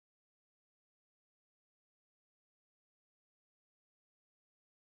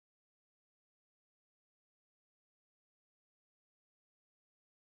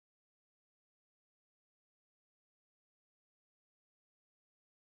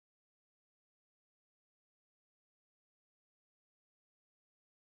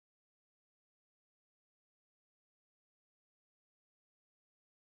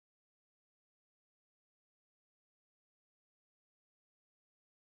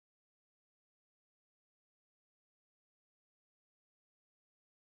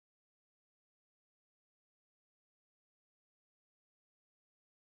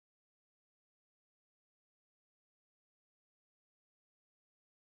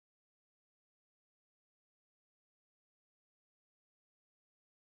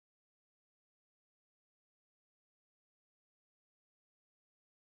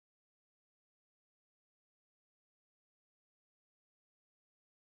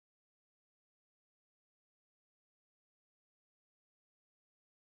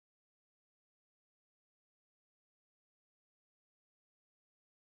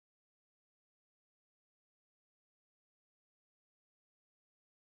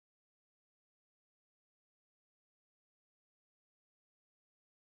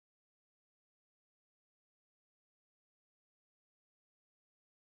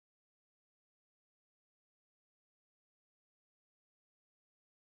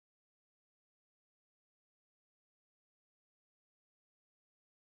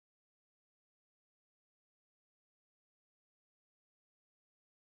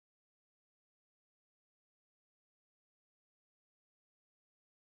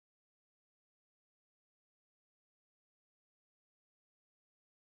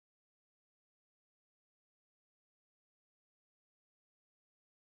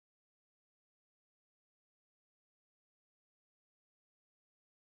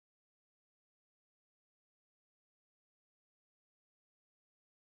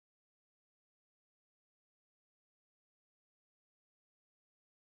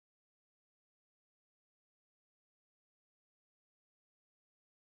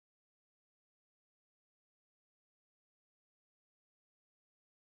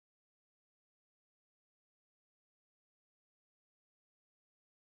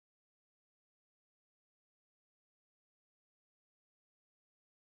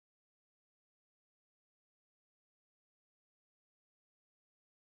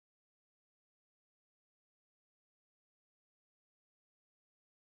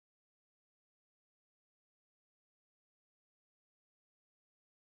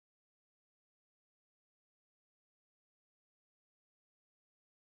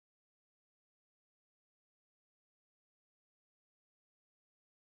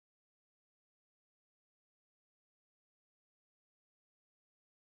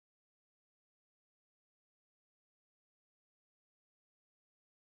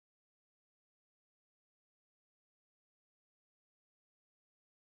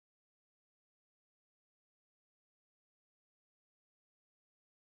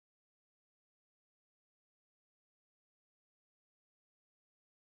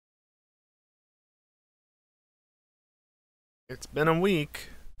It's been a week,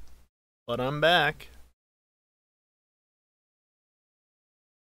 but I'm back.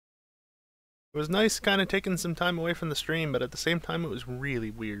 It was nice kind of taking some time away from the stream, but at the same time it was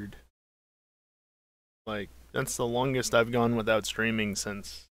really weird. Like, that's the longest I've gone without streaming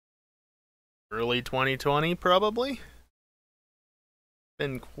since early 2020, probably.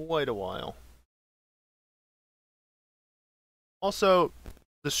 Been quite a while. Also,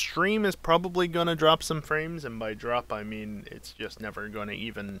 the stream is probably gonna drop some frames, and by drop I mean it's just never gonna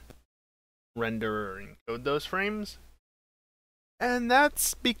even render or encode those frames. And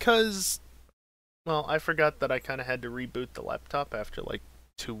that's because, well, I forgot that I kind of had to reboot the laptop after like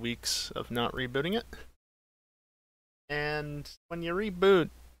 2 weeks of not rebooting it. And when you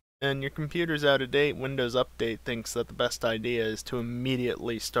reboot and your computer's out of date, Windows Update thinks that the best idea is to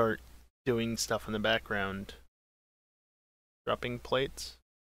immediately start doing stuff in the background. Dropping plates?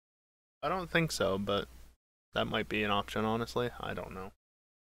 I don't think so, but that might be an option, honestly. I don't know.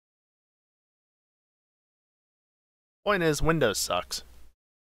 Point is, Windows sucks.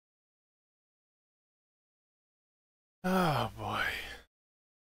 Oh boy.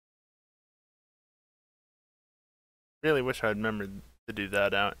 Really wish I'd remembered to do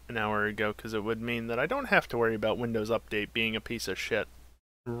that out an hour ago, because it would mean that I don't have to worry about Windows Update being a piece of shit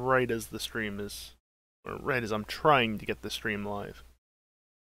right as the stream is, or right as I'm trying to get the stream live.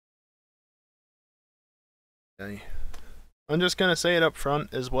 Okay. I'm just gonna say it up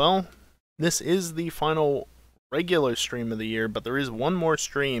front as well. This is the final regular stream of the year, but there is one more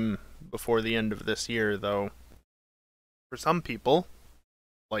stream before the end of this year, though. For some people,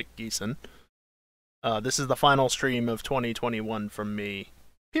 like Geeson, this is the final stream of 2021 from me,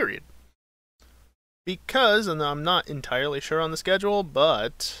 period. Because, and I'm not entirely sure on the schedule,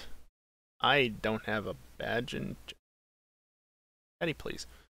 but I don't have a badge and... Eddie, please.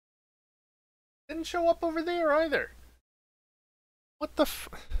 Didn't show up over there either. What the f...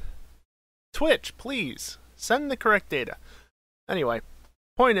 Twitch, please. Send the correct data. Anyway,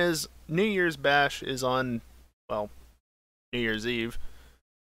 point is, New Year's Bash is on, well, New Year's Eve.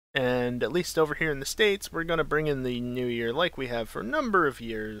 And at least over here in the States, we're going to bring in the new year like we have for a number of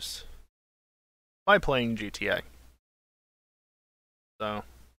years by playing GTA. So,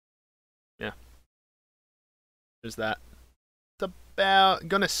 yeah. There's that. It's about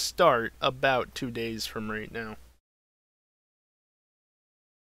going to start about 2 days from right now.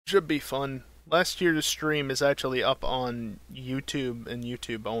 Should be fun. Last year's stream is actually up on YouTube and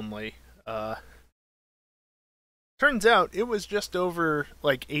YouTube only. Turns out it was just over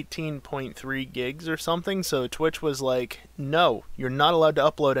like 18.3 gigs or something, so Twitch was like, no, you're not allowed to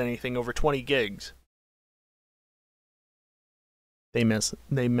upload anything over 20 gigs. They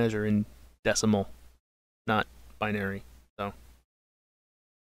measure in decimal, not binary, so.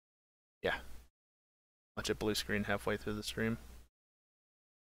 Yeah. Watch it blue screen halfway through the stream.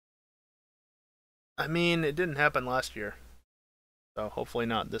 I mean, it didn't happen last year, so hopefully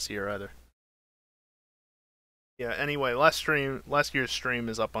not this year either. Yeah, anyway, last year's stream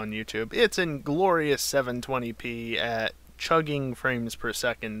is up on YouTube. It's in glorious 720p at chugging frames per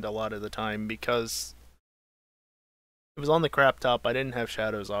second a lot of the time because it was on the crap top. I didn't have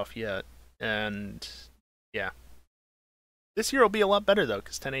shadows off yet, and yeah. This year will be a lot better though,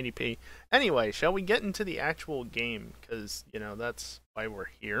 because 1080p. Anyway, shall we get into the actual game? Because, you know, that's why we're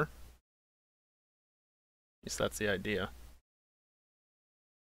here. At least that's the idea.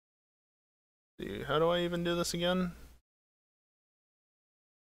 How do I even do this again?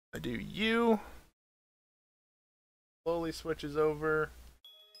 I do U. Slowly switches over.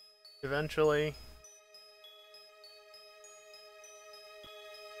 Eventually.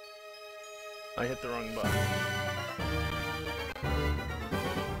 I hit the wrong button.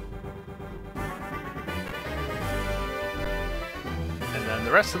 And then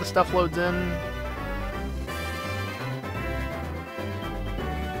the rest of the stuff loads in.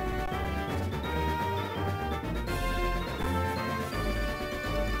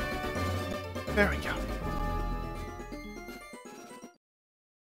 There we go.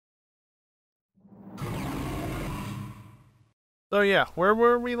 So yeah, where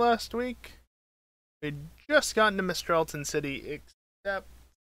were we last week? We'd just gotten to Mistralton City, except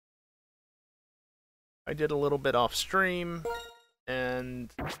I did a little bit off stream, and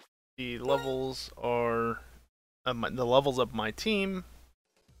the levels are the levels of my team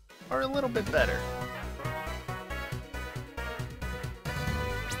are a little bit better.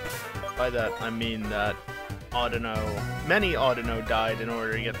 By that, I mean that many Audino died in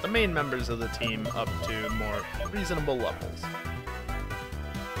order to get the main members of the team up to more reasonable levels.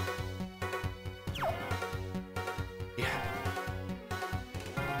 Yeah.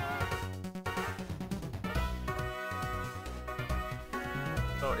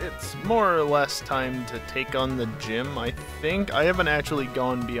 So it's more or less time to take on the gym, I think. I haven't actually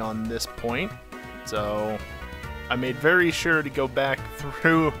gone beyond this point, so I made very sure to go back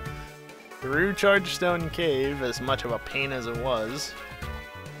through Chargestone Cave, as much of a pain as it was.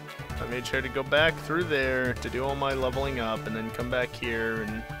 I made sure to go back through there to do all my leveling up, and then come back here,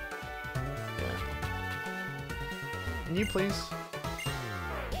 and yeah. Can you please?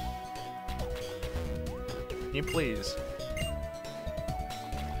 Can you please?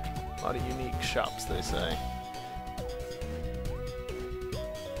 A lot of unique shops, they say.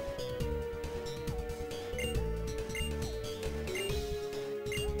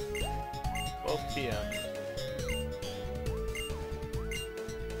 12 p.m.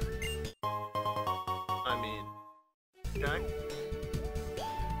 I mean, okay.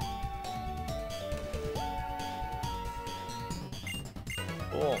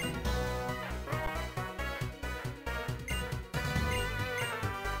 Cool.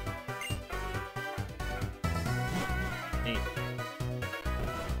 Neat.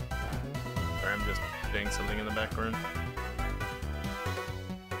 Sorry, I'm just doing something in the background.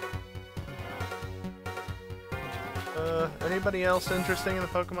 Anybody else interesting in the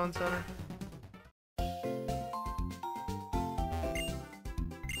Pokemon Center?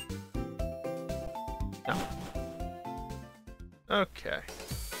 No. Okay.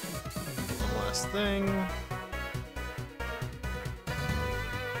 One last thing.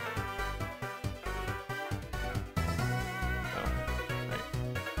 Oh, right.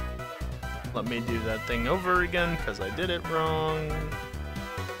 Let me do that thing over again, because I did it wrong.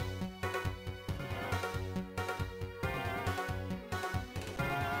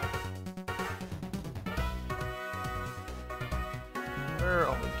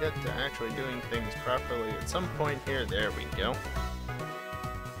 I'll get to actually doing things properly at some point here. There we go.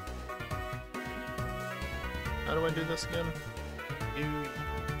 How do I do this again?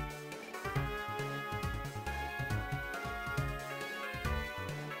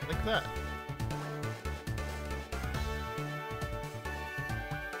 Like that.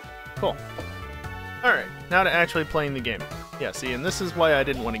 Cool. Alright, now to actually playing the game. Yeah, see, and this is why I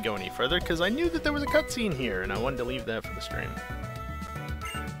didn't want to go any further, because I knew that there was a cutscene here, and I wanted to leave that for the stream.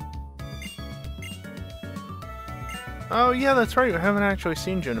 Oh yeah, that's right, we haven't actually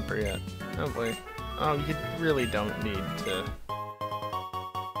seen Juniper yet. Oh boy. Oh, you really don't need to...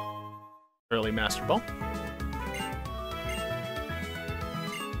 Early Master Ball.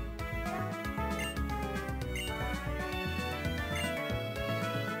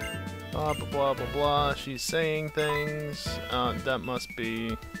 Blah blah blah blah blah, she's saying things. That must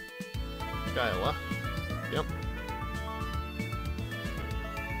be... Skyla. Yep.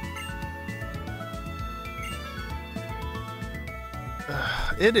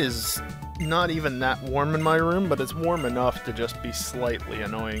 It is not even that warm in my room, but it's warm enough to just be slightly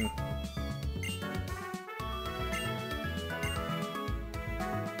annoying.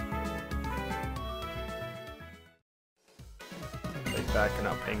 Like back and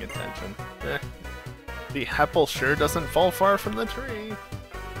not paying attention. The apple sure doesn't fall far from the tree.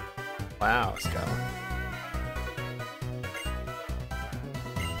 Wow, Skylar.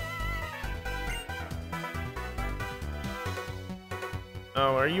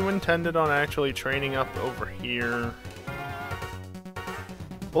 Oh, are you intended on actually training up over here?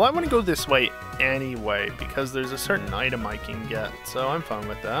 Well, I want to go this way anyway, because there's a certain item I can get, so I'm fine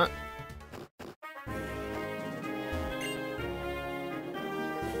with that.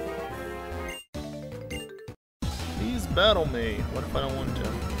 Please battle me. What if I don't want to?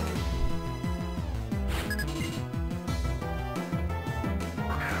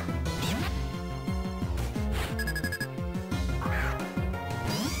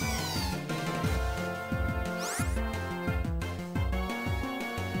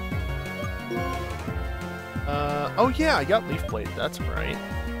 Oh yeah, I got Leaf Blade, that's right.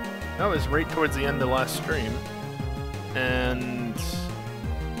 That was right towards the end of last stream. And...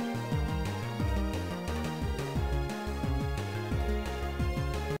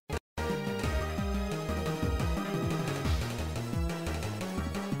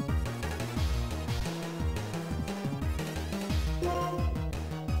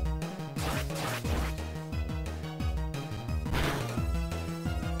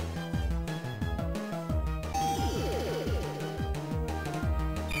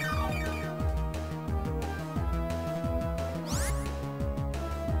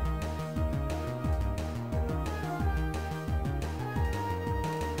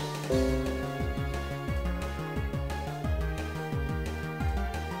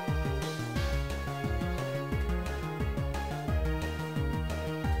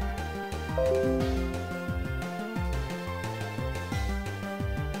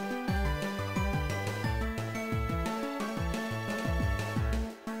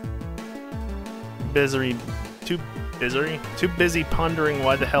 too busy pondering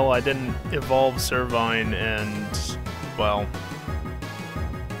why the hell I didn't evolve Servine and, well,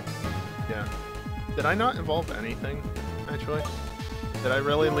 yeah. Did I not evolve anything, actually? Did I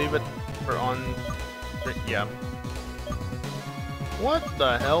really leave it for on... Yeah. What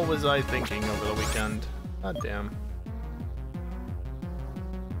the hell was I thinking over the weekend? God damn.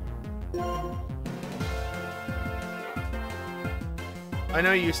 I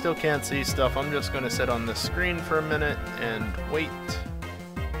know you still can't see stuff. I'm just gonna sit on the screen for a minute and wait.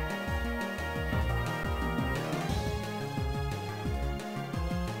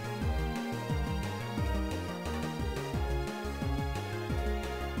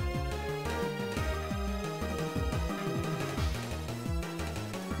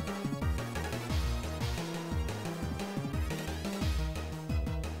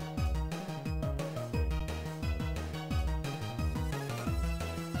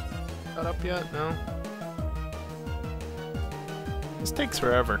 Up yet? No? This takes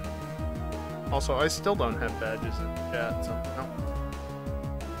forever. Also, I still don't have badges in chat, so no.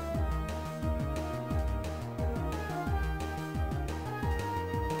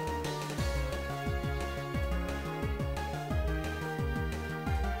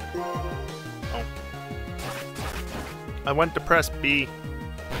 Oh. I went to press B.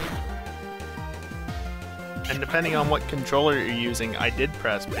 And depending on what controller you're using, I did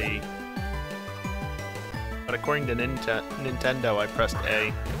press B. But according to Nintendo, I pressed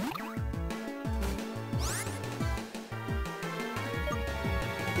A.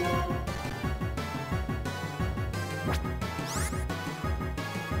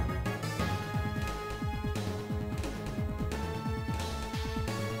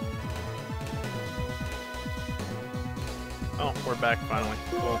 Oh, we're back finally.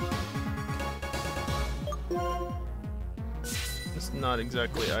 Cool. It's not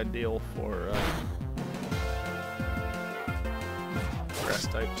exactly ideal for grass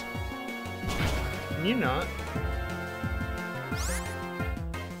types. Can you not?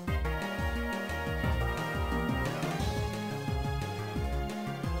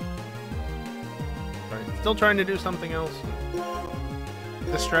 Right. Still trying to do something else.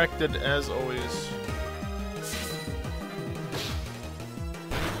 Distracted as always.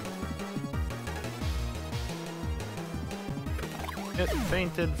 It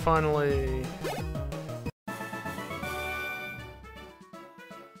fainted finally.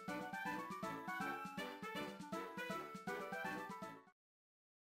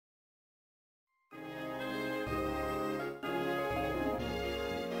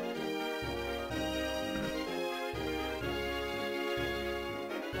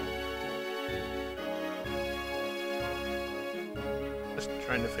 Just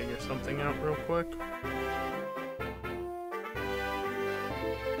trying to figure something out real quick.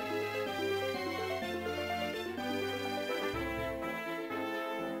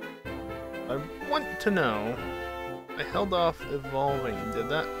 I want to know, I held off evolving, did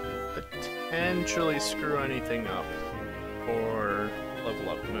that potentially screw anything up for level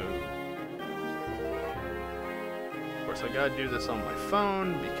up move? Of course I gotta do this on my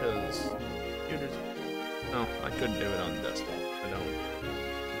phone because computers... No, I couldn't do it on desktop, I don't.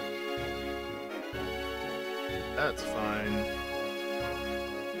 That's fine.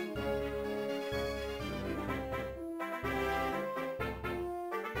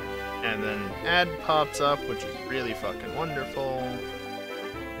 And then ad pops up, which is really fucking wonderful.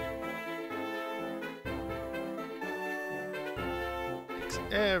 Makes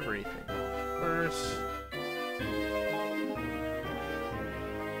everything worse.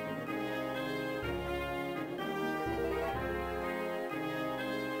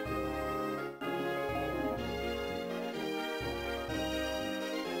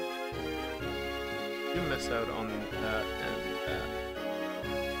 You miss out on that and that.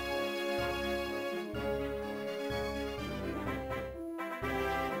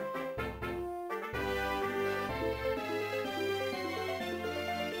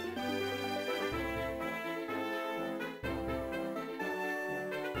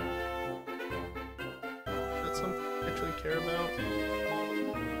 Something I actually care about?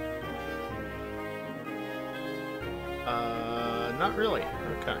 Not really.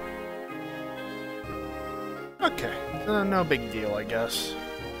 Okay. Okay. No big deal, I guess.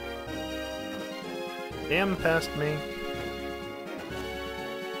 Damn past me.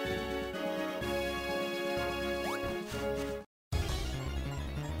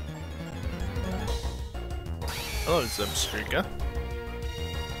 Hello, Zebstrika.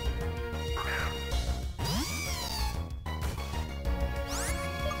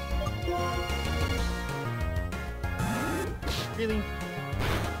 Really?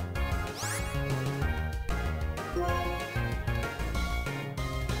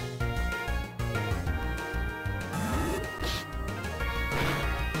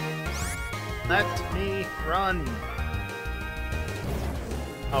 Let me run.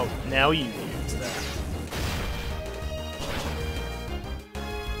 Oh, now you use that.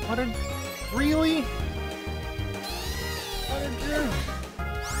 What a... Really? What a jerk.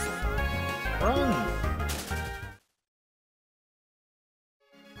 Run.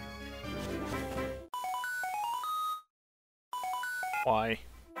 Why?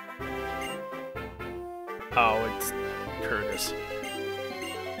 Oh, it's Curtis.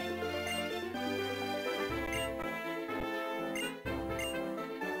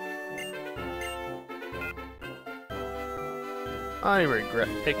 I regret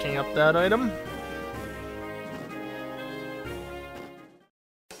picking up that item.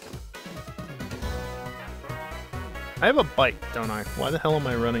 I have a bike, don't I? Why the hell am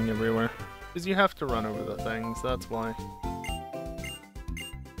I running everywhere? Because you have to run over the things, that's why.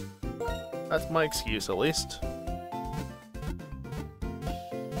 That's my excuse, at least.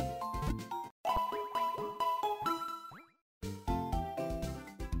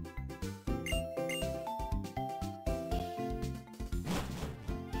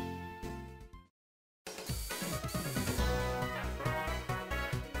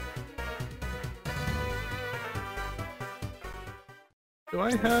 Do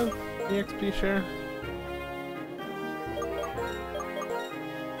I have the XP share?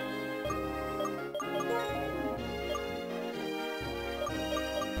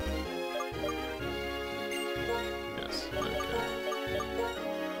 Yes, okay.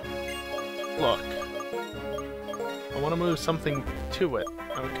 Look. I want to move something to it,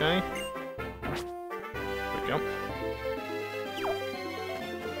 okay? There we go.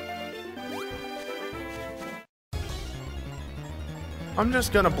 I'm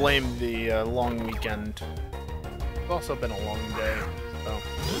just gonna blame the long weekend. It's also been a long day, so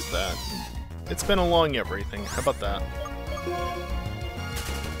there's that. It's been a long everything. How about that?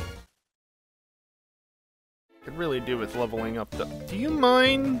 Could really do with leveling up the... Do you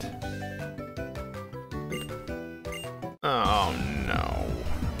mind? Oh no.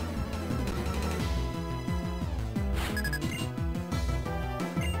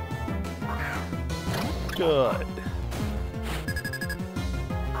 Good.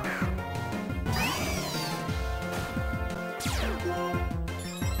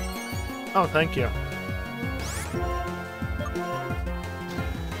 Oh, thank you.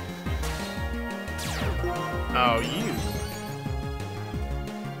 Oh, you.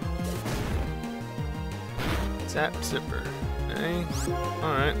 Zap Zipper. Okay.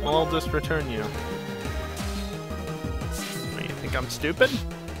 Alright, well, I'll just return you. What, you think I'm stupid?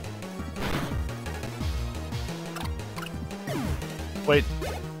 Wait.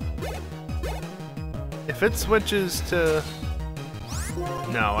 If it switches to...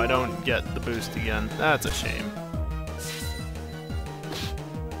 No, I don't get the boost again. That's a shame.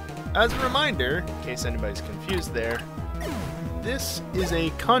 As a reminder, in case anybody's confused there, this is a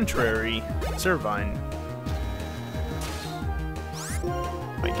contrary Servine.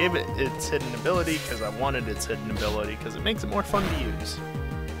 I gave it its hidden ability because I wanted its hidden ability because it makes it more fun to use.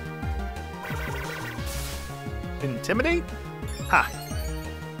 Intimidate? Ha!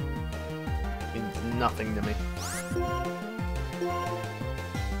 Means nothing to me.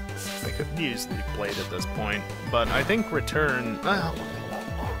 I could use the blade at this point, but I think Return... Well,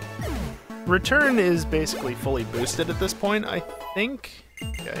 Return is basically fully boosted at this point, I think.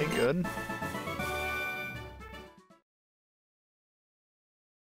 Okay, good.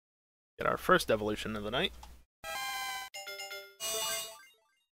 Get our first evolution of the night.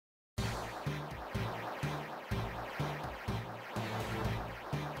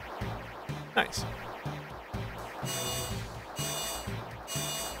 Nice.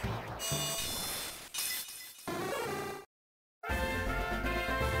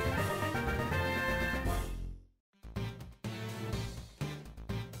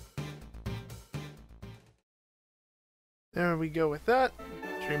 There we go with that.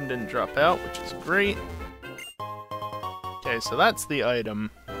 Stream didn't drop out, which is great. Okay, so that's the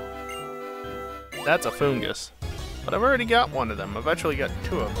item. That's a fungus. But I've already got one of them. I've actually got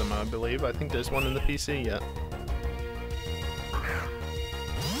two of them, I believe. I think there's one in the PC yet.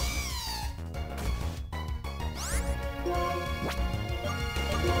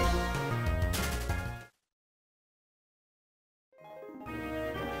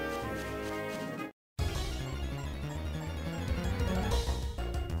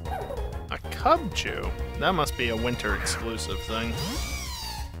 Cubchoo? That must be a winter exclusive thing.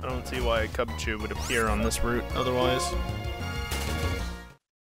 I don't see why a Cubchoo would appear on this route otherwise.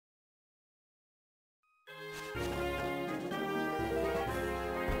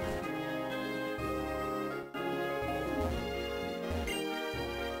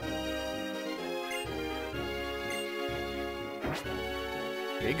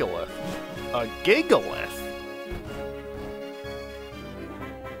 Gigalith. A Gigalith?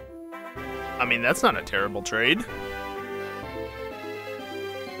 I mean, that's not a terrible trade.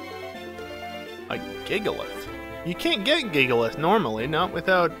 A Gigalith. You can't get Gigalith normally, not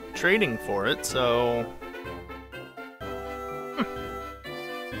without trading for it, so...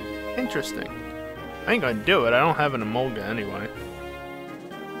 Interesting. I ain't gonna do it, I don't have an Emolga anyway.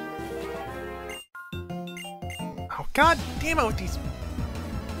 Oh, god damn it with these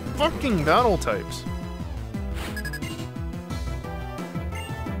fucking battle types.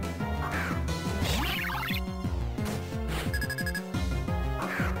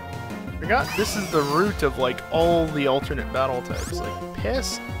 Forgot this is the root of like all the alternate battle types. Like,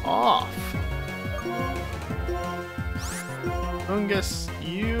 piss off. Fungus,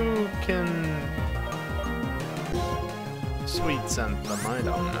 you can sweet scent them, I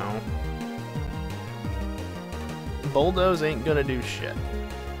don't know. Bulldoze ain't gonna do shit.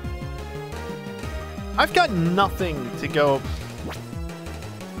 I've got nothing to go.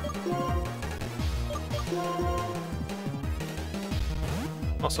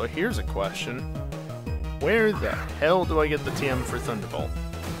 Also, here's a question. Where the hell do I get the TM for Thunderbolt?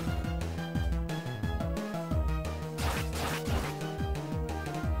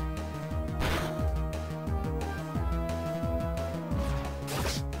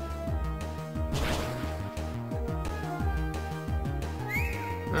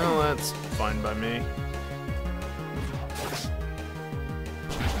 Well, that's fine by me.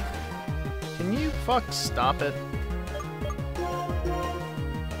 Can you fuck stop it?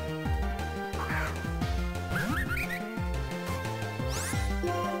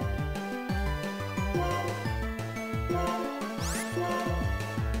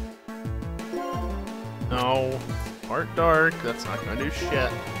 No. Heart Dark, that's not gonna do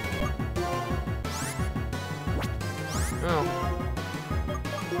shit. Oh.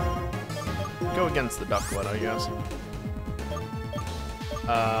 Go against the Ducklet, I guess.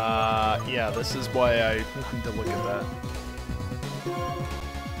 Yeah, this is why I wanted to look at that.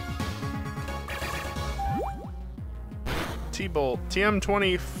 T-Bolt,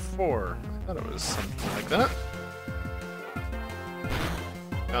 TM24. I thought it was something like that.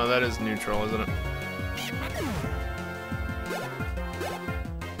 Oh, that is neutral, isn't it?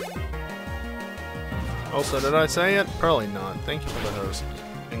 Also, did I say it? Probably not. Thank you for the host,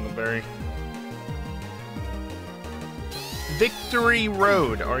 Dingleberry. Victory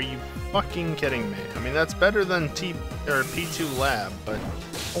Road. Are you fucking kidding me? I mean, that's better than P2 Lab, but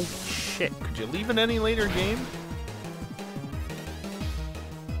holy shit, could you leave it any later game?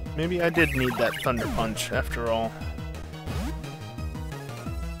 Maybe I did need that Thunder Punch after all.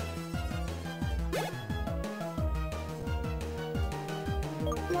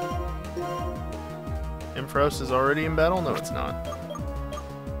 Ampharos is already in battle? No, it's not.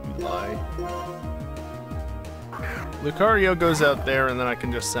 You lie. Lucario goes out there, and then I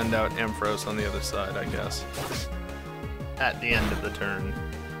can just send out Ampharos on the other side, I guess. At the end of the turn.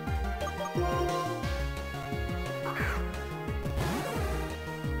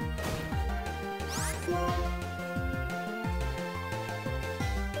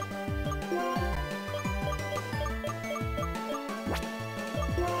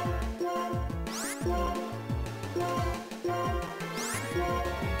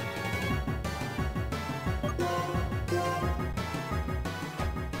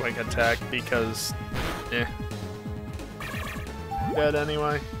 Quick attack because, dead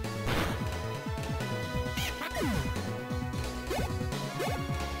anyway.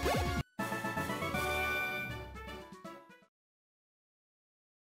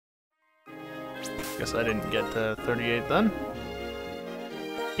 Guess I didn't get to 38 then.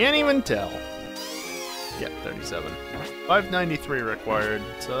 Can't even tell. Yeah, 37. 593 required,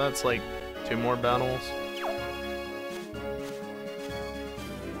 so that's like 2 more battles.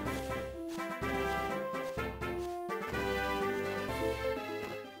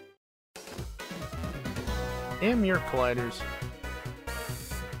 Damn your colliders.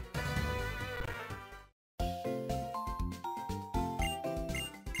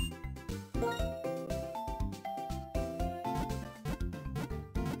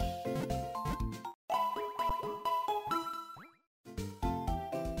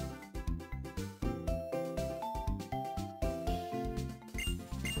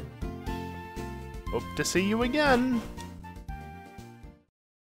 Hope to see you again.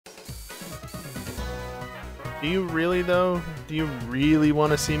 Do you really, though? Do you really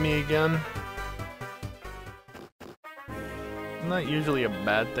want to see me again? Isn't that usually a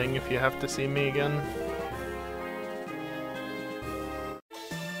bad thing if you have to see me again?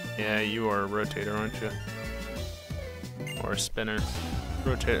 Yeah, you are a rotator, aren't you? Or a spinner.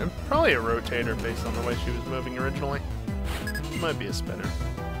 Rotator. Probably a rotator based on the way she was moving originally. Might be a spinner.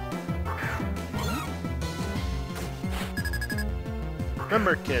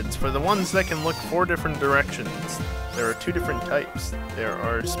 Remember, kids, for the ones that can look 4 different directions, there are 2 different types. There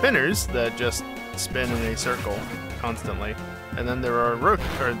are spinners that just spin in a circle constantly, and then there are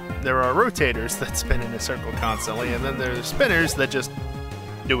rotators that spin in a circle constantly, and then there are spinners that just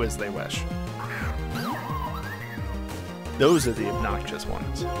do as they wish. Those are the obnoxious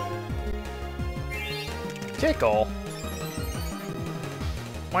ones. Tickle?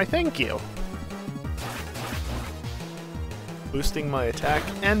 Why, thank you. Boosting my attack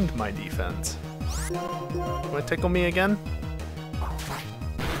and my defense. Wanna tickle me again?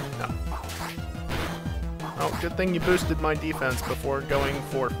 No. Oh, good thing you boosted my defense before going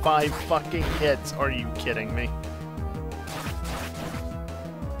for 5 fucking hits. Are you kidding me?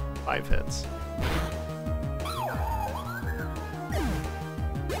 5 hits.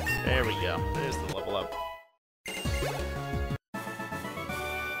 There we go. There's the level up.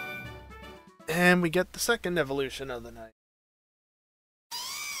 And we get the second evolution of the night.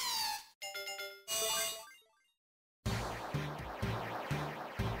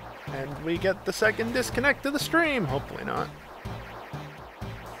 And we get the second disconnect to the stream. Hopefully not.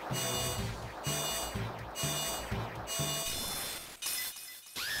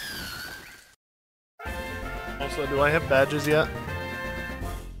 Also, do I have badges yet?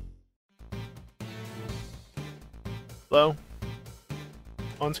 Hello?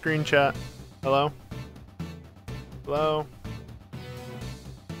 On-screen chat. Hello? Hello?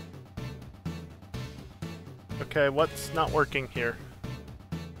 Okay, what's not working here?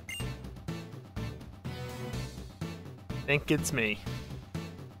 I think it's me.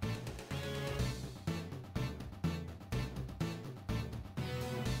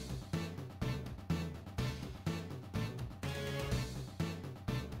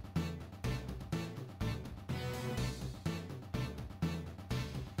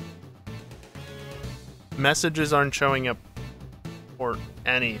 Messages aren't showing up for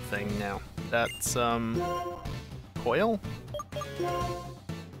anything now. That's, Coil?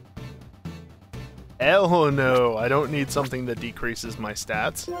 Hell no, I don't need something that decreases my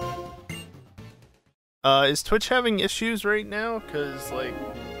stats. Is Twitch having issues right now? Cause, like,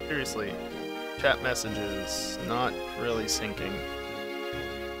 seriously, chat messages not really syncing.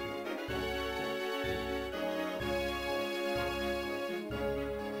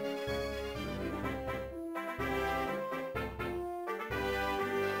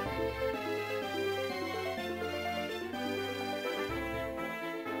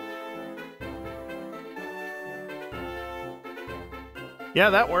 Yeah,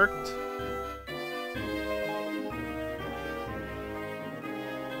 that worked.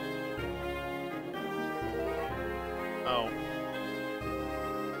 Oh.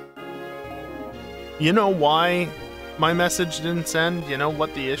 You know why my message didn't send? You know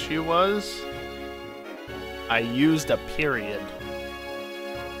what the issue was? I used a period.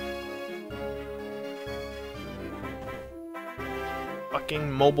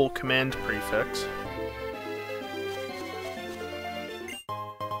 Fucking mobile command prefix.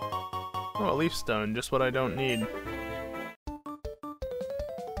 Oh, a leaf stone, just what I don't need.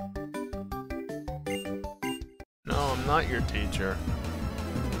 No, I'm not your teacher.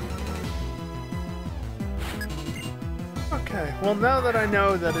 Okay, well now that I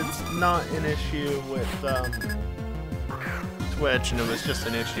know that it's not an issue with Twitch, and it was just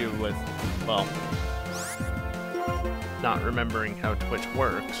an issue with, well, not remembering how Twitch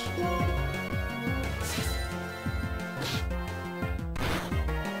works.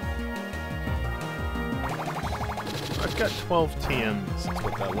 I've got 12 TMs, that's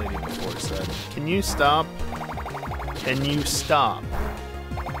what that lady before said. Can you stop? Can you stop?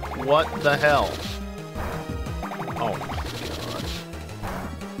 What the hell? Oh my god.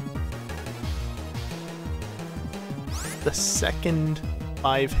 The second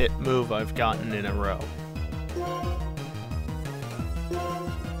 5-hit move I've gotten in a row.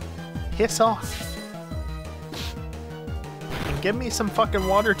 Piss off. And give me some fucking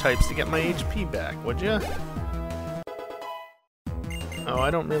water types to get my HP back, would ya? Oh, I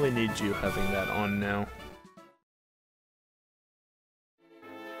don't really need you having that on now.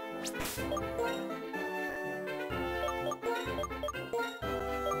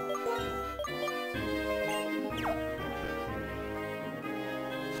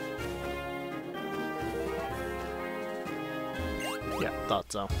 Yeah, thought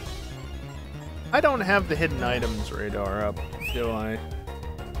so. I don't have the hidden items radar up, do I?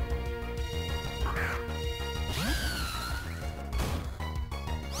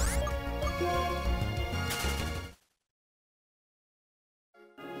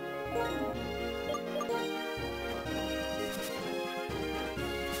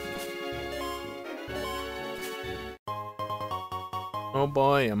 Oh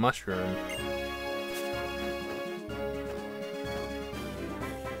boy, a mushroom.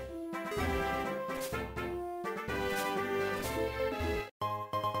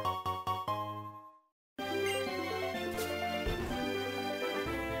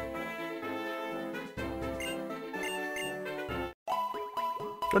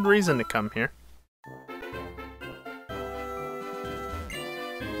 Good reason to come here.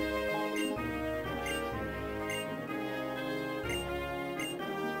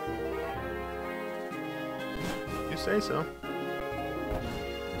 You say so.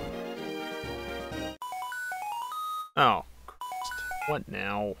 Oh, Christ. What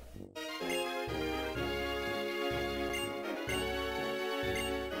now?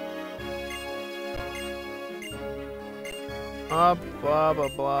 Blah, blah,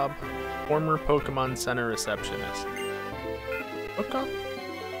 blah. Former Pokemon Center receptionist. Okay.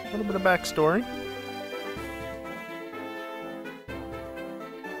 A little bit of backstory.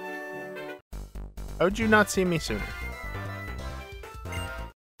 How'd you not see me sooner?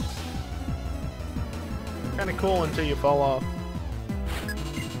 Kinda cool until you fall off.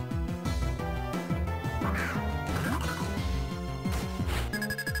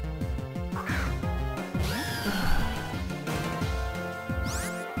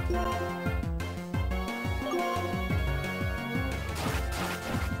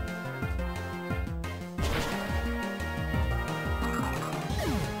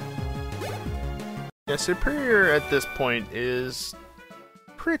 Yeah, Superior at this point is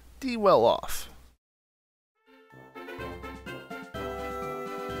pretty well off.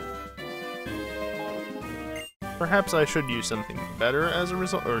 Perhaps I should use something better as a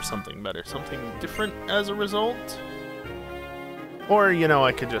result, or something different as a result. Or, you know,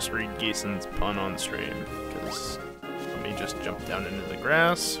 I could just read Geeson's pun on stream, because let me just jump down into the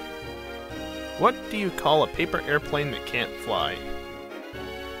grass. What do you call a paper airplane that can't fly?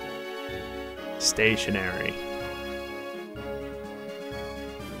 Stationary.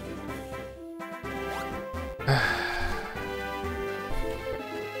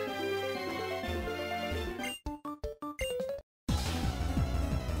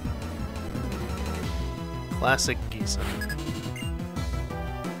 Classic Geeson.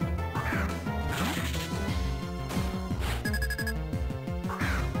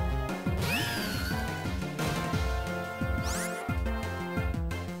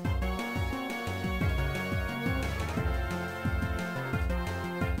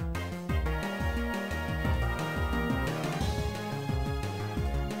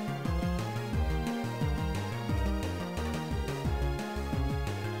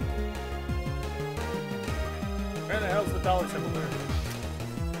 Where the hell's the dollar symbol there?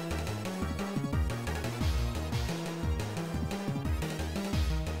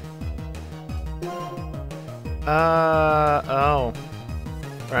 Oh.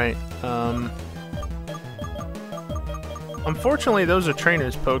 Right, unfortunately, those are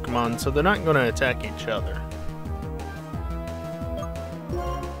trainers' Pokemon, so they're not going to attack each other.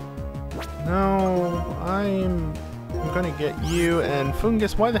 No, I'm going to get you, and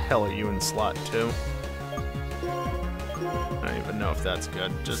Fungus, why the hell are you in slot 2? I don't even know if that's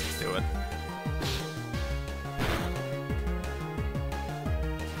good. Just do it.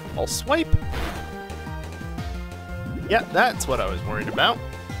 I'll swipe. Yeah, that's what I was worried about.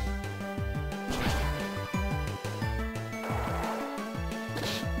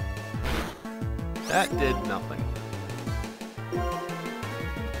 That did nothing.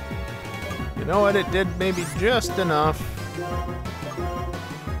 You know what? It did maybe just enough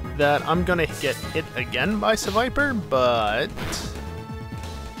that I'm gonna get hit again by Seviper, but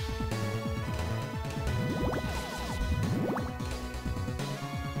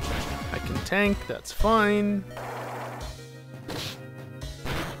I can tank, that's fine.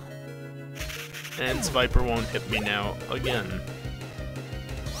 And Seviper won't hit me now again.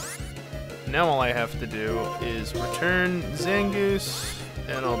 Now all I have to do is return Zangoose,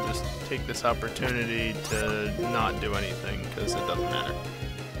 and I'll just take this opportunity to not do anything, because it doesn't matter.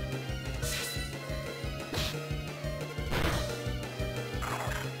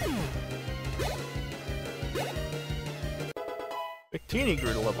 Victini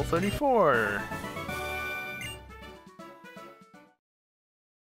grew to level 34.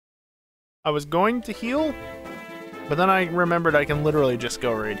 I was going to heal, but then I remembered I can literally just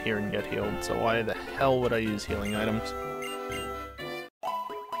go right here and get healed, so why the hell would I use healing items?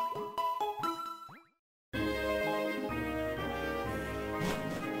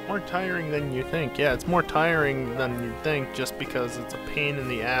 More tiring than you think. Yeah, it's more tiring than you think just because it's a pain in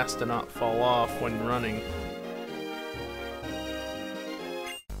the ass to not fall off when running.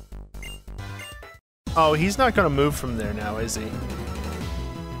 Oh, he's not gonna move from there now, is he?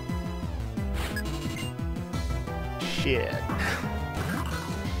 shit.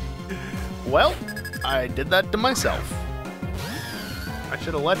 Well, I did that to myself. I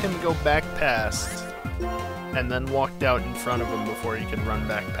should have let him go back past, and then walked out in front of him before he could run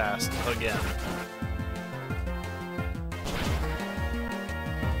back past again.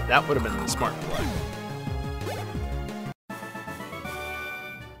 That would have been the smart play.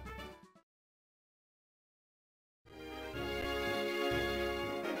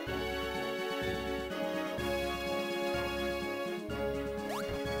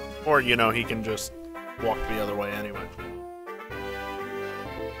 Or, you know, he can just walk the other way anyway.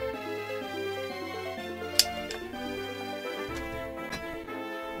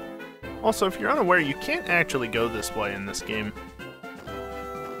 Also, if you're unaware, you can't actually go this way in this game.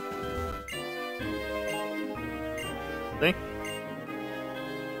 See?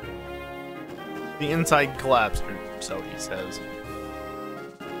 The inside collapsed, or so he says.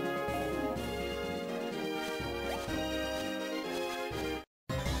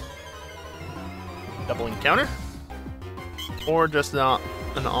 Double encounter? Or just not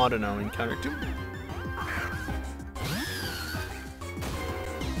an auto-no encounter too?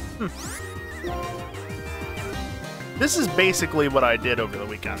 This is basically what I did over the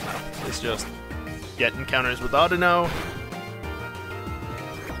weekend, though. It's just get encounters with auto-no,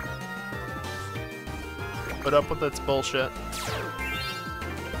 put up with its bullshit.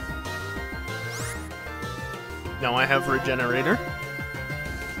 Now I have Regenerator.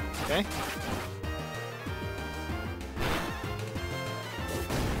 Okay.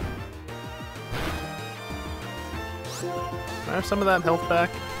 Can I have some of that health back?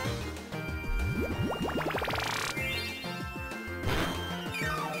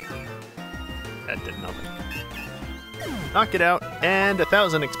 That did nothing. Knock it out, and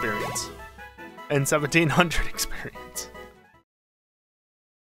 1,000 experience. And 1,700 experience.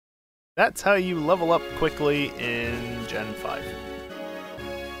 That's how you level up quickly in Gen 5.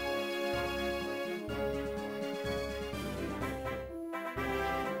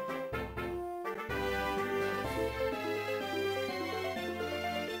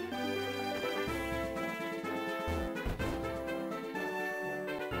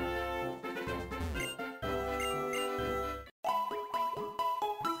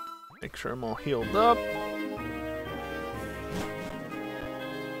 Make sure I'm all healed up.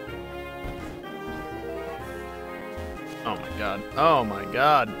 Oh my god. Oh my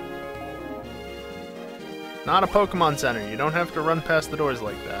god. Not a Pokemon Center. You don't have to run past the doors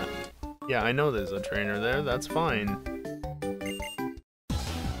like that. Yeah, I know there's a trainer there. That's fine.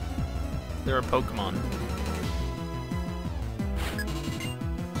 They're a Pokemon.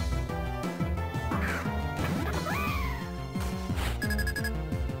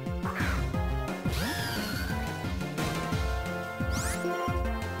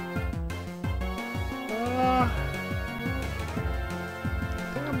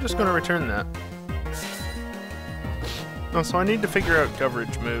 I'm just gonna return that. Oh, so I need to figure out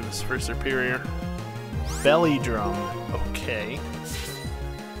coverage moves for Superior. Belly Drum. Okay.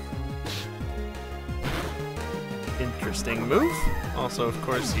 Interesting move. Also, of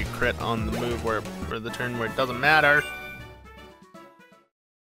course, you crit on the move where the turn where it doesn't matter.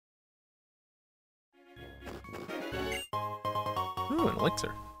 Ooh, an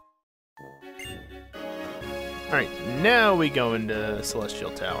elixir. Alright, now we go into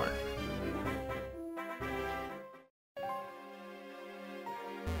Celestial Tower.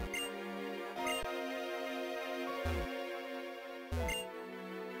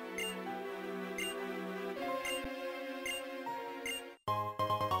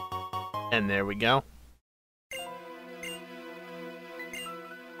 And there we go.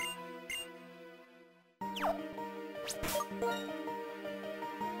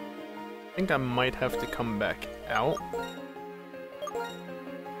 I think I might have to come back out.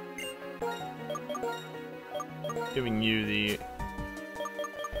 Giving you the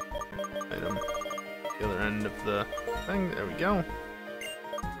item. The other end of the thing. There we go.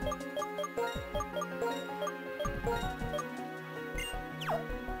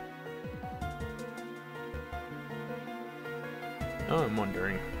 Oh, I'm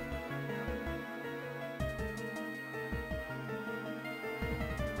wondering.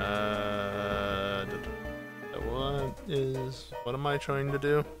 What am I trying to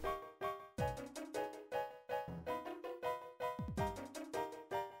do?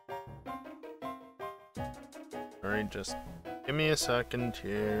 Alright, just give me a second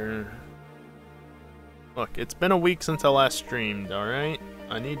here. Look, it's been a week since I last streamed, alright?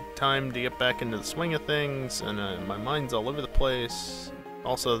 I need time to get back into the swing of things, and my mind's all over the place.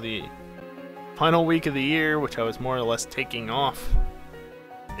 Also, the final week of the year, which I was more or less taking off.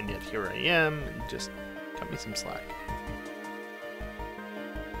 And yet here I am, and just cut me some slack.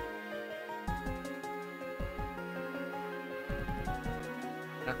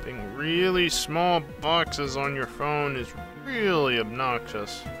 Tapping really small boxes on your phone is really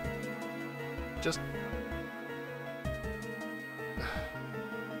obnoxious. Just...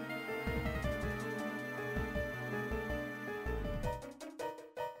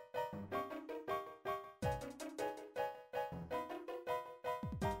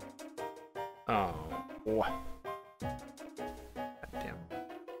 Oh, boy. God damn.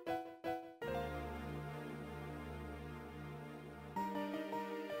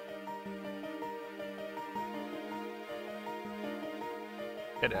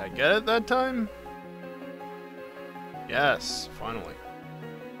 Did I get it that time? Yes, finally.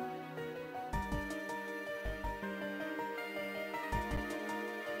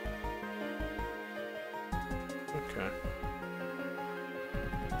 Okay.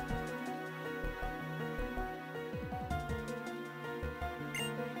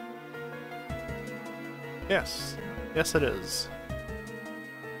 Yes. Yes, it is.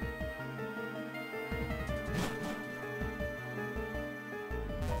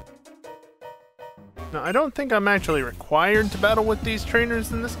 Now, I don't think I'm actually required to battle with these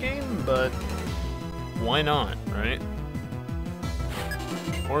trainers in this game, but why not, right?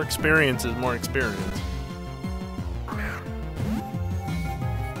 More experience is more experience.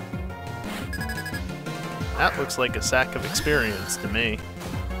 That looks like a sack of experience to me.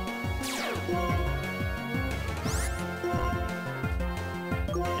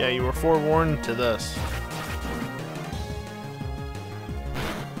 Yeah, you were forewarned to this.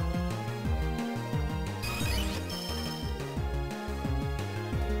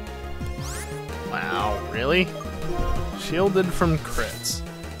 Wow, really? Shielded from crits.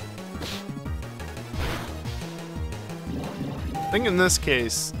 I think in this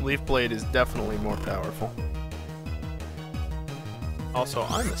case, Leaf Blade is definitely more powerful. Also,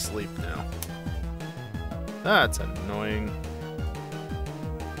 I'm asleep now. That's annoying.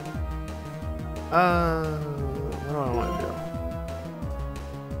 What do I want to do?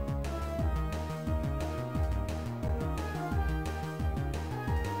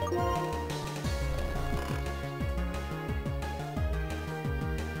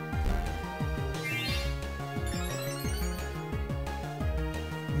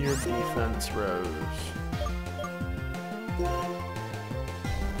 Your defense rose.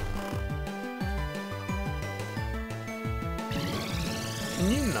 Can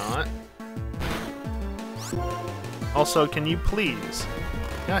you not? Also, can you please?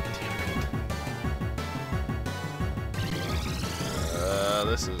 God damn it.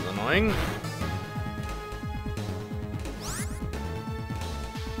 This is annoying.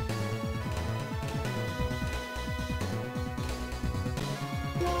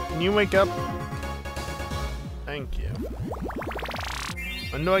 Can you wake up? Thank you.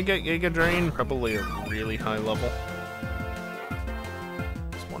 When do I get Giga Drain? Probably a really high level.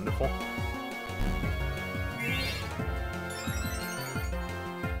 It's wonderful.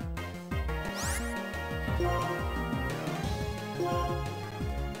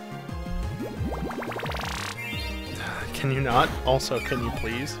 Can you not? Also, can you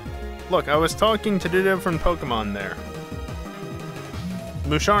please? Look, I was talking to the different Pokemon there.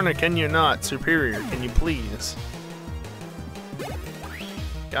 Musharna, can you not? Superior, can you please?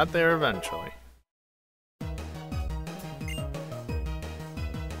 Got there eventually.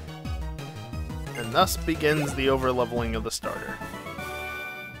 And thus begins the overleveling of the starter.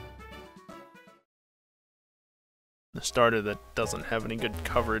 The starter that doesn't have any good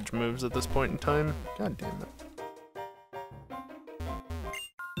coverage moves at this point in time. God damn it.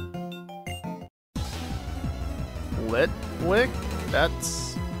 Litwick?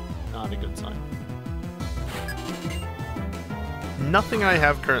 That's not a good sign. Nothing I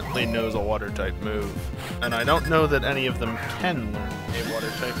have currently knows a water type move, and I don't know that any of them can learn a water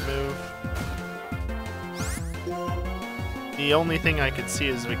type move. The only thing I could see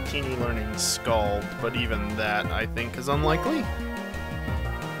is Victini learning Scald, but even that I think is unlikely.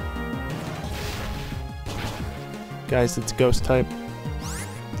 Guys, it's ghost type.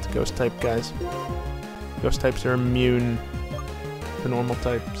 It's ghost type, guys. Ghost types are immune to normal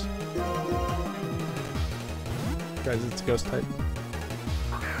types. Guys, it's ghost type.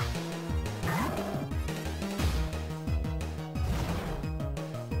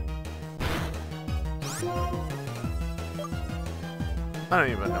 I don't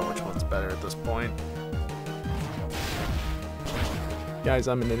even know which one's better at this point. Guys,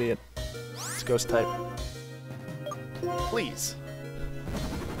 I'm an idiot. It's ghost type. Please.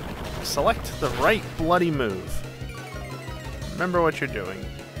 Select the right bloody move. Remember what you're doing.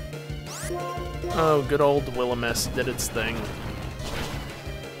 Oh, good old Willamette did its thing.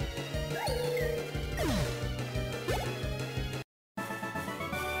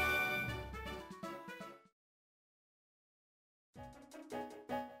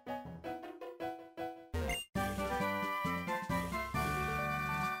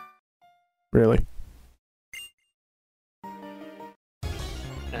 Really?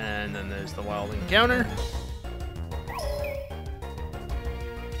 And then there's the wild encounter.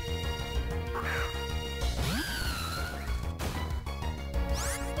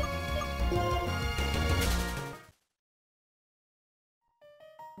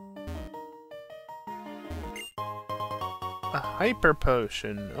 A hyper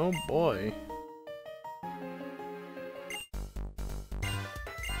potion. Oh boy.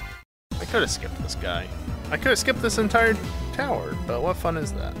 I could have skipped this guy. I could have skipped this entire tower, but what fun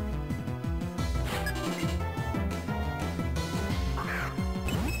is that?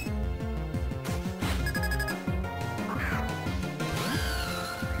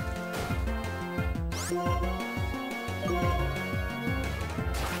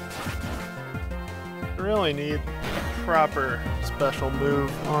 I really need a proper special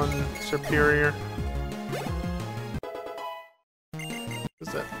move on Superior. Is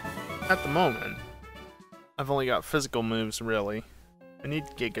that at the moment, I've only got physical moves, really. I need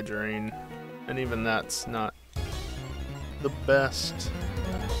Giga Drain, and even that's not the best.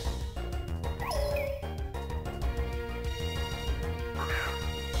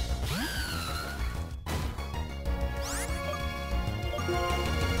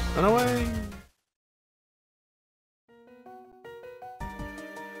 Run away!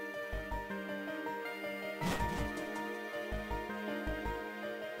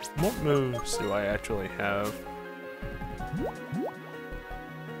 What moves do I actually have?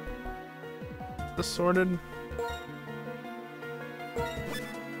 This sorted?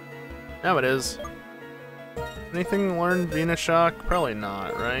 Now it is. Anything learned Venus Shock? Probably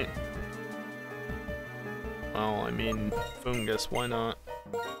not, right? Well, I mean, Fungus, why not?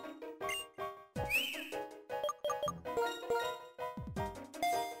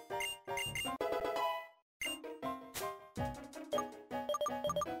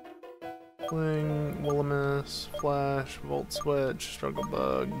 Fling, Willimus, Flash, Volt Switch, Struggle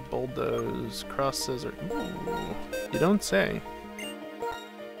Bug, Bulldoze, Cross Scissor. Ooh, you don't say.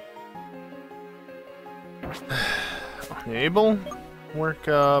 Enable, Work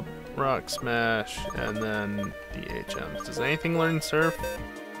Up, Rock Smash, and then DHMs. Does anything learn Surf?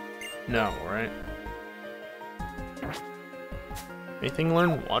 No, right? Anything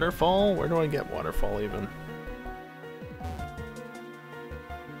learn Waterfall? Where do I get Waterfall even?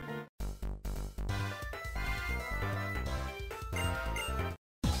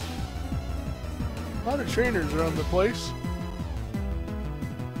 A lot of trainers around the place.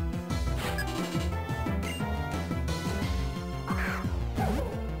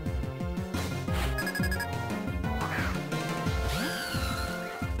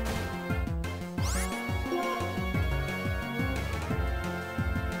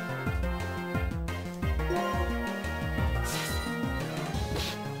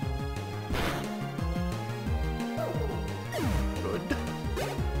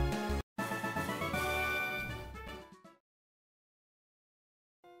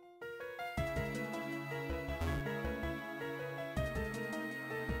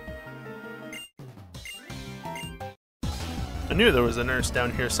 I knew there was a nurse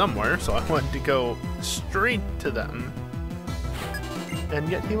down here somewhere, so I wanted to go straight to them and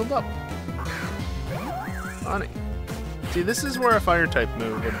get healed up. Funny. See, this is where a fire type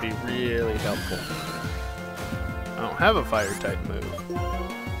move would be really helpful. I don't have a fire type move.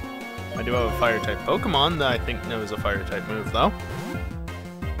 I do have a fire type Pokemon that I think knows a fire type move, though.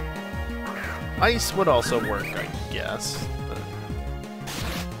 Ice would also work, I guess. But...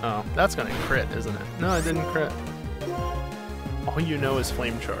 oh, that's gonna crit, isn't it? No, it didn't crit. All you know is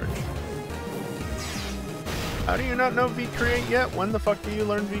Flame Charge. How do you not know V-Create yet? When the fuck do you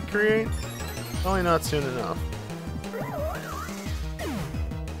learn V-Create? Probably not soon enough.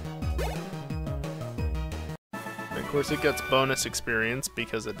 Of course it gets bonus experience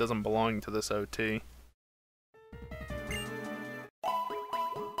because it doesn't belong to this OT.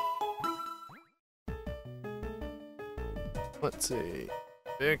 Let's see.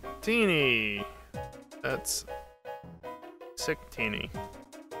 Victini! That's... Victini.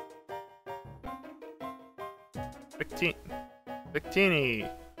 Victini!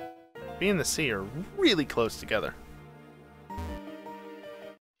 B and the C are really close together.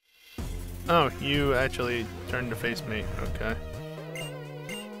 Oh, you actually turned to face me. Okay.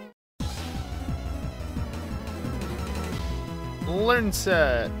 Learn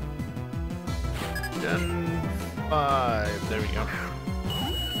set. Gen 5. There we go.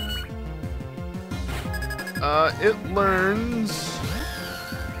 It learns...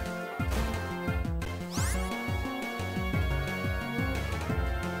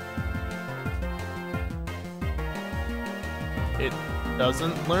 it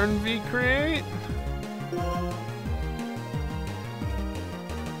doesn't learn V-Create?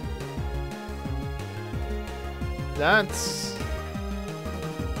 That's...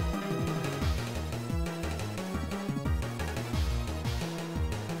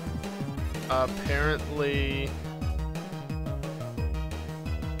 apparently...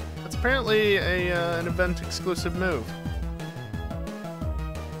 That's apparently an event-exclusive move.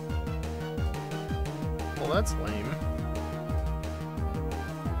 Well, that's lame.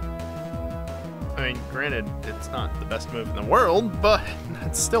 I mean, granted, it's not the best move in the world, but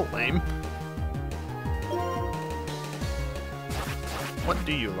it's still lame. What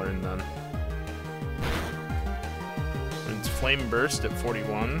do you learn then? It's Flame Burst at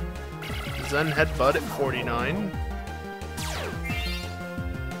 41. Zen Headbutt at 49.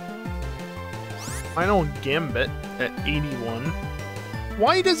 Final Gambit at 81.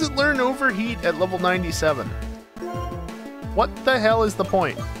 Why does it learn Overheat at level 97? What the hell is the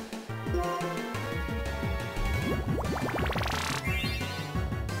point?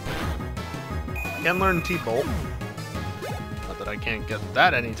 Can learn T-Bolt. Not that I can't get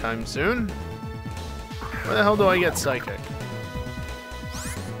that anytime soon. Where the hell do I get Psychic?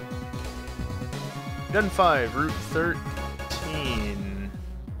 Gen 5, Route 13.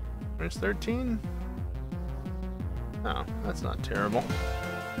 Where's 13? Oh, that's not terrible.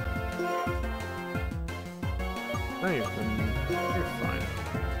 No, you're fine.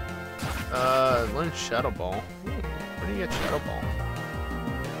 Learn Shadow Ball. Where do you get Shadow Ball?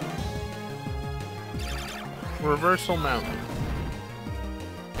 Reversal Mountain.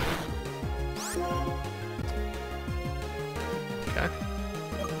 Okay.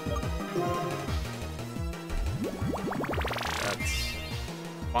 That's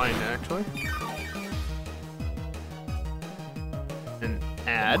fine, actually. An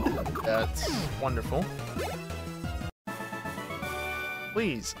ad. That's wonderful.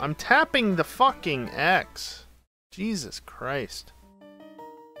 Please, I'm tapping the fucking X. Jesus Christ.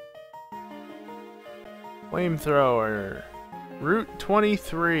 Flamethrower. Route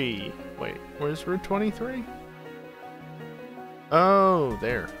 23. Wait, where's Route 23? Oh,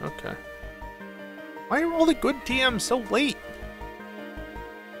 there. Okay. Why are all the good TMs so late?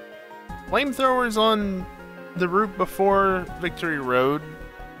 Flamethrower's on the route before Victory Road.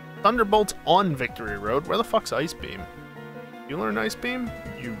 Thunderbolt's on Victory Road. Where the fuck's Ice Beam? You learn Ice Beam?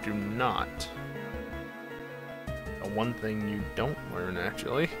 You do not. The one thing you don't learn,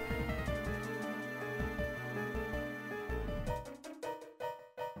 actually.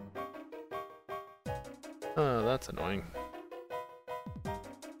 Oh, that's annoying.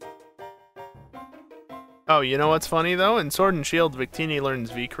 Oh, you know what's funny though? In Sword and Shield, Victini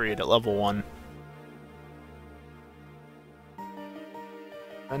learns V-Create at level 1.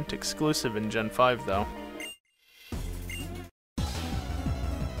 Event exclusive in Gen 5 though.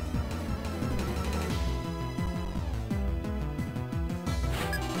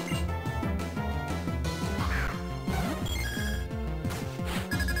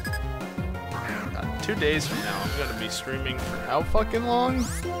 God, 2 days from now, I'm gonna be streaming for how fucking long?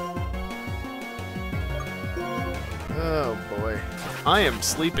 Oh boy. I am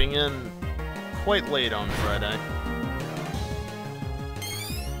sleeping in quite late on Friday.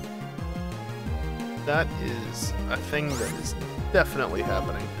 That is a thing that is definitely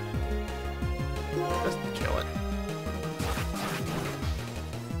happening. Just kill it.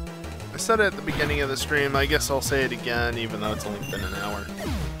 I said it at the beginning of the stream, I guess I'll say it again even though it's only been an hour.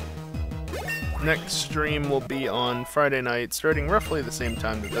 Next stream will be on Friday night, starting roughly the same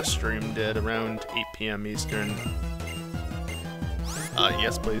time that this stream did, around 8 PM Eastern.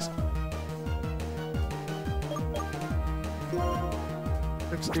 Yes, please.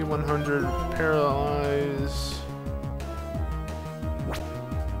 6100 paralyze.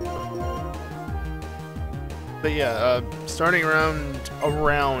 But yeah, starting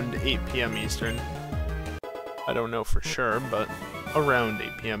around 8 PM Eastern. I don't know for sure, but around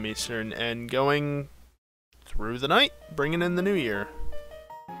 8 PM Eastern, and going through the night, bringing in the new year.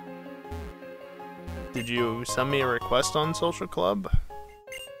 Did you send me a request on Social Club?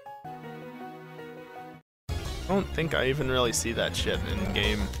 I don't think I even really see that shit in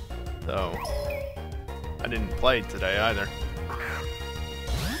game, though. I didn't play today either.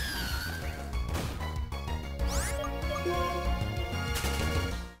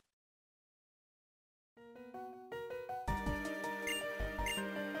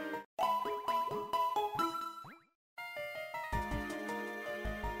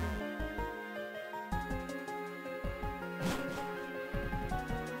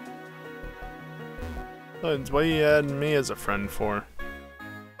 What are you adding me as a friend for?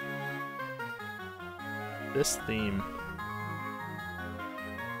 This theme.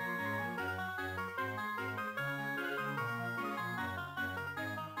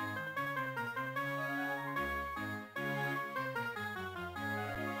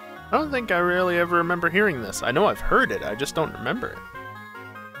 I don't think I really ever remember hearing this. I know I've heard it, I just don't remember it.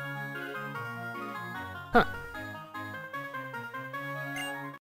 Huh.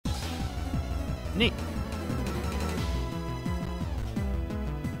 Neat.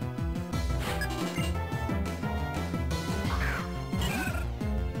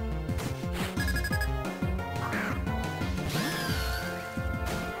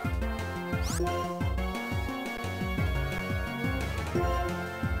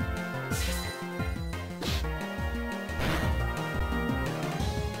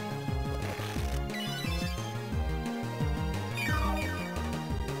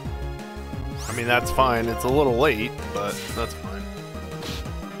 I mean, that's fine. It's a little late, but that's fine.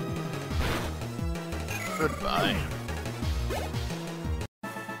 Goodbye.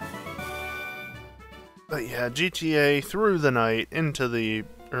 But yeah, GTA through the night into the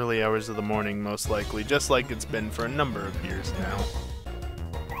early hours of the morning, most likely, just like it's been for a number of years now.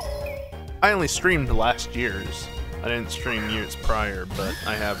 I only streamed last year's. I didn't stream years prior, but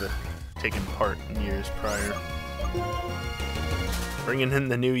I have taken part in years prior. Bringing in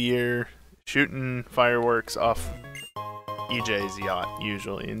the new year, shooting fireworks off EJ's yacht,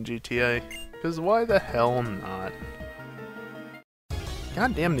 usually in GTA. Because why the hell not?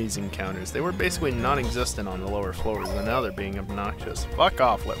 God damn these encounters. They were basically non-existent on the lower floors, and now they're being obnoxious. Fuck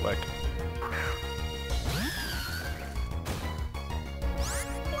off, Litwick.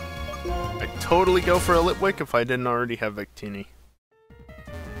 I'd totally go for a Litwick if I didn't already have Victini.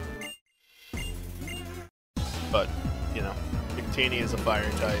 But, you know, Victini is a fire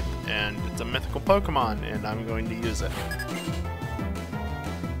type, and it's a mythical Pokemon, and I'm going to use it.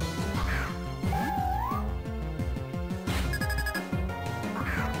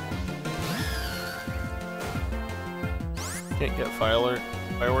 Can't get firework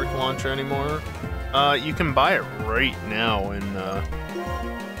launcher anymore. You can buy it right now in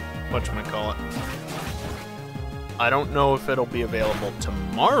whatchamacallit. I don't know if it'll be available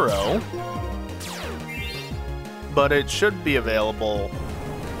tomorrow, but it should be available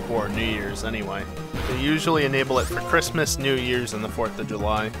for New Year's anyway. They usually enable it for Christmas, New Year's, and the 4th of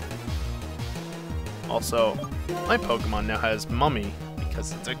July. Also, my Pokemon now has Mummy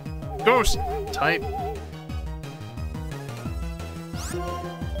because it's a ghost type.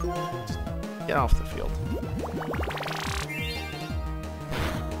 Get off the field.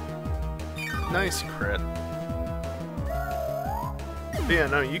 Nice crit. But yeah,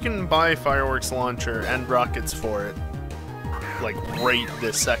 no, you can buy fireworks launcher and rockets for it, like right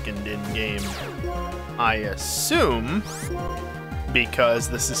this second in-game. I assume, because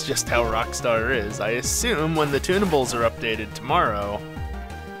this is just how Rockstar is, I assume when the tunables are updated tomorrow,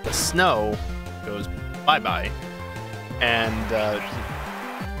 the snow goes bye-bye, and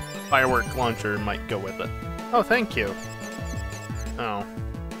firework launcher might go with it. Oh, thank you. Oh.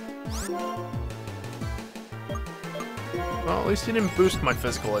 Well, at least you didn't boost my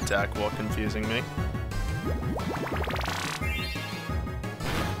physical attack while confusing me.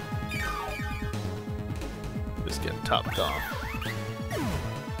 Just get topped off.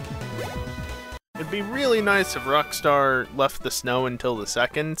 It'd be really nice if Rockstar left the snow until the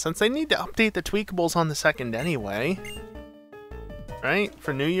 2nd, since they need to update the tweakables on the 2nd anyway. Right?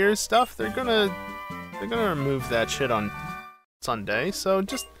 For New Year's stuff, they're gonna remove that shit on Sunday, so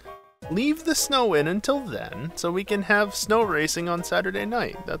just leave the snow in until then, so we can have snow racing on Saturday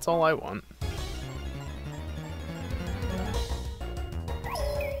night. That's all I want.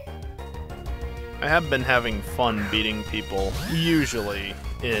 I have been having fun beating people, usually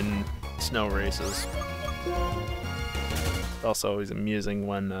in snow races. It's also always amusing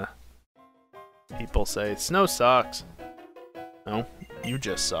when people say, "Snow sucks." No, you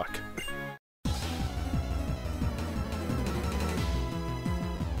just suck.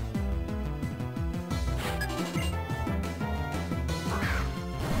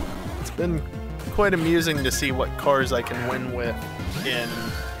 It's been quite amusing to see what cars I can win with in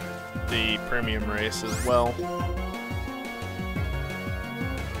the premium race as well.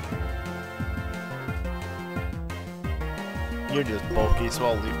 You're just bulky, so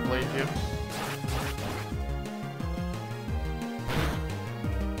I'll leaf blade you.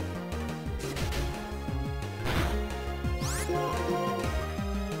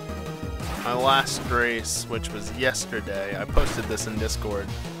 My last race, which was yesterday, I posted this in Discord.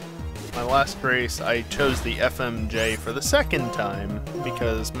 My last race, I chose the FMJ for the 2nd time,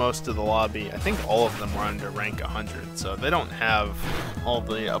 because most of the lobby, I think all of them were under rank 100, so they don't have all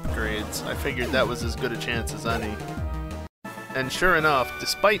the upgrades. I figured that was as good a chance as any. And sure enough,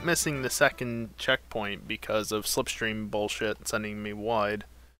 despite missing the 2nd checkpoint because of slipstream bullshit sending me wide,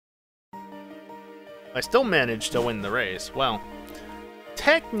 I still managed to win the race. Well,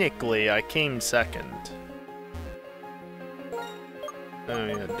 technically, I came second. Oh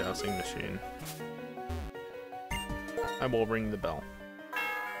yeah, dowsing machine. I will ring the bell.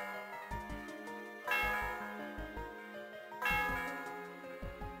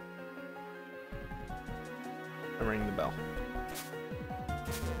 I ring the bell.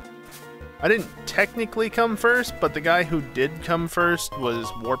 I didn't technically come first, but the guy who did come first was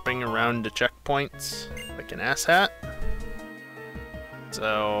warping around to checkpoints like an asshat.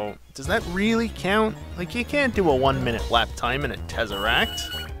 So, does that really count? Like, you can't do a 1-minute lap time in a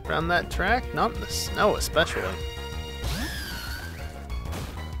Tesseract around that track, not in the snow especially.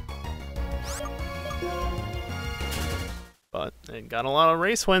 But it got a lot of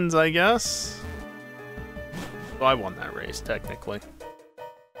race wins, I guess. So I won that race, technically.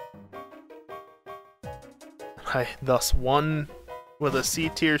 I thus won with a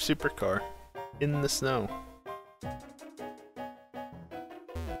C-tier supercar in the snow.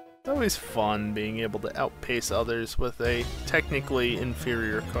 It's always fun being able to outpace others with a technically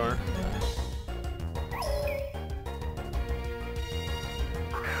inferior car.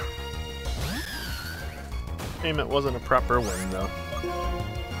 Shame it wasn't a proper win, though.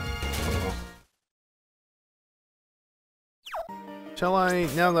 Shall I,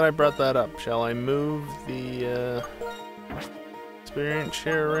 now that I brought that up, shall I move the experience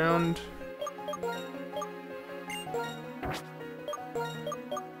share around?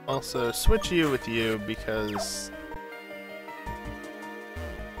 Also, switch you with you because...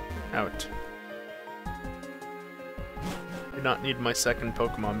 out. Do not need my second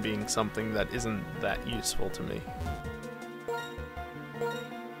Pokemon being something that isn't that useful to me.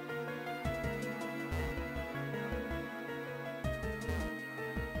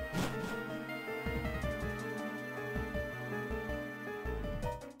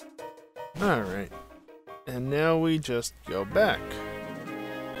 Alright, and now we just go back.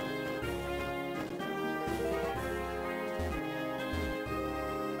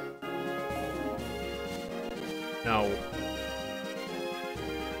 No.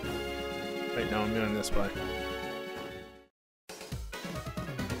 Wait, no, I'm going this way.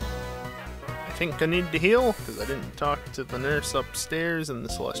 I think I need to heal, because I didn't talk to the nurse upstairs in the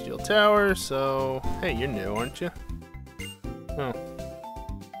Celestial Tower, so... Hey, you're new, aren't you? Oh.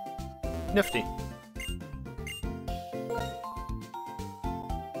 Nifty.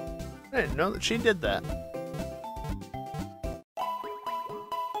 I didn't know that she did that.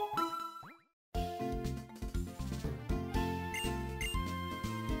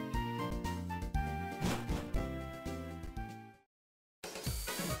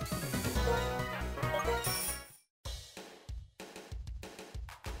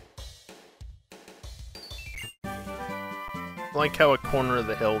 I like how a corner of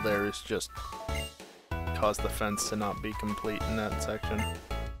the hill there is just caused the fence to not be complete in that section.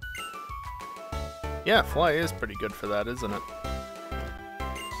 Yeah, Fly is pretty good for that, isn't it?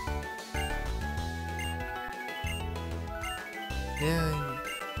 Yeah.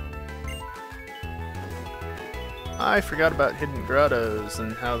 I forgot about hidden grottos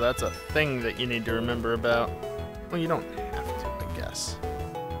and how that's a thing that you need to remember about. Well, you don't have to, I guess.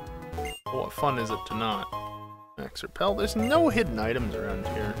 But what fun is it to not? Max Repel, there's no hidden items around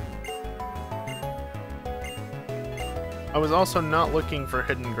here. I was also not looking for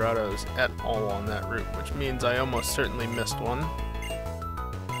hidden grottos at all on that route, which means I almost certainly missed one.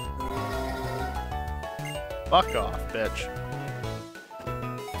 Fuck off, bitch.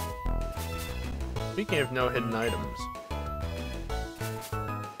 Speaking of no hidden items.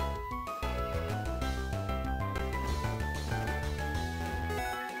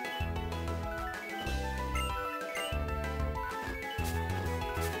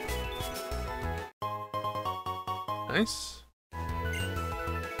 Nice.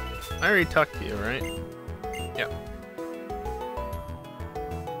 I already talked to you, right? Yeah.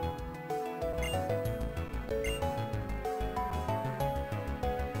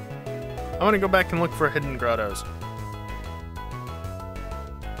 I want to go back and look for hidden grottos.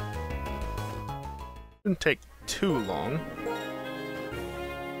 Shouldn't take too long.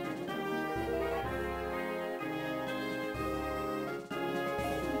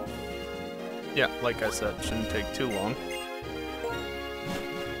 Yeah, like I said, shouldn't take too long.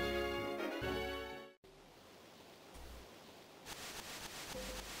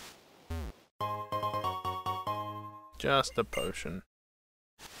 Just a potion.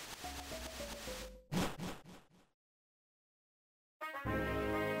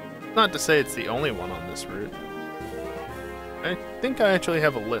 Not to say it's the only one on this route. I think I actually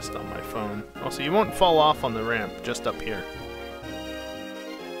have a list on my phone. Also, you won't fall off on the ramp, just up here.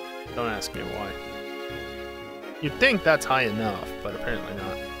 Don't ask me why. You'd think that's high enough, but apparently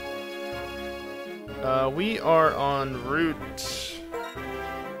not. We are on Route 7.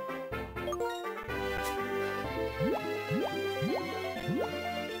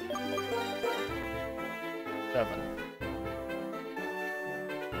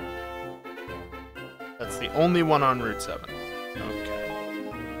 That's the only one on Route 7. Okay.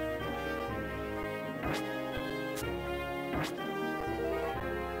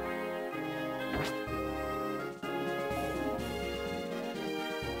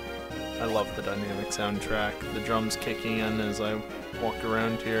 I love the dynamic soundtrack. The drums kicking in as I walk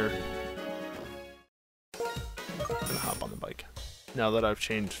around here. I'm gonna hop on the bike now that I've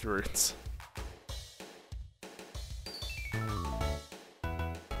changed routes.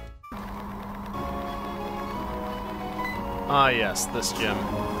 Ah yes, this gym.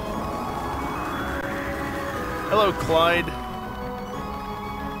 Hello, Clyde.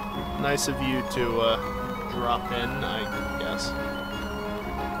 Nice of you to drop in, I guess.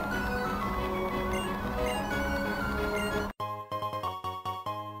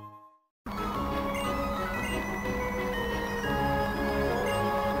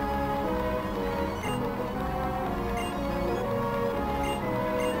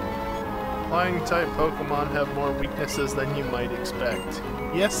 Flying type Pokemon have more weaknesses than you might expect.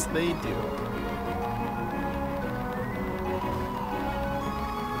 Yes, they do.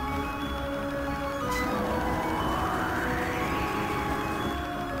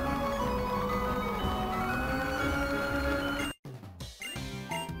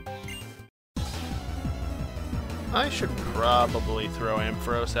 I should probably throw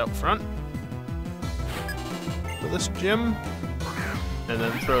Ampharos out front for this gym. And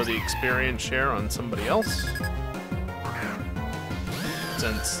then throw the experience share on somebody else.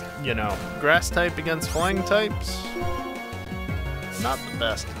 Since, you know, grass type against flying types, not the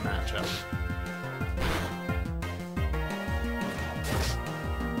best matchup.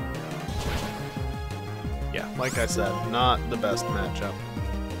 Yeah, like I said, not the best matchup.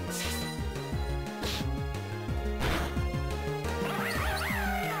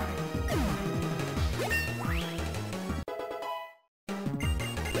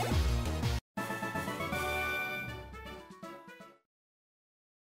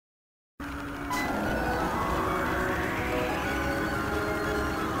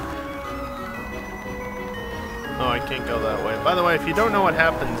 Oh, I can't go that way. By the way, if you don't know what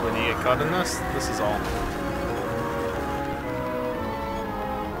happens when you get caught in this, this is all.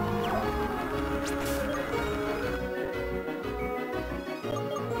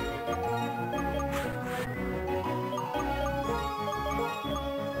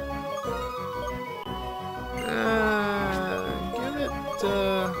 Give it,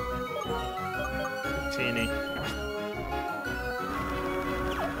 a teeny.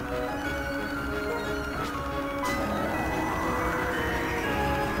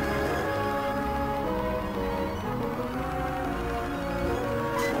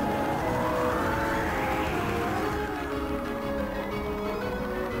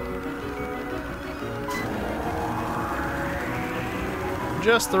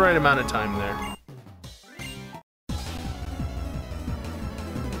 Just the right amount of time there.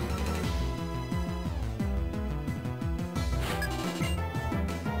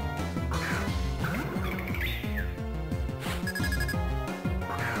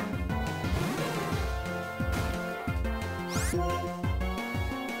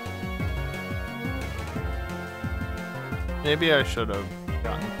 Maybe I should have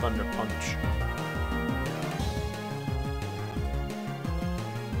gotten Thunder Punch.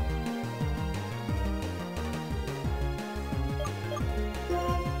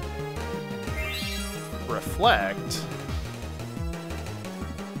 Reflect?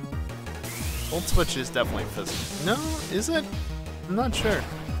 Volt Switch is definitely physical. No, is it? I'm not sure.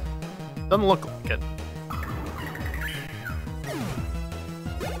 Doesn't look like it.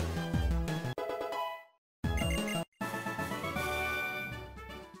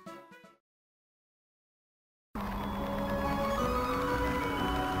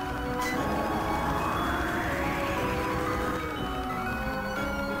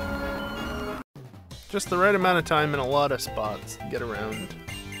 Just the right amount of time in a lot of spots to get around.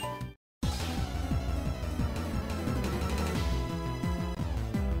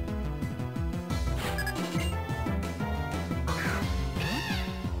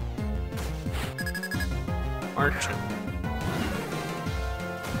 Archon.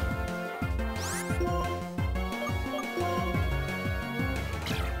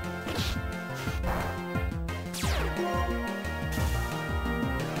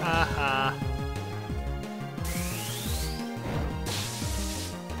 Haha.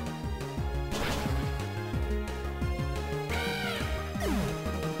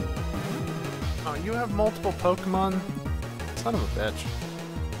 You have multiple Pokemon? Son of a bitch.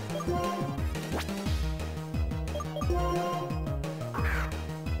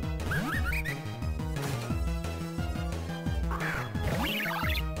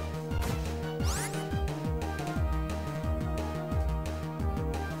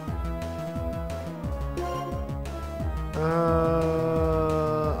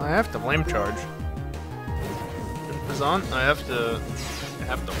 I have to flame charge. If it's on, I have to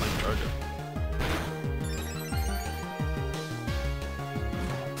flame charge it.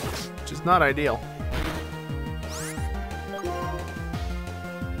 Which is not ideal.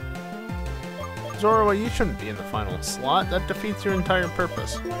 Zoroa, you shouldn't be in the final slot. That defeats your entire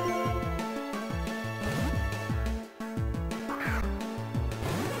purpose.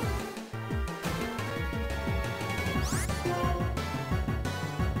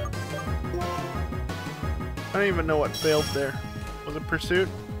 I don't even know what failed there. Was it Pursuit?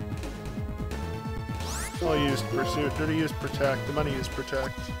 Oh, I used Pursuit. Did I use Protect? I'm gonna use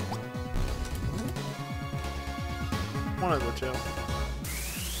Protect. One of the two.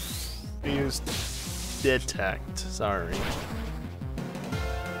 I used Detect. Sorry.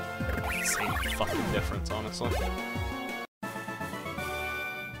 Same fucking difference, honestly.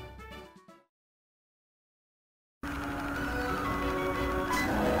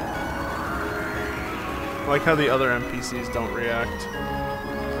 I like how the other NPCs don't react.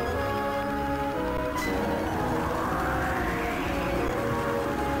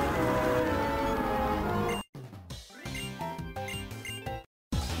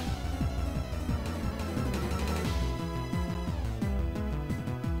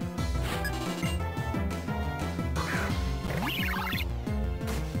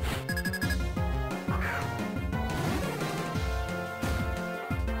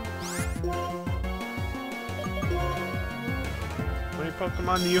 How many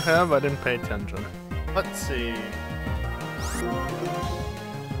Pokemon do you have? I didn't pay attention. Let's see.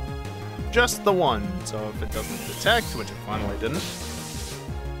 Just the one, so if it doesn't detect, which it finally didn't.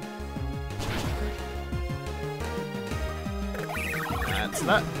 That's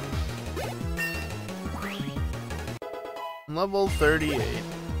that. Level 38.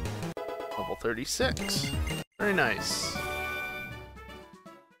 Level 36. Very nice.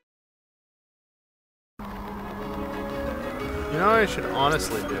 You know what I should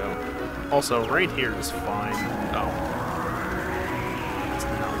honestly do? Also, right here is fine. Oh. That's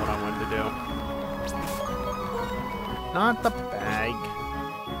not what I wanted to do. Not the bag.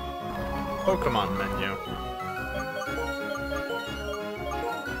 Pokemon menu.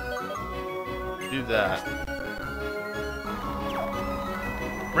 Do that.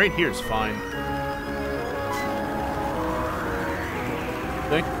 Right here's fine.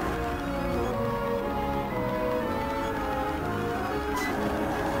 See?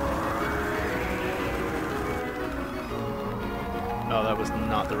 No, that was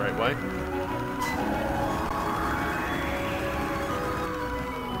not the right way.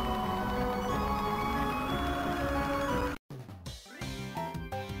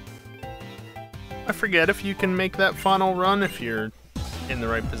 I forget if you can make that final run if you're in the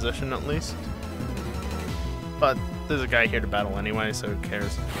right position at least. But there's a guy here to battle anyway, so who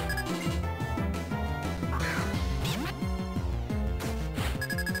cares?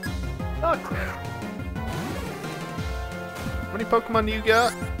 Okay. How many Pokemon do you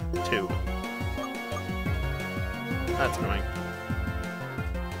got? 2. That's annoying.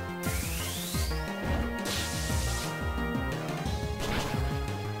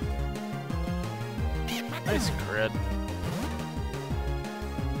 Nice crit.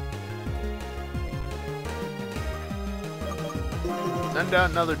 Send out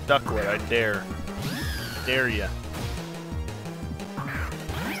another Ducklet, I dare. Dare ya.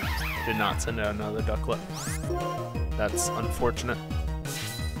 Did not send out another Ducklet. That's unfortunate.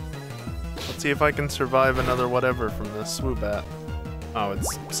 Let's see if I can survive another whatever from this Swoobat. Oh,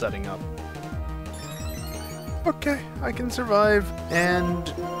 it's setting up. Okay, I can survive,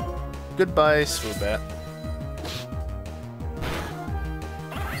 and goodbye, Swoobat.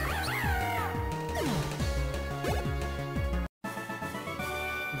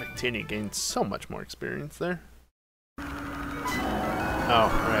 Victini gained so much more experience there. Oh,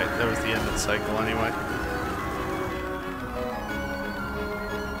 right, that was the end of the cycle anyway.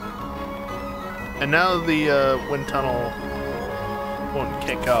 And now the wind tunnel won't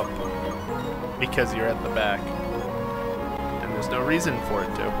kick up because you're at the back. And there's no reason for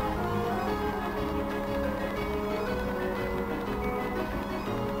it to.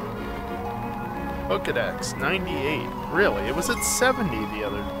 Pokedex, 98. Really? It was at 70 the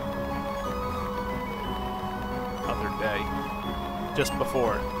other day. Just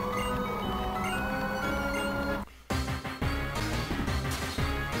before.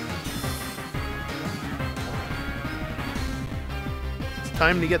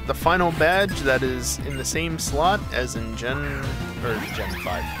 time to get the final badge that is in the same slot as in Gen 5.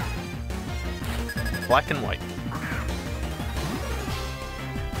 Black and white.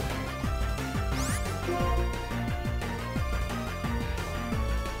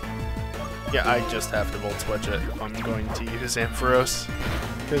 Yeah, I just have to Volt Switch it if I'm going to use Ampharos,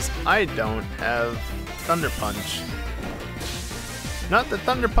 because I don't have Thunder Punch. Not that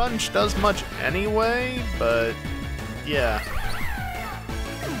Thunder Punch does much anyway, but yeah.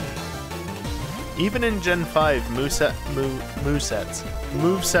 Even in Gen 5,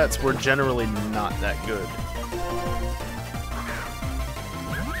 movesets were generally not that good.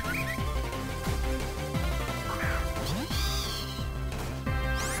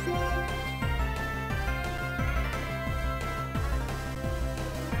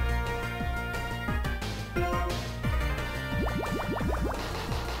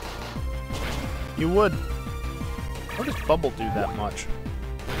 You would. How does Bubble do that much?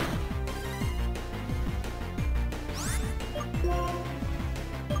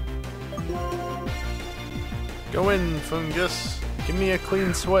 Go in, Fungus. Give me a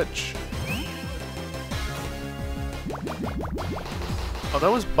clean switch. Oh,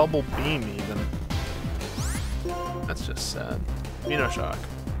 that was Bubble Beam even. That's just sad. Shock.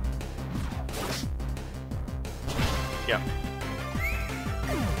 Yeah.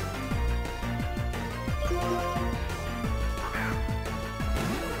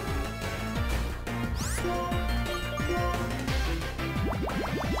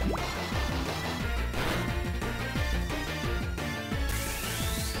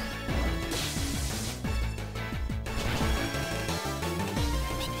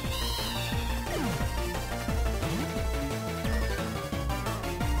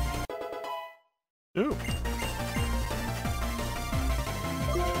 Ooh.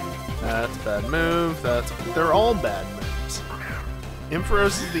 That's a bad move. They're all bad moves.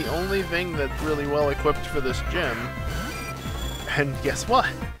 Ampharos is the only thing that's really well equipped for this gym. And guess what?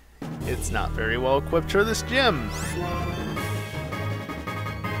 It's not very well equipped for this gym.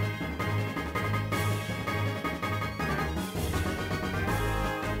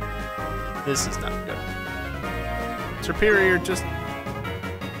 This is not good. Superior, just...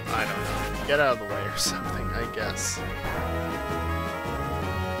 I don't know. Get out of the way or something, I guess.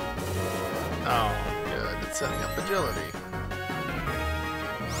 Oh, good. It's setting up agility.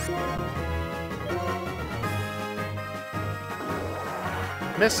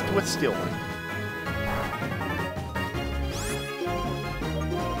 Missed with Steel Wing.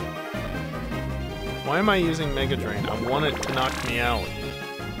 Why am I using Mega Drain? I want it to knock me out.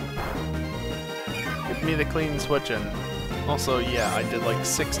 Give me the clean switch in. Also, yeah, I did like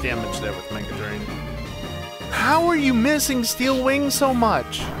 6 damage there with Mega Drain. How are you missing Steel Wing so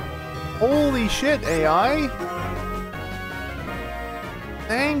much? Holy shit, AI!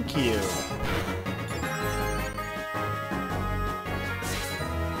 Thank you.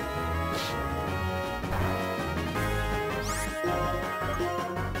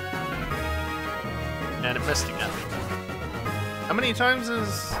 And it missed again. How many times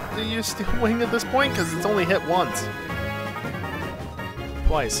is the use Steel Wing at this point? Because it's only hit once.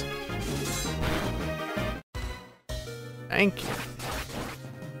 Twice. Thank you.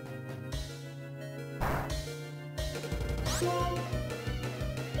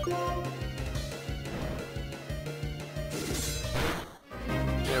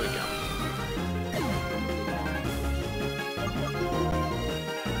 There we go.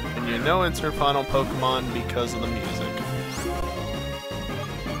 And you know it's her final Pokemon because of the music.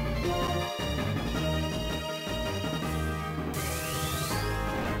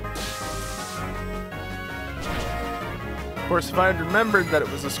 Of course, if I had remembered that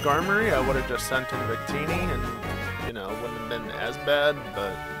it was a Skarmory, I would have just sent in Victini and, you know, wouldn't have been as bad,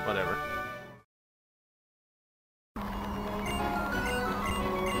 but whatever.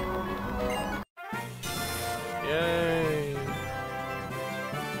 Yay!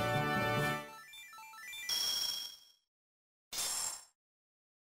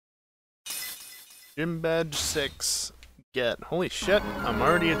 Gym Badge 6. Get. Holy shit, I'm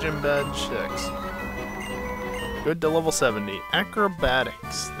already a Gym Badge 6. Good to level 70.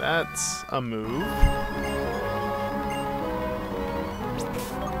 Acrobatics. That's a move.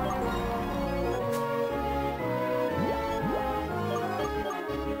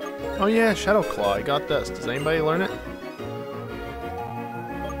 Oh yeah, Shadow Claw. I got this. Does anybody learn it?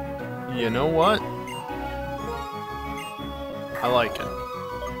 You know what? I like it.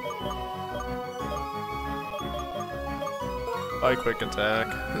 Bye, quick attack.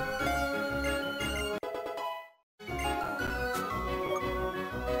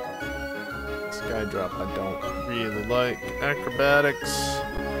 Sky drop I don't really like. Acrobatics.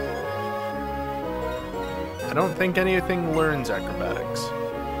 I don't think anything learns acrobatics.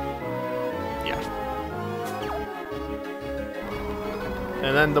 Yeah.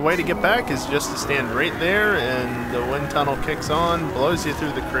 And then the way to get back is just to stand right there, and the wind tunnel kicks on, blows you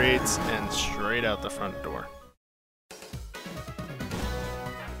through the crates, and straight out the front door.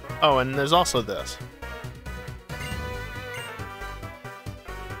 Oh, and there's also this.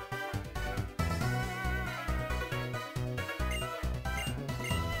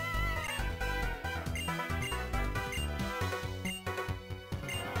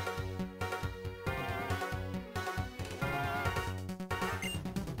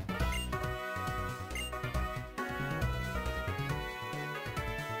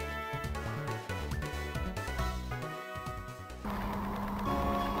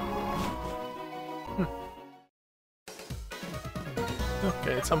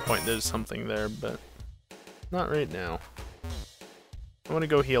 Okay, at some point there's something there, but not right now. I want to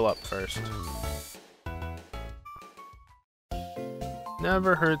go heal up first.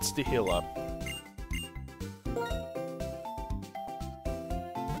 Never hurts to heal up.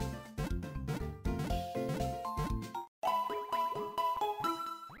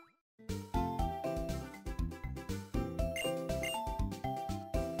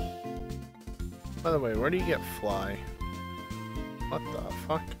 By the way, where do you get fly? What the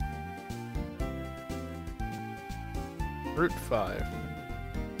fuck? Route 5.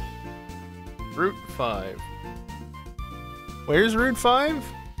 Route 5. Where's Route 5?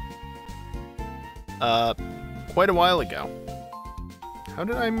 Quite a while ago. How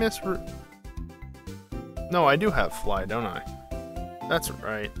did I miss Route... No, I do have fly, don't I? That's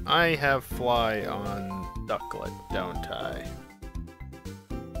right. I have fly on Ducklet, don't I?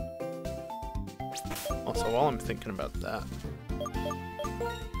 Also, while I'm thinking about that...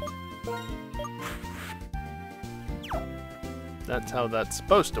 That's how that's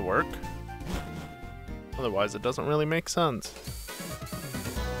supposed to work. Otherwise, it doesn't really make sense.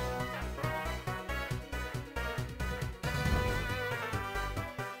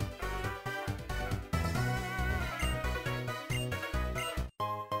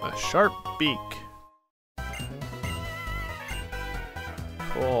 A sharp beak.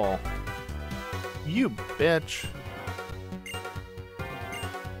 Cool. You bitch.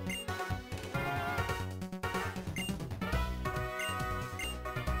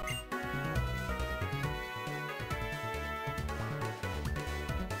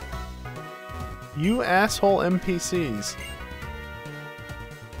 You asshole NPCs.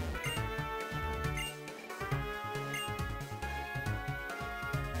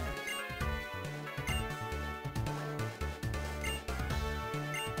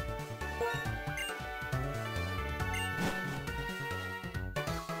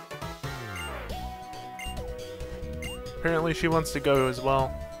 Apparently she wants to go as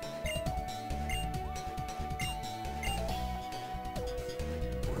well.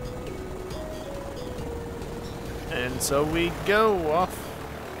 And so we go off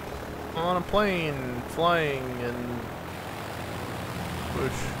on a plane, flying, and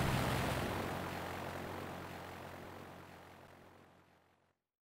whoosh.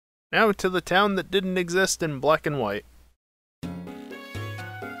 Now to the town that didn't exist in black and white.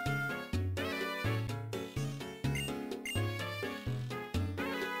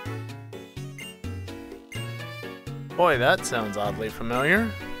 Boy, that sounds oddly familiar.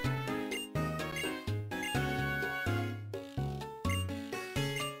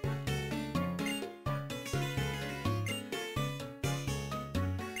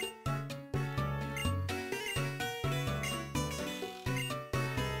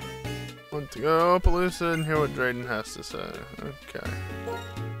 Want to go Palooza and hear what Drayden has to say. Okay.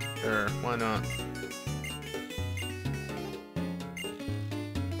 Sure, why not?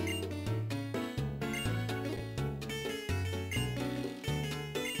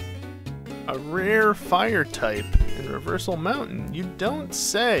 A rare fire type in Reversal Mountain. You don't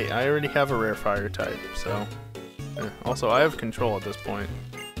say. I already have a rare fire type, so... Also, I have control at this point.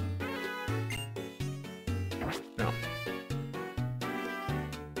 No.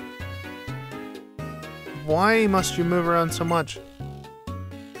 Why must you move around so much?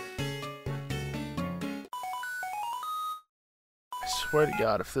 I swear to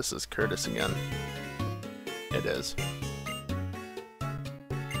God, if this is Curtis again. It is.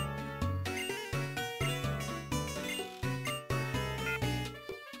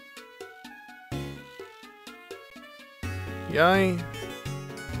 Yay.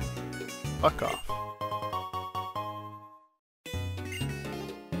 Fuck off.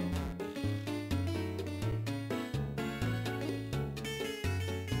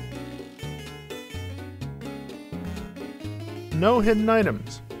 no hidden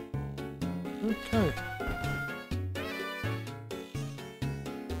items. Okay.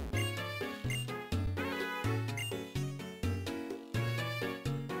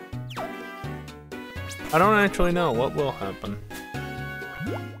 I don't actually know what will happen.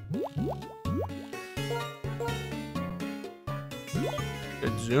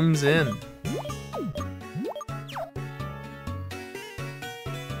 It zooms in.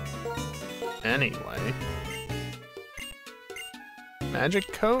 Anyway.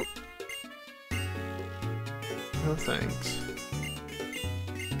 Magic coat? No thanks.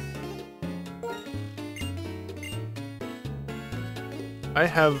 I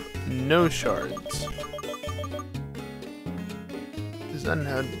have no shards. Zen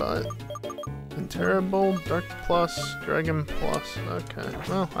Headbutt. Terrible, Dark Plus, Dragon Plus. Okay.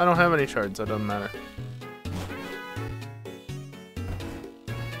 Well, I don't have any shards, so it doesn't matter.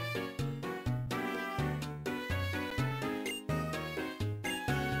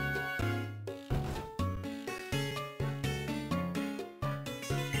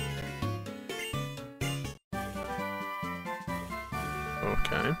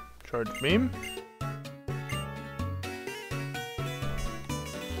 Okay. Charge Beam.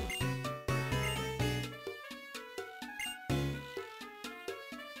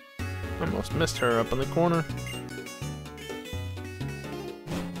 Almost missed her up in the corner.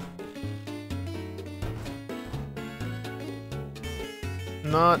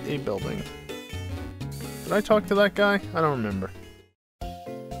 Not a building. Did I talk to that guy? I don't remember.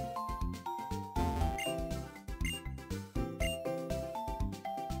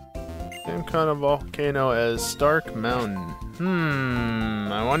 Same kind of volcano as Stark Mountain.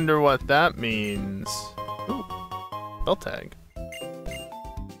 I wonder what that means. Ooh, bell tag.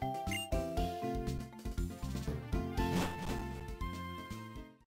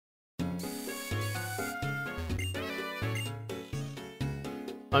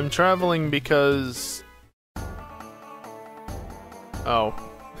 I'm traveling because... Oh.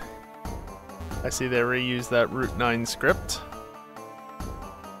 I see they reused that Route 9 script.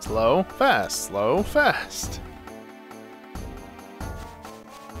 Slow, fast, slow, fast.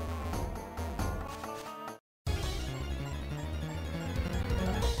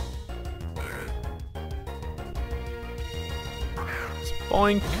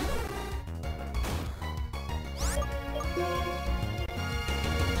 Boink.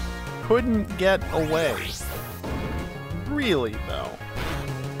 Couldn't get away. Really, though.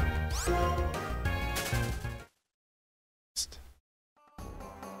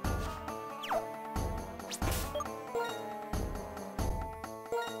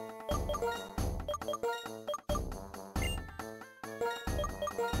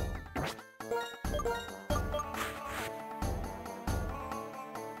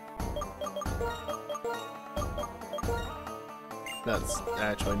 That's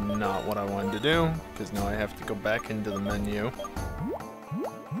actually not what I wanted to do, because now I have to go back into the menu.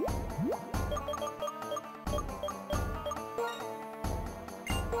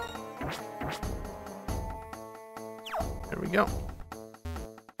 There we go.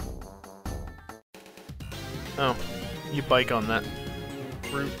 Oh, you bike on that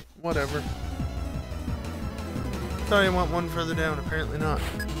route, whatever. Thought you want one further down, apparently not.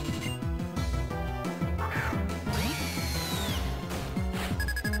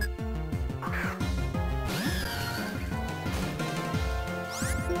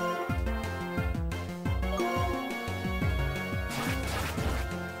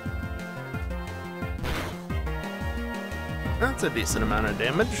 That's a decent amount of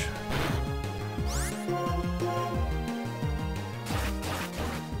damage.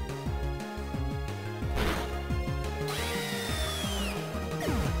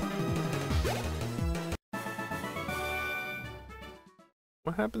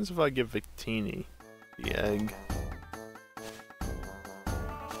 What happens if I give Victini the egg?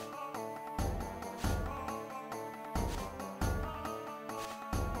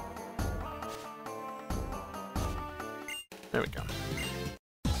 There we go.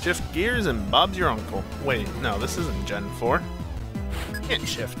 Shift gears and Bob's your uncle. Wait, no, this isn't Gen 4. You can't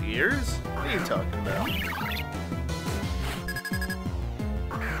shift gears. What are you talking about?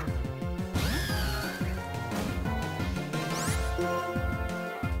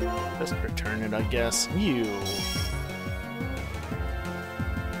 Just return it, I guess. You.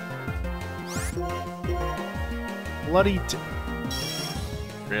 Bloody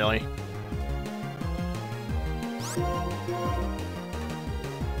really?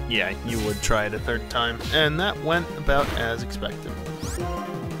 Yeah, you would try it a third time, and that went about as expected.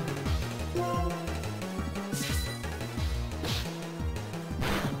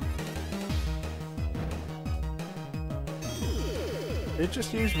 It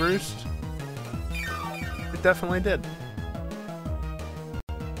just used Roost. It definitely did.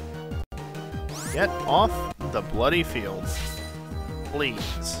 Get off the bloody field.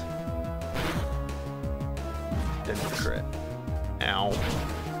 Please. Didn't crit. Ow.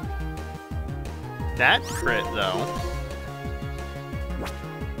 That crit, though.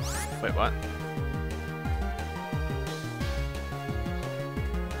 Wait, what?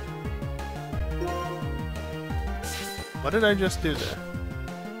 What did I just do there?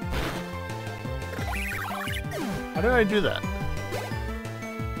 How did I do that?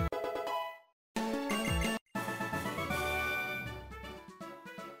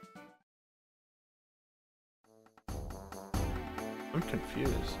 I'm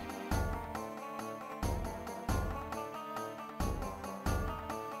confused.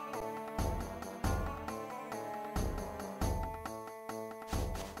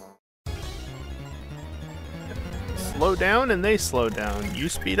 Slow down and they slow down. You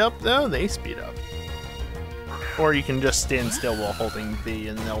speed up though, they speed up. Or you can just stand still while holding B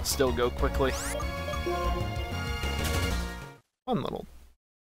and they'll still go quickly. Fun little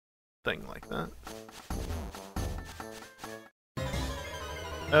thing like that.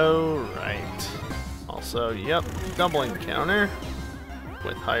 Oh, right. Also, yep, doubling counter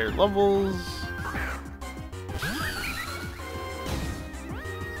with higher levels.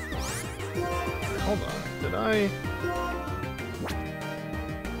 Hold on, did I?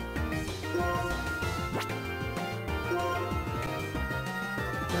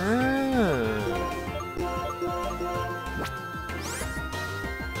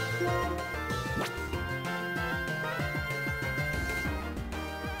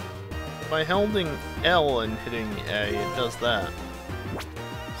 By holding L and hitting A, it does that.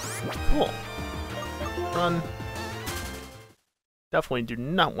 Cool. Run. Definitely do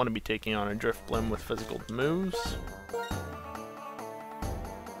not want to be taking on a Drifblim with physical moves.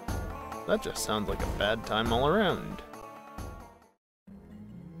 That just sounds like a bad time all around.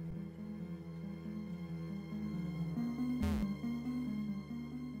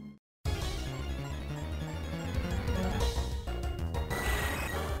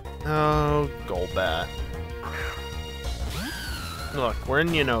 Oh, Golbat. Look, we're in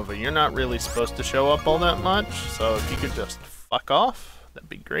Unova. You're not really supposed to show up all that much, so if you could just fuck off, that'd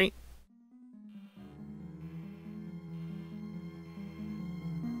be great.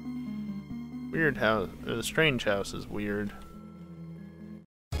 Weird house, or the strange house is weird.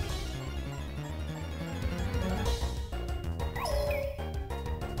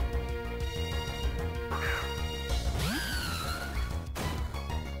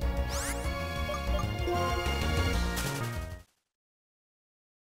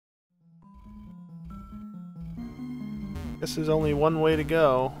 Guess there's only one way to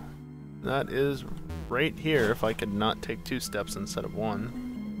go. That is right here, if I could not take 2 steps instead of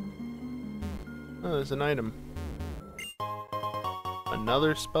 1. Oh, there's an item.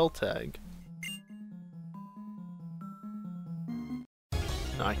 Another spell tag.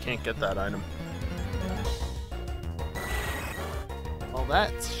 No, I can't get that item. Well,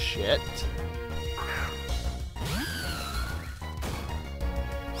 that's shit.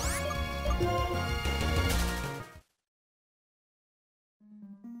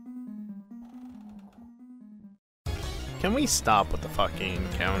 Can we stop with the fucking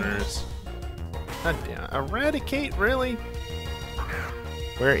encounters? God damn it. Eradicate, really?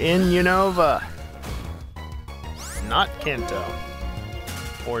 We're in Unova. Not Kanto.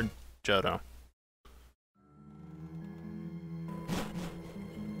 Or Johto.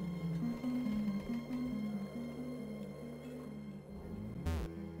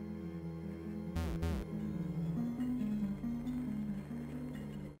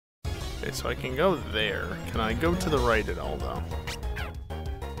 Okay, so I can go there. Can I go to the right at all, though?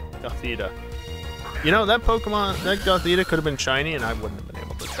 Gothita. You know, that Pokemon, that Gothita could have been shiny, and I wouldn't have been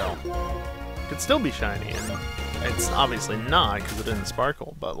able to tell. It could still be shiny, and it's obviously not, because it didn't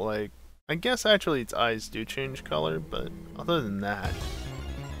sparkle, but, like, I guess actually its eyes do change color, but other than that,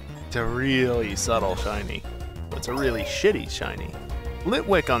 it's a really subtle shiny. But it's a really shitty shiny.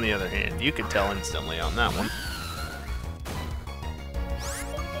 Litwick, on the other hand, you could tell instantly on that one.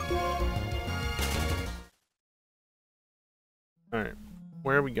 Alright,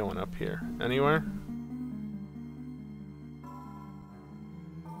 where are we going up here? Anywhere?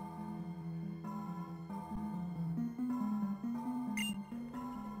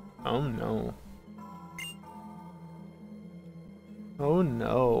 Oh no. Oh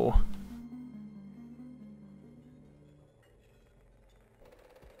no.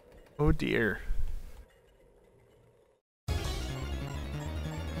 Oh dear.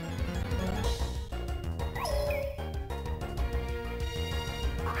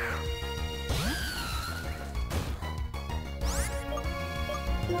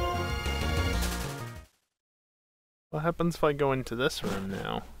 What happens if I go into this room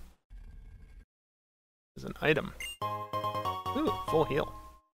now? There's an item. Ooh, full heal.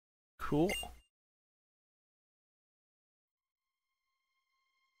 Cool.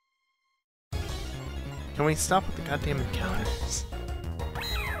 Can we stop with the goddamn encounters?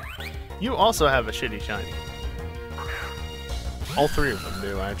 You also have a shitty shiny. All three of them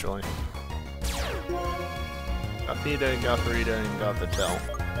do, actually. Gothita, Gotharita, and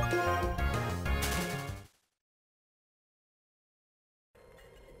Gothitelle.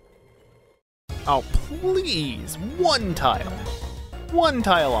 Oh, please! One tile! One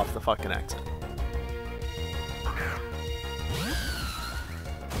tile off the fucking exit.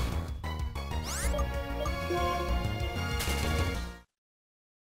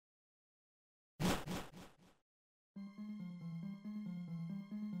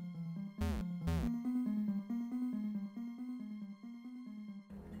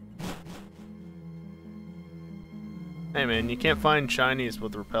 Hey man, you can't find shinies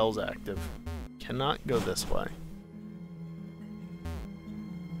with repels active. Cannot go this way.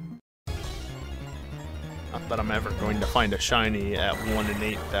 Not that I'm ever going to find a shiny at 1 in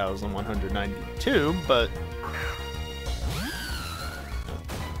 8,192, but...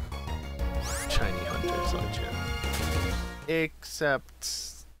 Shiny hunters, aren't you?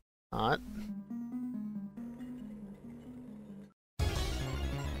 Except... not.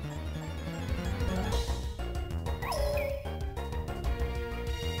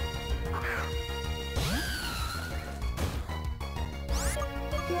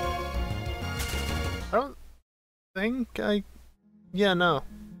 I don't think I... Yeah, no.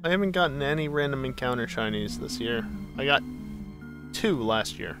 I haven't gotten any random encounter shinies this year. I got 2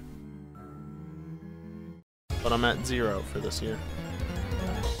 last year. But I'm at 0 for this year.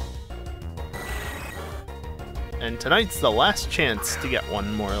 And tonight's the last chance to get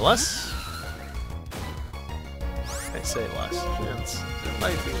one, more or less. I say last chance. There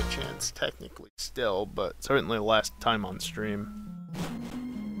might be a chance, technically, still, but certainly last time on stream.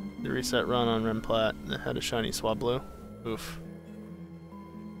 The reset run on Remplat had a shiny Swablu. Oof.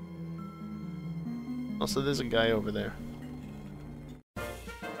 Also, there's a guy over there.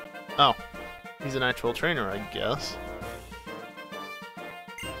 Oh. He's an actual trainer, I guess.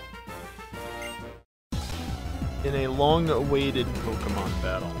 In a long-awaited Pokemon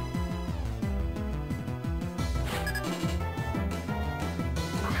battle.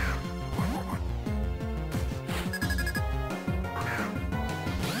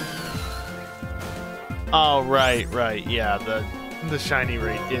 Oh, right, yeah, the shiny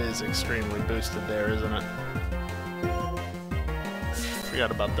rate is extremely boosted there, isn't it?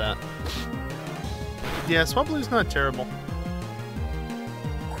 Forgot about that. Yeah, Swablu's not terrible.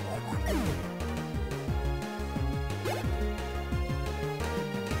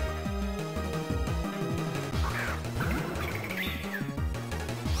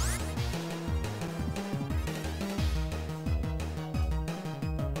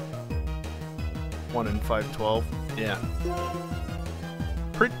 One in 512. Yeah.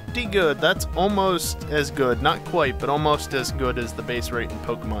 Pretty good. That's almost as good. Not quite, but almost as good as the base rate in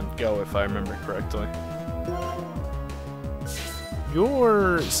Pokemon Go, if I remember correctly.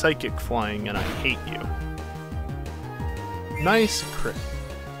 You're psychic flying, and I hate you. Nice crit.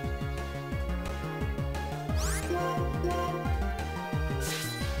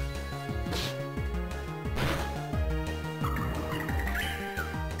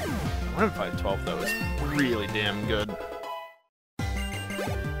 One in 512 though is really damn good.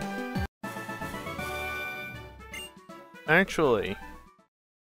 Actually,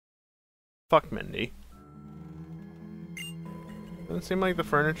 fuck Mindy. Doesn't it seem like the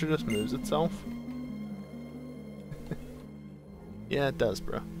furniture just moves itself? Yeah, it does,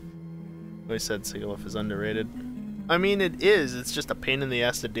 bro. Always said Sigilyph is underrated. I mean, it is. It's just a pain in the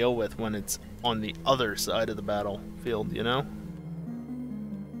ass to deal with when it's on the other side of the battlefield, you know?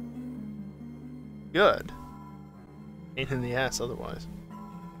 Good. Pain in the ass otherwise.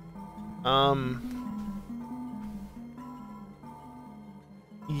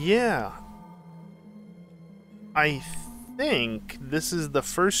 Yeah. I think this is the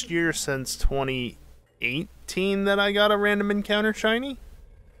first year since 2018 that I got a random encounter shiny.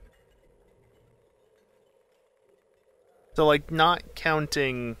 So, like, not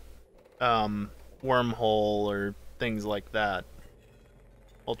counting wormhole or things like that.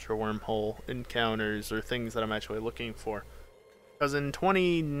 Ultra wormhole encounters or things that I'm actually looking for. Because in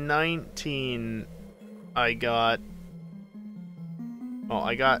 2019, I got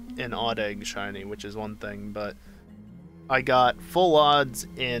an odd egg shiny, which is one thing, but I got full odds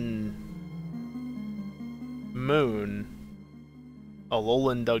in Moon, a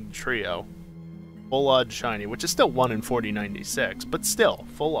Alolan Dug Trio, Full odds shiny, which is still 1 in 4096, but still,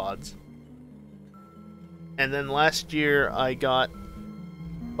 full odds. And then last year I got,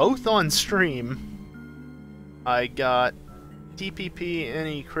 both on stream, I got TPP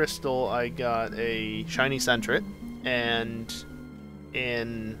Any Crystal, I got a shiny Sentret, and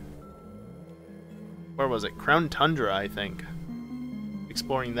in, where was it? Crown Tundra, I think.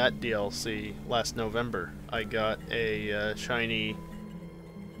 Exploring that DLC last November, I got a shiny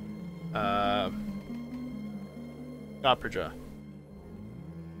Copperjaw.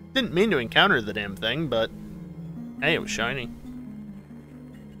 Didn't mean to encounter the damn thing, but hey, it was shiny.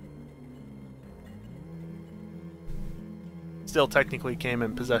 Still technically came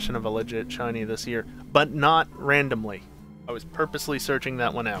in possession of a legit shiny this year, but not randomly. I was purposely searching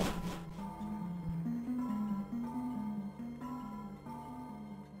that one out.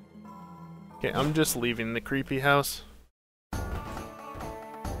 Okay, I'm just leaving the creepy house.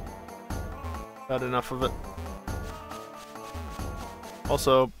 Got enough of it.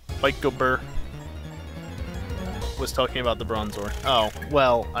 Also, Bike-Go-Burr was talking about the Bronzor. Oh,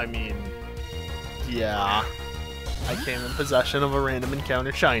 well, I mean, yeah. I came in possession of a random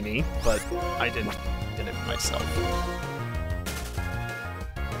encounter shiny, but I didn't get it myself.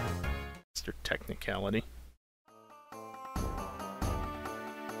 Mr. Technicality.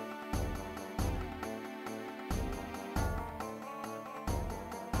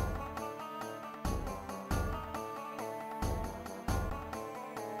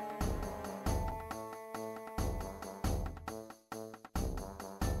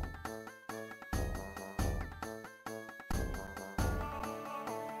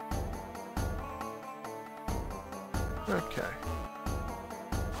 Okay.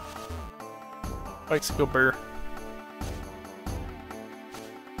 Bike-Go-Burr.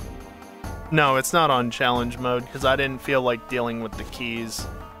 No, it's not on challenge mode, because I didn't feel like dealing with the keys.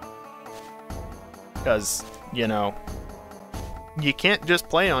 Because, you know, you can't just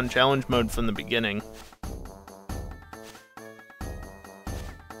play on challenge mode from the beginning.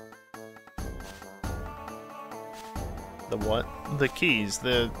 The what? The keys.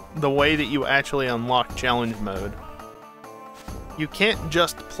 The way that you actually unlock challenge mode. You can't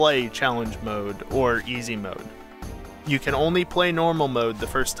just play challenge mode or easy mode. You can only play normal mode the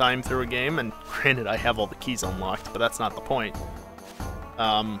first time through a game, and granted I have all the keys unlocked, but that's not the point.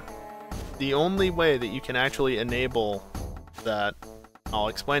 The only way that you can actually enable that, I'll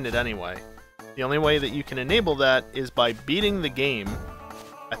explain it anyway. The only way that you can enable that is by beating the game.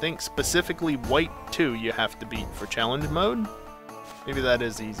 I think specifically White 2 you have to beat for challenge mode. Maybe that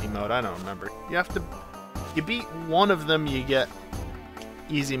is easy mode, I don't remember. You have to... You beat one of them, you get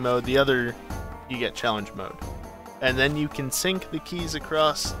easy mode, the other you get challenge mode. And then you can sync the keys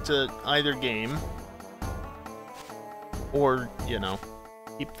across to either game. Or, you know,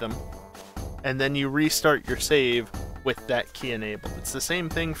 keep them. And then you restart your save with that key enabled. It's the same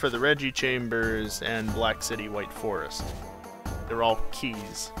thing for the Reggie Chambers and Black City White Forest. They're all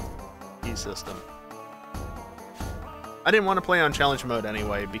keys. Key system. I didn't want to play on challenge mode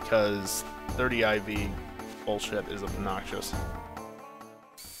anyway because 30 IV bullshit is obnoxious.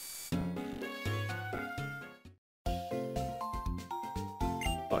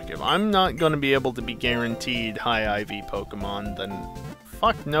 Fuck, if I'm not going to be able to be guaranteed high IV Pokemon, then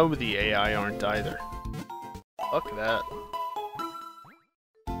fuck no, the AI aren't either. Fuck that.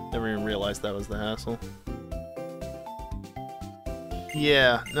 Never even realized that was the hassle.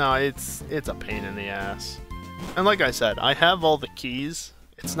 Yeah, no, it's a pain in the ass. And like I said, I have all the keys.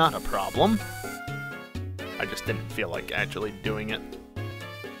 It's not a problem. I just didn't feel like actually doing it.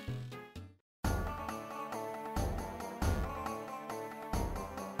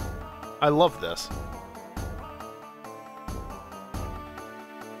 I love this.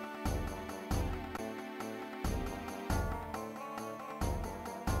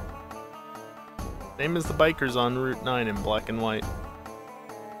 Same as the bikers on Route 9 in black and white.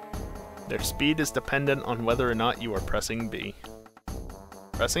 Their speed is dependent on whether or not you are pressing B.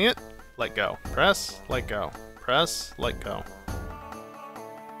 Pressing it? Let go. Press, let go. Press, let go.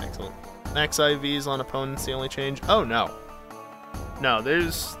 Excellent. Max IVs on opponents, the only change? Oh, no. No,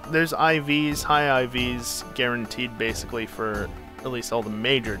 there's IVs, high IVs, guaranteed basically for at least all the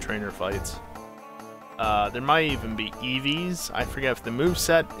major trainer fights. There might even be EVs. I forget if the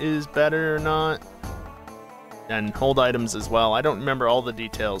moveset is better or not. And hold items as well. I don't remember all the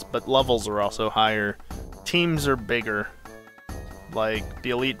details, but levels are also higher. Teams are bigger. Like, the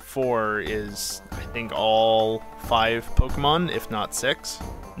Elite Four is, I think, all 5 Pokemon, if not 6,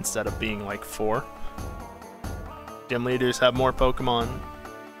 instead of being like 4. Gym leaders have more Pokemon.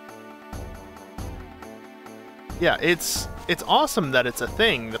 Yeah, it's it's awesome that it's a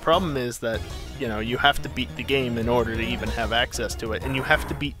thing. The problem is that, you know, you have to beat the game in order to even have access to it, and you have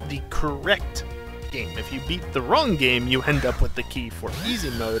to beat the correct game. If you beat the wrong game, you end up with the key for easy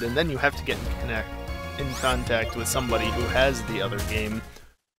mode, and then you have to get in contact with somebody who has the other game.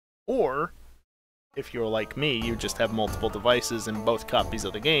 Or, if you're like me, you just have multiple devices and both copies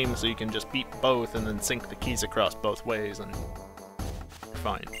of the game, so you can just beat both and then sync the keys across both ways, and you're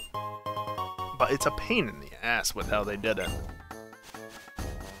fine. But it's a pain in the ass with how they did it.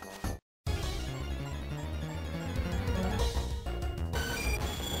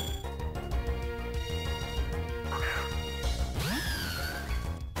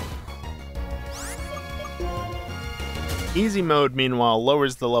 Easy mode, meanwhile,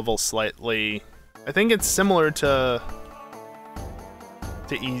 lowers the level slightly. I think it's similar to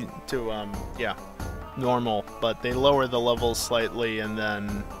normal, but they lower the levels slightly, and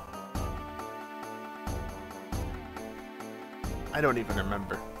then I don't even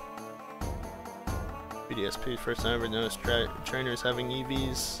remember. BDSP, first time I ever noticed trainers having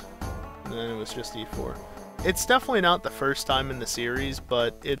EVs, and then it was just E4. It's definitely not the first time in the series,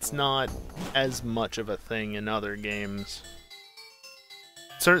 but it's not as much of a thing in other games.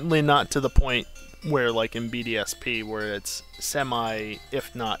 Certainly not to the point where, like in BDSP, where it's semi,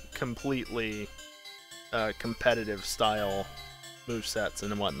 if not completely, competitive style movesets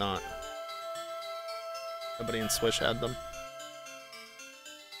and whatnot. Nobody in Swish had them.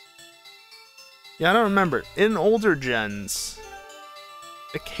 Yeah, I don't remember. In older gens,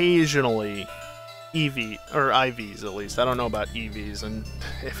 occasionally EV, or IVs at least. I don't know about EVs, and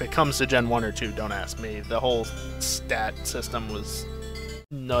if it comes to Gen 1 or 2, don't ask me. The whole stat system was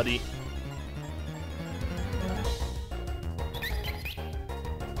nutty.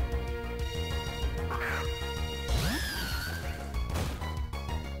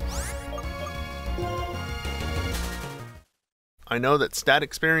 I know that stat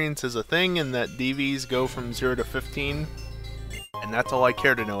experience is a thing and that DVs go from 0 to 15, and that's all I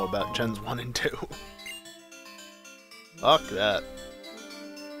care to know about Gens 1 and 2. Fuck that.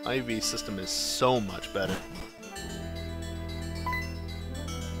 IV system is so much better.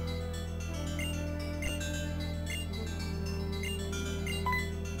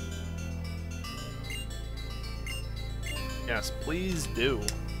 Yes, please do.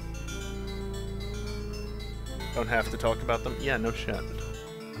 Don't have to talk about them? Yeah, no shit.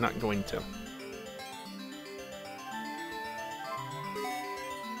 I'm not going to.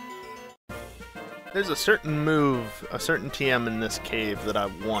 There's a certain move, a certain TM in this cave that I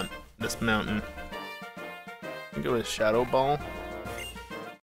want. This mountain. I can go with Shadow Ball.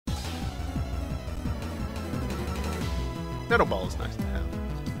 Shadow Ball is nice to have.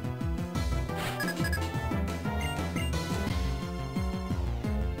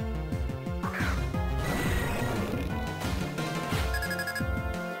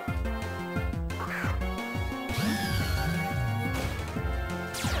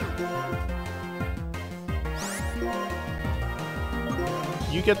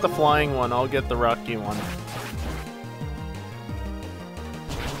 You get the flying one, I'll get the rocky one.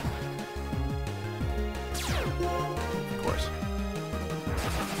 Of course.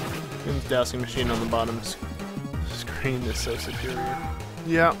 Game's dousing machine on the bottom screen is so superior.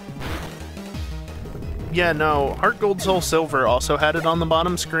 Yeah. Yeah, no, Heart Gold Soul Silver also had it on the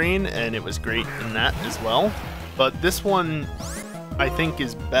bottom screen, and it was great in that as well. But this one, I think,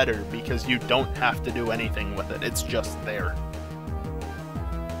 is better because you don't have to do anything with it. It's just there.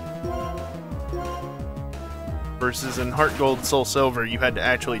 Versus in Heart Gold Soul Silver, you had to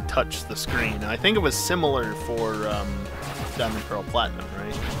actually touch the screen. I think it was similar for Diamond Pearl Platinum,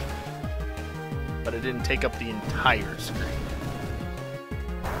 right? But it didn't take up the entire screen.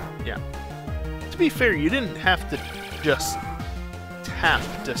 Yeah. To be fair, you didn't have to just tap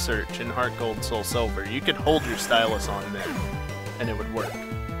to search in Heart Gold Soul Silver. You could hold your stylus on there, and it would work.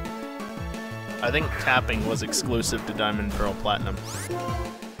 I think tapping was exclusive to Diamond Pearl Platinum.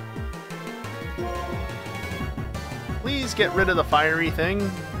 Please get rid of the fiery thing.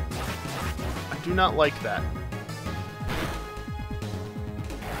 I do not like that.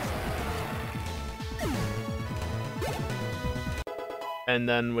 And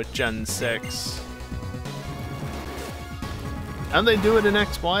then with Gen 6... how'd they do it in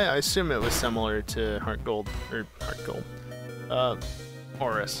XY? I assume it was similar to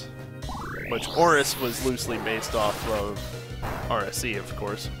Horus. Which Horus was loosely based off of RSE, of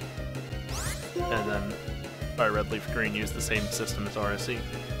course. And then Fire Red Leaf Green used the same system as RSE.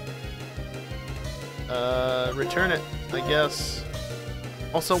 Return it, I guess.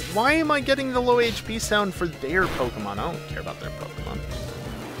 Also, why am I getting the low HP sound for their Pokemon? I don't care about their Pokemon.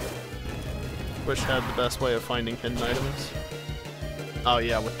 Wish I had the best way of finding hidden items. Oh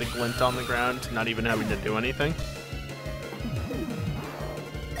yeah, with the glint on the ground, not even having to do anything.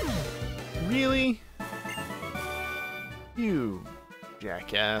 Really? You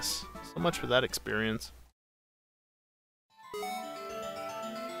jackass. So much for that experience.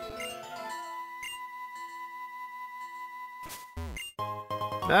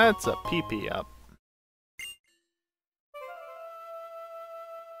 That's a pee-pee up.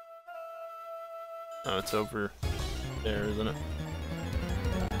 Oh, it's over there, isn't it?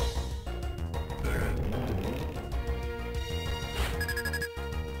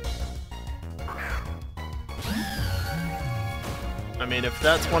 I mean, if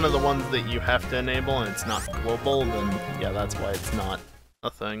that's one of the ones that you have to enable and it's not global, then yeah, that's why it's not a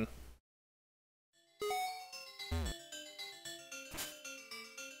thing.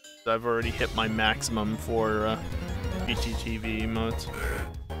 I've already hit my maximum for PTTV emotes.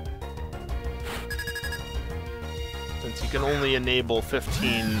 Since you can only enable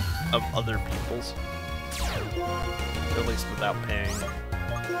 15 of other people's. At least without paying.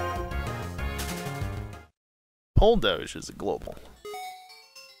 Poldoge is a global.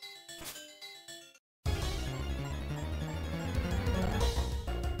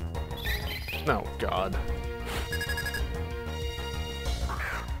 Oh god.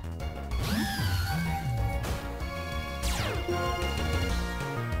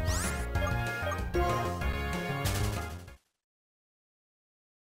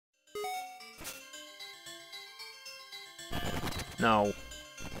 No.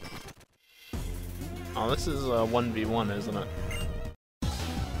 Oh, this is a 1v1, isn't it?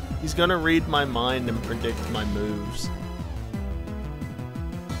 He's gonna read my mind and predict my moves.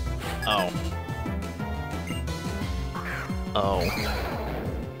 Oh. Oh.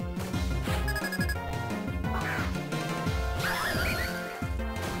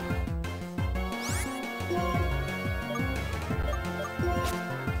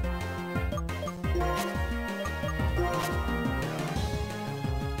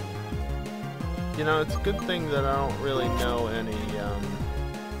 You know, it's a good thing that I don't really know any,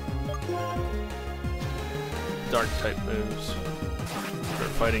 dark type moves. Or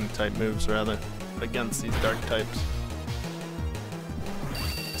fighting type moves, rather, against these dark types.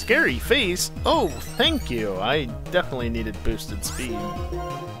 Scary face? Oh, thank you! I definitely needed boosted speed.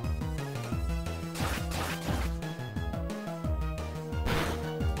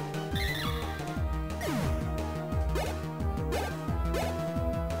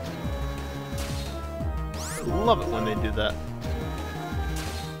 Love it when they do that.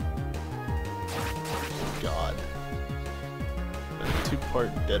 God. A two-part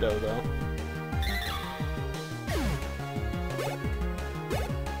ditto, though.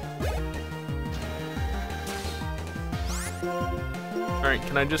 Alright,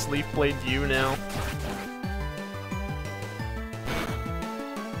 can I just Leaf Blade you now?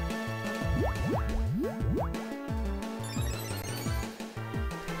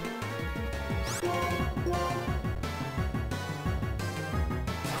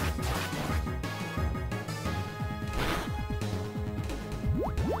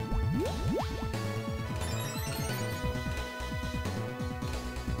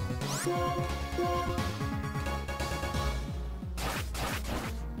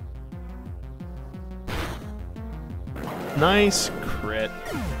 Nice crit.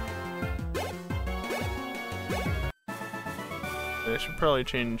 I should probably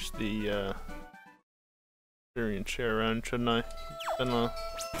change the experience share around, shouldn't I? It's been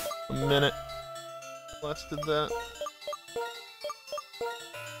a minute. Last did that.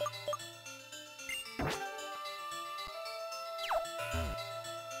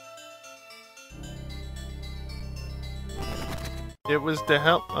 It was to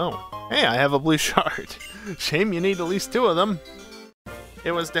help. Oh, hey, I have a blue shard. Shame you need at least 2 of them.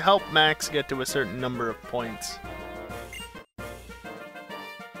 It was to help Max get to a certain number of points.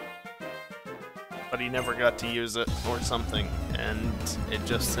 But he never got to use it or something, and it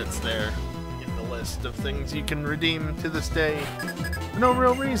just sits there in the list of things you can redeem to this day for no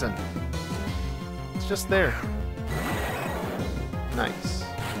real reason. It's just there. Nice.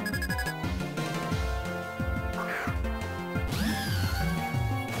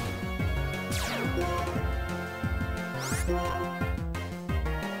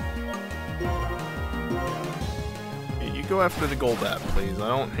 Go after the Golbat, please. I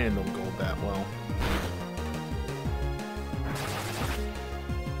don't handle Golbat well.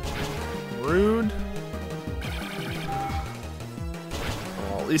 Rude.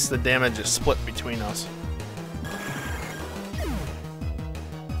 Well, at least the damage is split between us.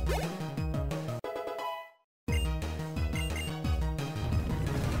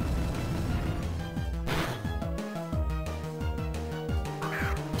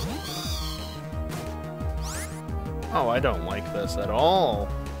 Oh, I don't like this at all.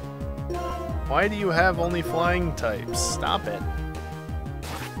 Why do you have only flying types? Stop it.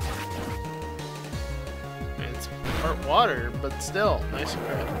 It's part water, but still, nice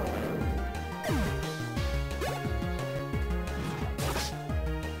crit.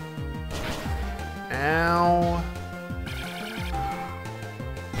 Ow.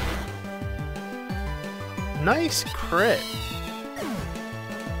 Nice crit.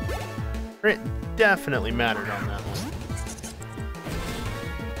 Crit definitely mattered on that one.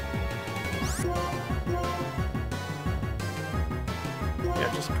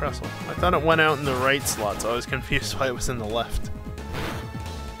 Yeah, just press them. I thought it went out in the right slot, so I was confused why it was in the left.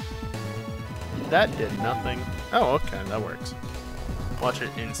 That did nothing. Oh, okay, that works. Watch it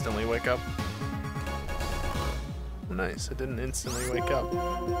instantly wake up. Nice, it didn't instantly wake up.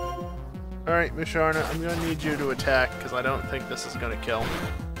 Alright, Misharna, I'm gonna need you to attack, because I don't think this is gonna kill.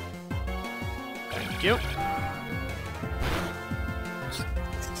 Thank you.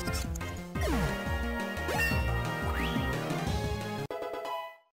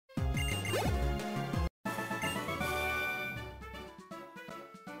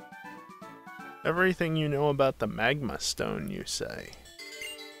 Everything you know about the magma stone, you say?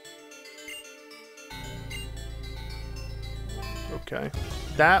 Okay.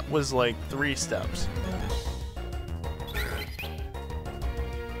 That was like 3 steps.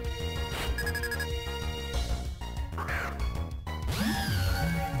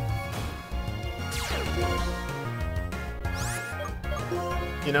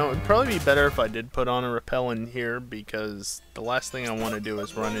 You know, it'd probably be better if I did put on a repel in here, because the last thing I want to do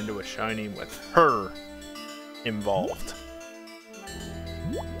is run into a shiny with her involved.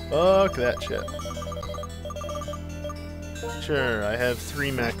 Fuck that shit. Sure, I have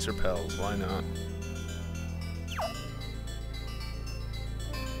 3 max repels, why not?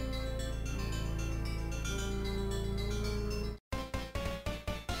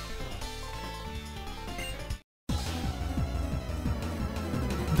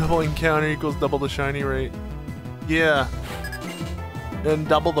 Double encounter equals double the shiny rate. Yeah. And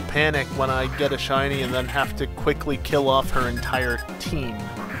double the panic when I get a shiny and then have to quickly kill off her entire team.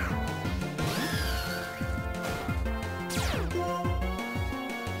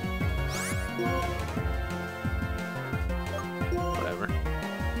 Whatever.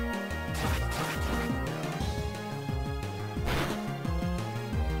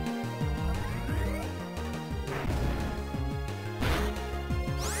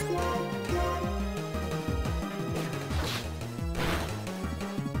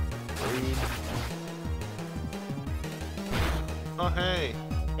 Oh hey,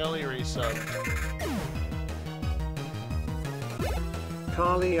 Kelly resub.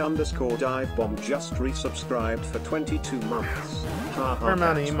 Carly_divebomb just resubscribed for 22 months. Fair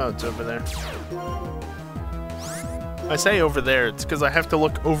amount of emotes over there. I say over there, it's because I have to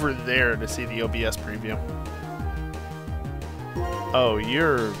look over there to see the OBS preview. Oh,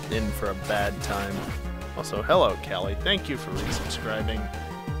 you're in for a bad time. Also, hello, Callie. Thank you for resubscribing.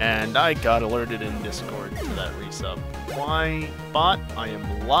 And I got alerted in Discord to that resub. Why, bot? I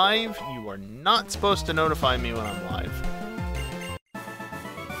am live. You are not supposed to notify me when I'm live.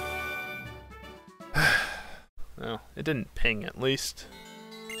 Well, it didn't ping at least.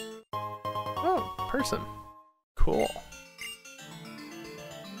 Oh, person. Cool.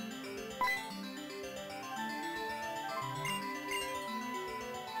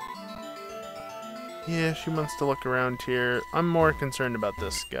 Yeah, she wants to look around here. I'm more concerned about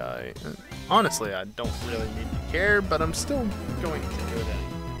this guy. Honestly, I don't really need to care, but I'm still going to do it anyway.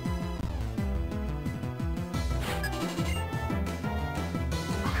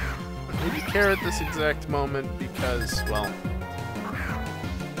 I need to care at this exact moment because, well,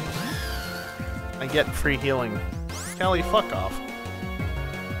 I get free healing. Callie, fuck off.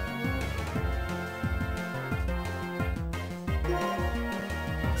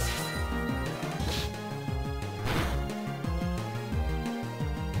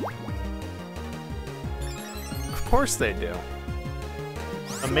 Of course they do.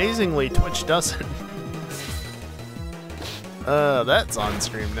 Amazingly, Twitch doesn't. That's on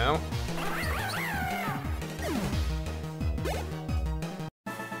stream now.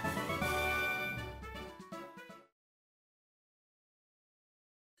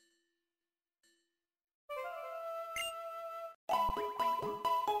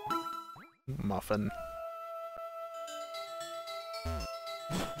 Muffin.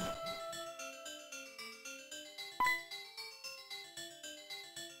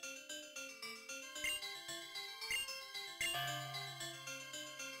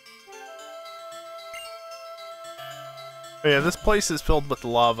 Oh yeah, this place is filled with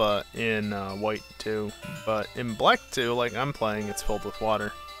lava in white too, but in black too, like I'm playing, it's filled with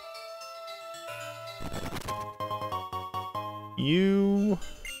water. You...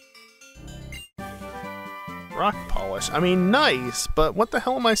 Rock polish. I mean, nice, but what the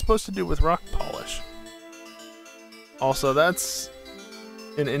hell am I supposed to do with rock polish? Also, that's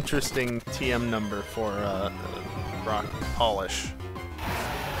an interesting TM number for rock polish.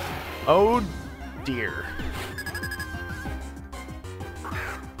 Oh dear.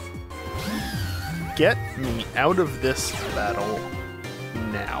 Get me out of this battle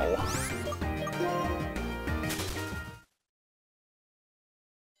now.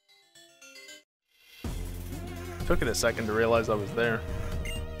 Took it a second to realize I was there.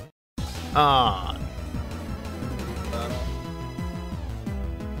 Ah.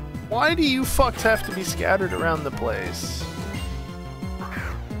 Why do you fucks have to be scattered around the place?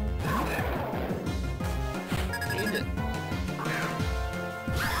 Hate it.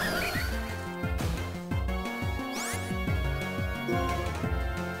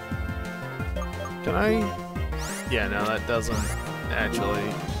 Can I? Yeah, no, that doesn't actually.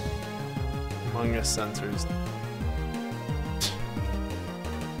 Fungus sensors.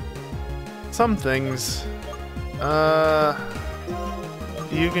 Some things.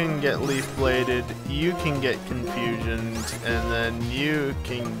 You can get leaf bladed, you can get confusioned, and then you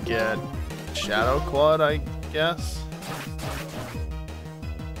can get shadow clawed, I guess?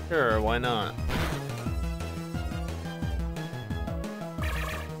 Sure, why not?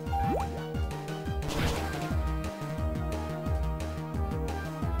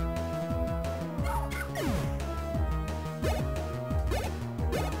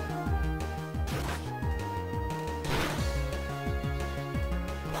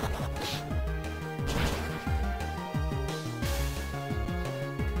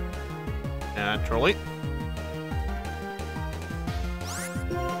 Naturally.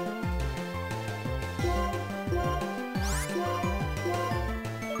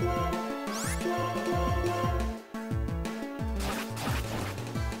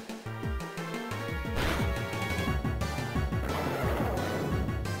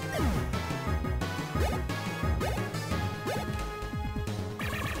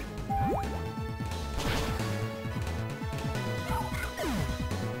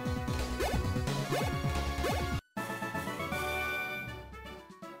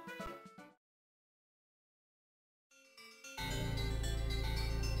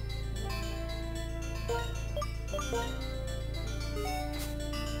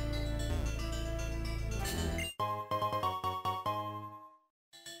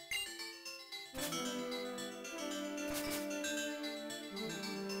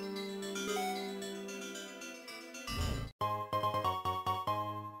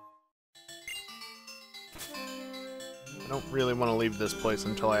 I don't really want to leave this place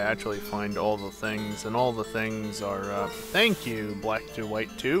until I actually find all the things, and all the things are, thank you, Black 2 White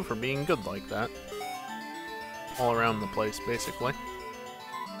 2, for being good like that. All around the place, basically.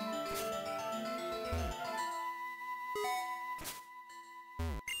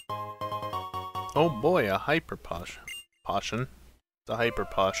 Oh boy, a hyper potion. It's a hyper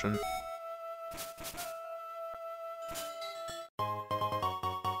potion.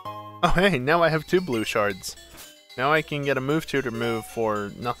 Oh hey, now I have 2 blue shards. Now I can get a move tutor move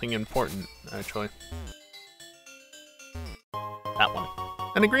for nothing important, actually. That one.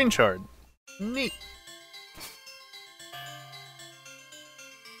 And a green shard. Neat.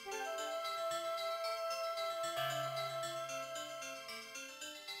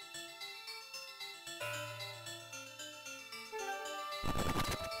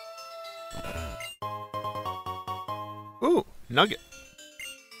 Ooh, nugget.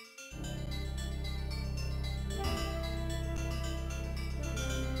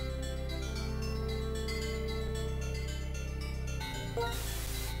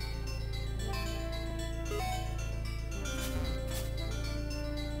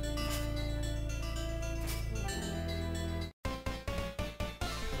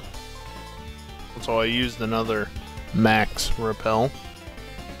 So I used another max repel.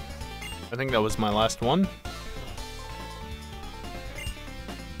 I think that was my last one.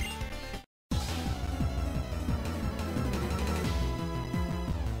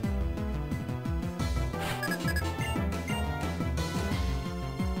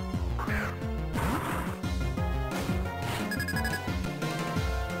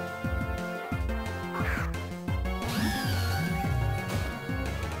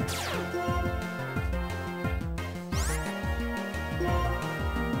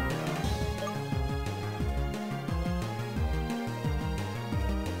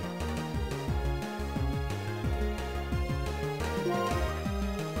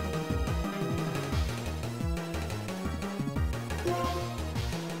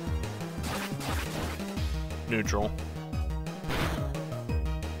 Neutral.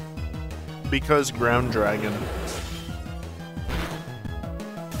 Because Ground Dragon.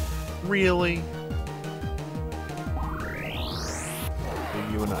 Really?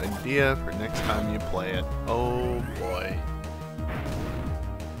 Give you an idea for next time you play it. Oh boy.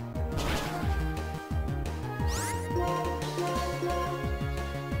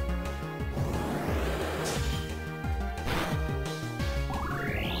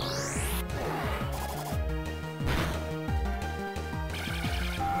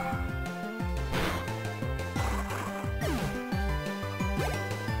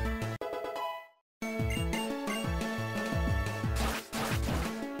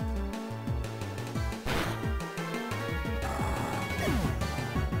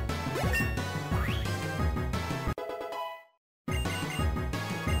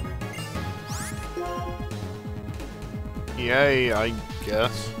 Yay, I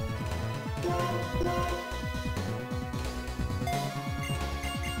guess.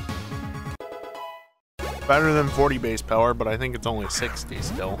 Better than 40 base power, but I think it's only 60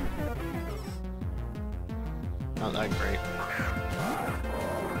 still. Not that great.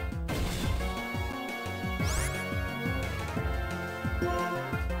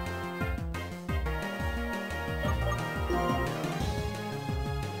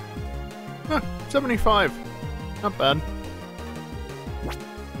 Huh, 75. Not bad.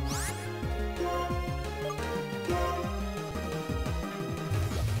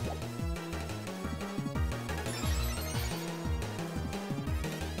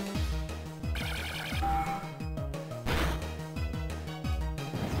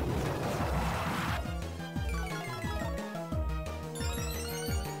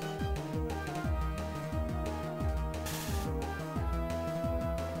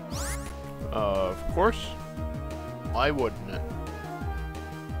 Of course. Why wouldn't it?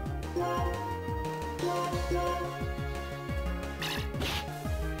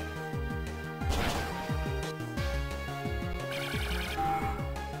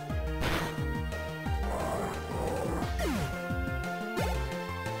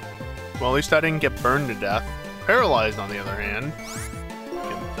 Well, at least I didn't get burned to death. Paralyzed, on the other hand.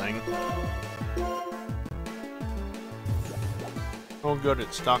 Good thing. Oh good,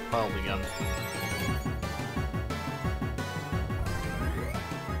 it's stockpiled again.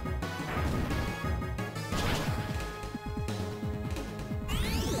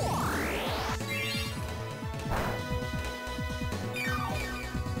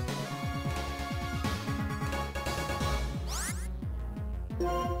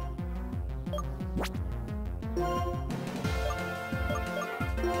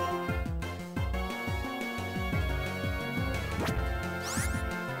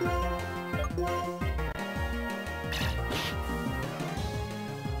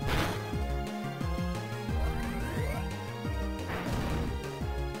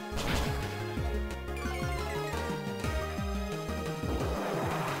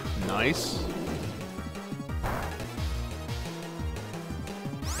 Nice.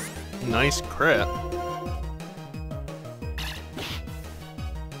 Nice crit.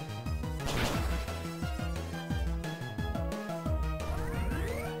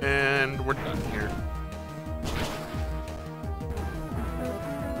 And we're done here.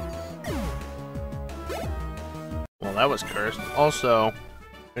 Well, that was cursed. Also,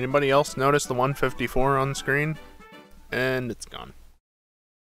 anybody else notice the 154 on screen? And it's gone.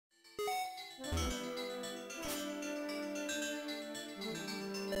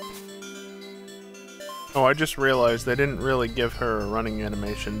 Oh, I just realized they didn't really give her a running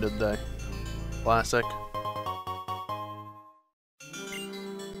animation, did they? Classic.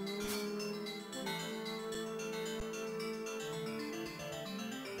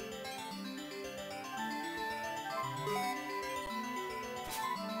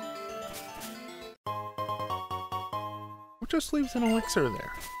 Who just leaves an elixir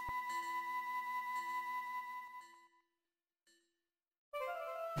there?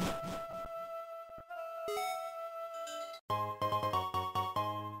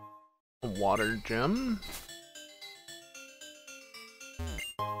 Water gem.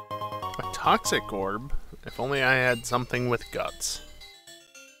 A toxic orb. If only I had something with guts.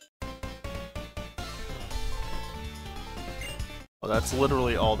 Well, that's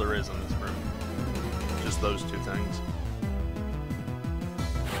literally all there is in this room. Just those two things.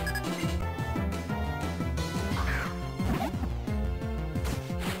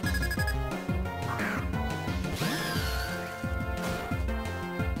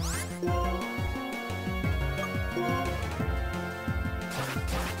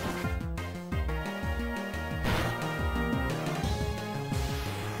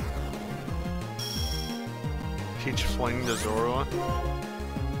 Teach Fling to Zorua.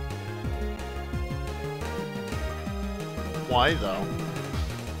 Why though?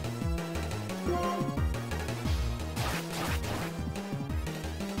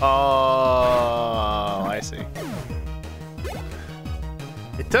 Oh, I see.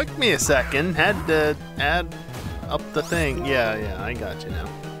 It took me a second. Had to add up the thing. Yeah, I got you now.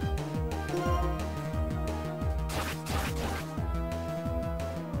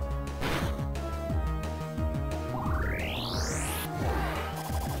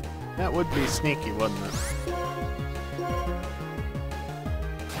 That would be sneaky, wouldn't it?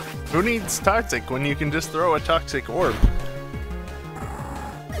 Who needs Toxic when you can just throw a Toxic Orb?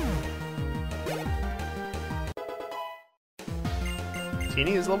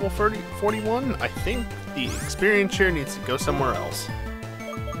 Teeny is level 41? I think the experience share needs to go somewhere else.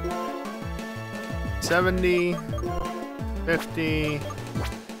 70, 50,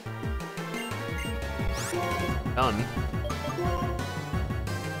 done.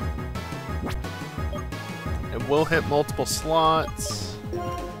 It will hit multiple slots.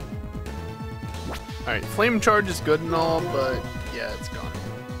 Alright, Flame Charge is good and all, but yeah, it's gone.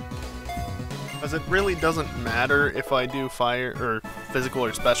 Because it really doesn't matter if I do fire or physical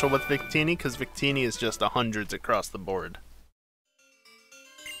or special with Victini, because Victini is just 100s across the board.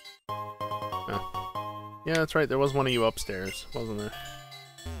 Yeah, that's right, there was one of you upstairs, wasn't there?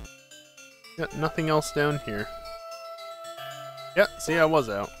 Yeah, nothing else down here. Yeah, see, I was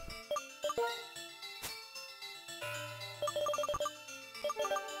out.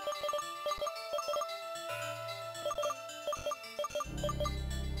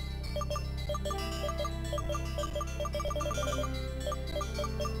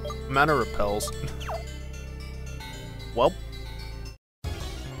 Mana repels. Well,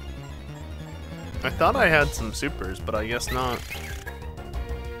 I thought I had some supers, but I guess not.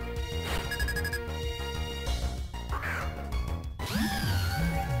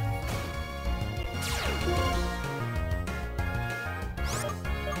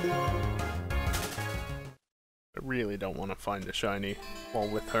 I really don't want to find a shiny while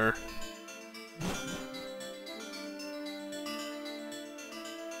with her.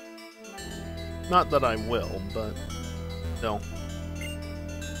 Not that I will, but still.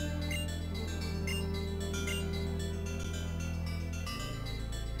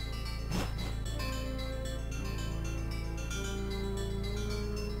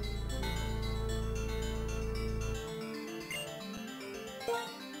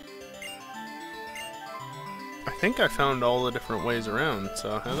 I think I found all the different ways around,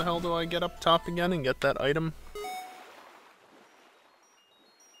 so how the hell do I get up top again and get that item?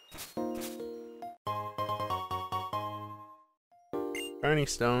 Shiny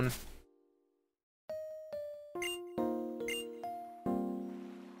stone.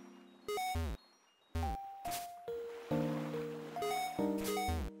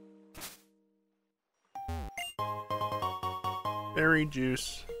 Berry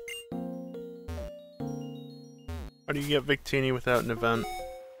juice. How do you get Victini without an event?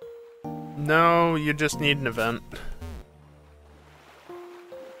 No, you just need an event.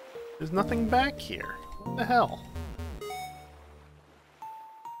 There's nothing back here. What the hell?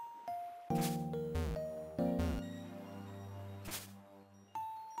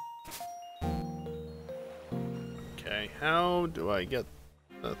 Okay, how do I get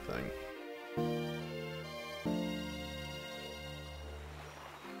that thing?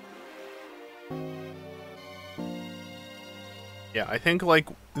 Yeah, I think like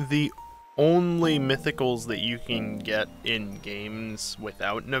the only mythicals that you can get in games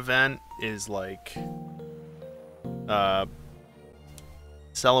without an event is like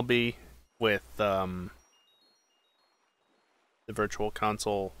Celebi with the Virtual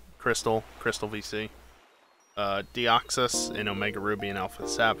Console Crystal VC, Deoxys in Omega Ruby and Alpha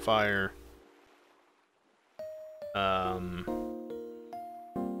Sapphire,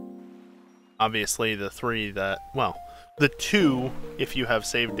 obviously the three that, well, the two, if you have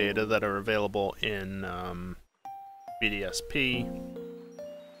save data, that are available in BDSP.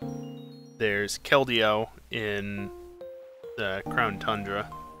 There's Keldeo in the Crown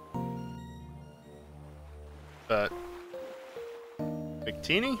Tundra. But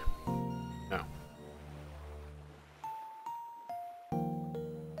Victini? No.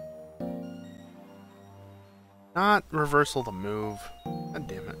 Not Reversal the move. God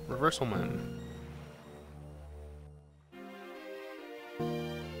damn it. Reversal Mountain.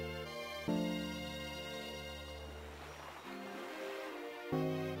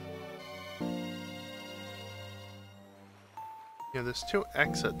 Yeah, there's two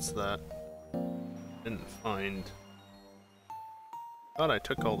exits that I didn't find. Thought I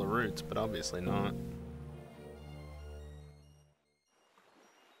took all the routes, but obviously not.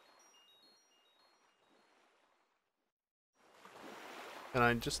 Can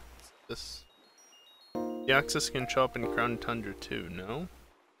I just... this... The access can show up in Crown Tundra too, no?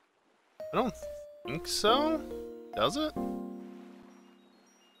 I don't think so. Does it?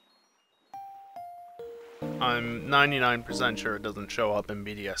 I'm 99% sure it doesn't show up in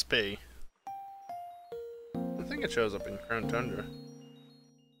BDSP. I think it shows up in Crown Tundra.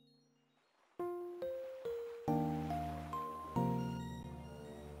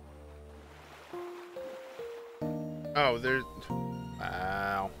 Oh, there's...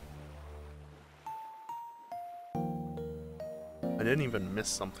 Wow. I didn't even miss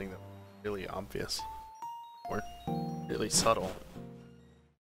something that was really obvious. Or really subtle.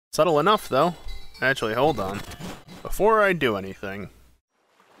 Subtle enough, though. Actually, hold on. Before I do anything...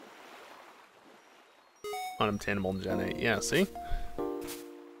 Unobtainable Gen 8. Yeah, see?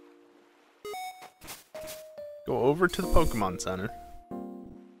 Go over to the Pokemon Center.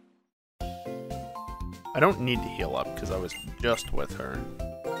 I don't need to heal up because I was just with her.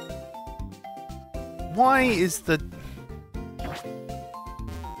 Why is the...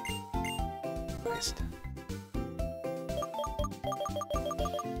 Christ.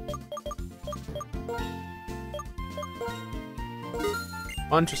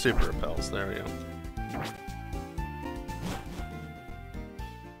 Bunch of super repels, there we go.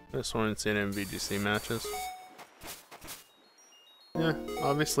 This one seen in VGC matches. Yeah,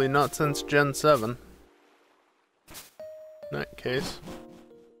 obviously not since Gen 7. In that case.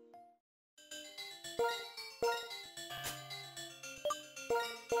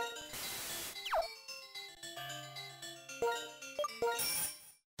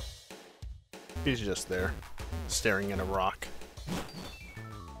 He's just there, staring at a rock.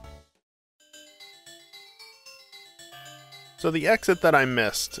 So the exit that I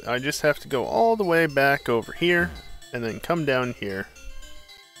missed, I just have to go all the way back over here, and then come down here,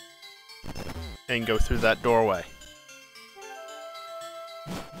 and go through that doorway.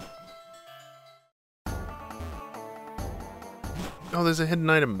 Oh, there's a hidden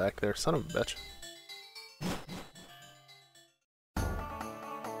item back there, son of a bitch.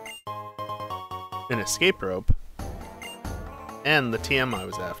 An escape rope. And the TM I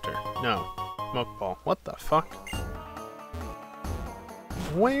was after. No. Smoke ball. What the fuck?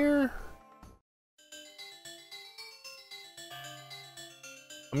 Where?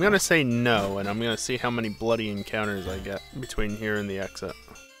 I'm gonna say no, and I'm gonna see how many bloody encounters I get between here and the exit.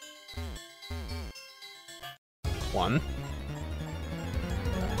 1.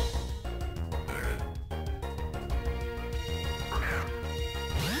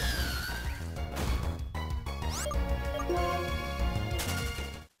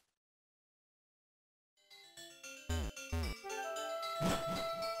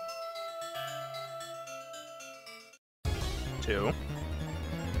 2.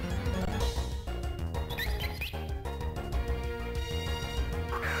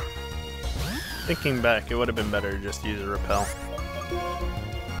 Thinking back, it would have been better to just use a repel.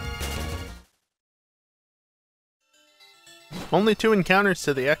 Only 2 encounters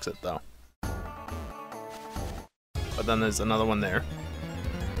to the exit, though. But then there's another one there.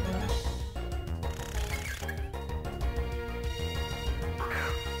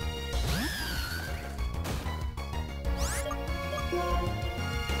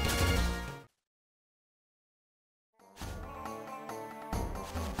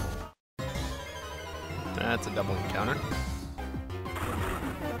 That's a double encounter.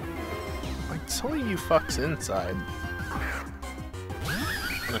 I saw you fucks inside.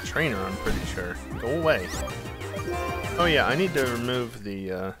 On a trainer, I'm pretty sure. Go away. Oh yeah, I need to remove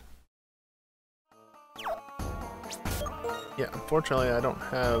the, Yeah, unfortunately I don't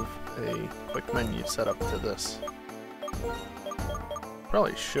have a quick menu set up to this.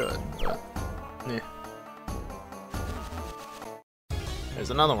 Probably should, but... yeah.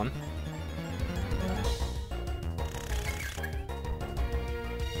 There's another one.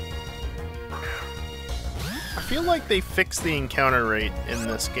 I feel like they fixed the encounter rate in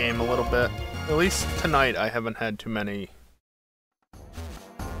this game a little bit. At least tonight I haven't had too many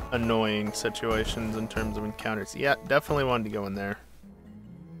annoying situations in terms of encounters. Yeah, definitely wanted to go in there.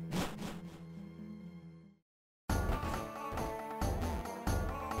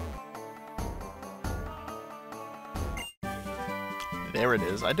 There it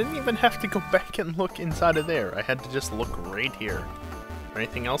is. I didn't even have to go back and look inside of there. I had to just look right here.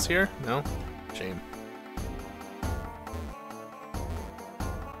 Anything else here? No? Shame.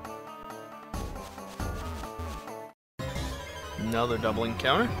 Another double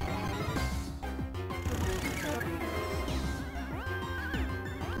encounter.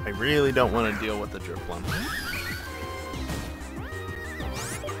 I really don't want to deal with the Dripplum.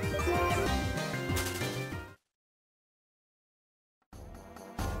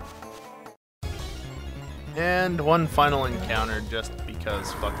 one final encounter just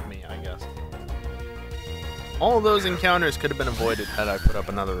because fuck me, I guess. All of those encounters could have been avoided had I put up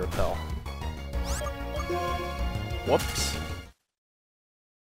another repel. Whoops.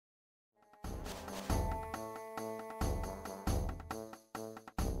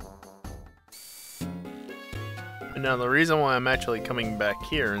 And now the reason why I'm actually coming back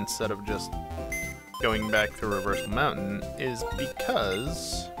here instead of just going back through Reversal Mountain is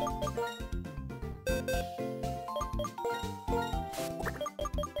because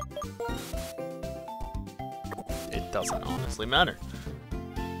it doesn't honestly matter.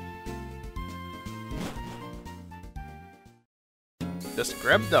 Just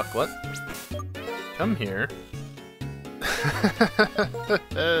grab Ducklet, come here.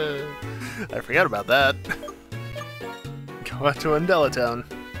 I forgot about that. Go out to Undella Town.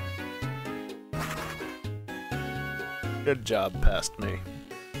 Good job, past me.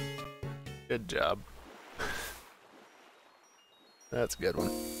 Good job. That's a good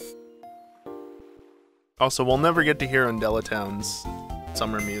one. Also, we'll never get to hear Undella Town's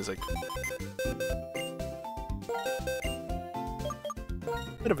summer music.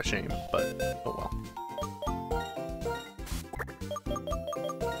 Bit of a shame, but oh well.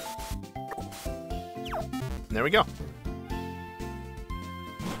 And there we go.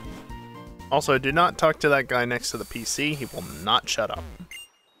 Also, do not talk to that guy next to the PC. He will not shut up.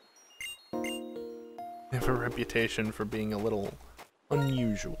 They have a reputation for being a little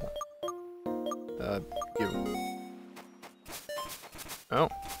unusual. You. Oh.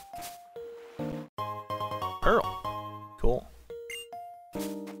 Pearl. Cool.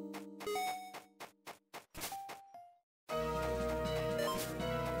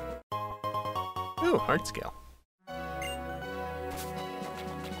 Ooh, heart scale.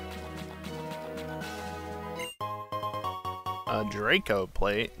 Draco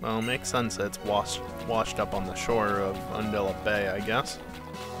plate. Well, makes sense that it's washed up on the shore of Undella Bay, I guess.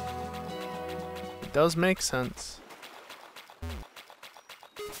 It does make sense.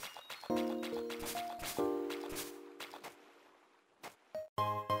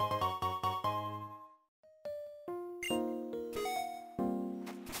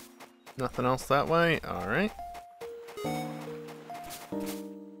 Nothing else that way? Alright.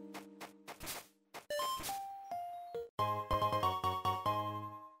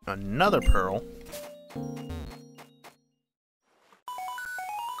 Another pearl.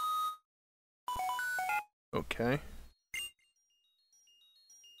 Okay.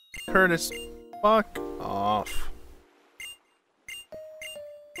 Curtis, fuck off.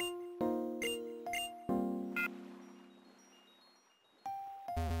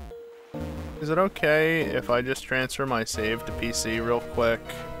 Is it okay if I just transfer my save to PC real quick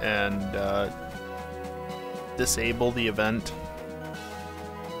and disable the event?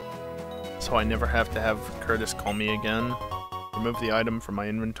 So I never have to have Curtis call me again. Remove the item from my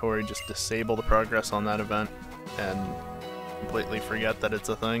inventory, just disable the progress on that event, and completely forget that it's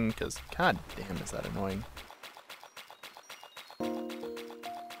a thing, because god damn is that annoying.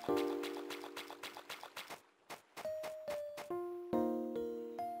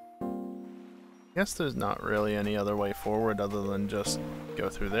 I guess there's not really any other way forward other than just go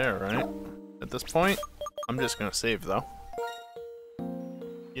through there, right? At this point, I'm just gonna save though.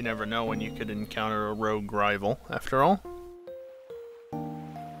 You never know when you could encounter a rogue rival, after all.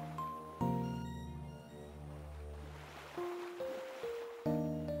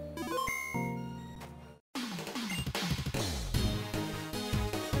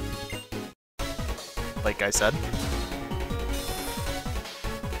 Like I said.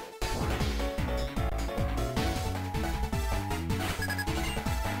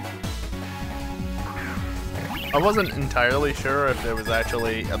 I wasn't entirely sure if there was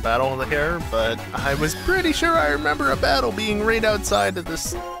actually a battle here, but I was pretty sure I remember a battle being right outside of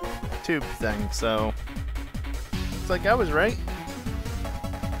this tube thing, so it's like I was right.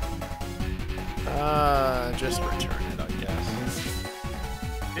 Just return it, I guess.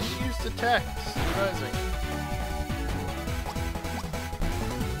 Didn't use the text, surprising.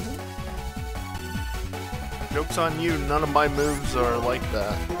 Joke's on you, none of my moves are like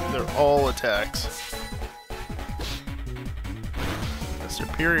that. They're all attacks.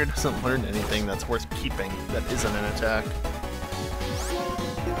 Superior doesn't learn anything that's worth keeping that isn't an attack.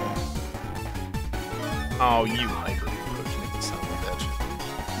 Oh, you hyper potion, son of a bitch.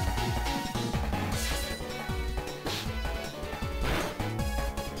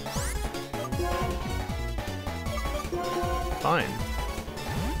 Fine.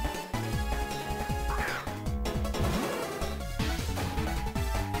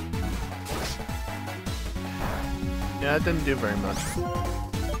 Yeah, it didn't do very much.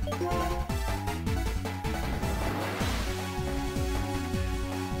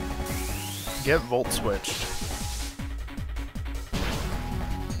 get Volt switched.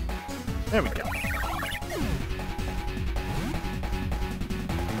 There we go.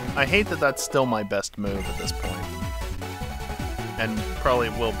 I hate that that's still my best move at this point. And probably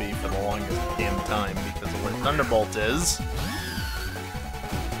will be for the longest damn time because of where Thunderbolt is.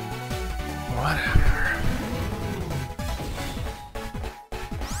 Whatever.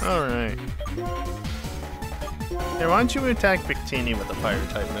 Alright. Hey, why don't you attack Victini with a fire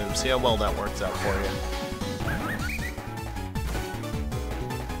type move? See how well that works out for you.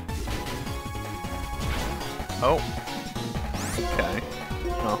 Oh. Okay.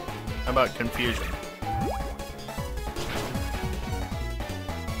 Well, how about Confusion?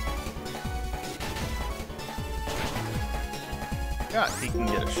 Yeah, he can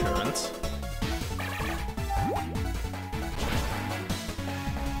get Assurance.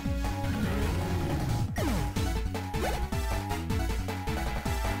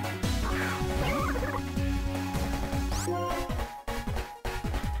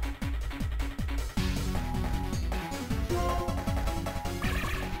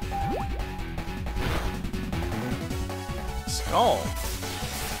 Scald.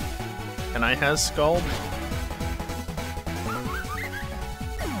 Can I has Scald?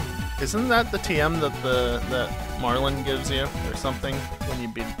 Isn't that the TM that Marlin gives you or something when you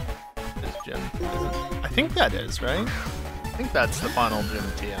beat his gym? I think that is, right? I think that's the final gym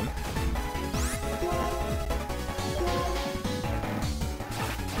TM.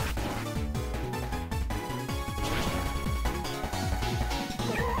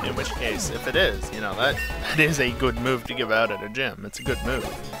 In which case, if it is, you know, that is a good move to give out at a gym. It's a good move.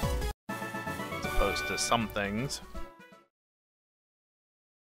 As opposed to some things.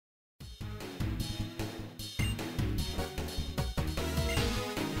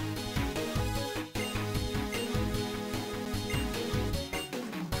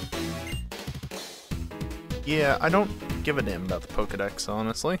 Yeah, I don't give a damn about the Pokédex,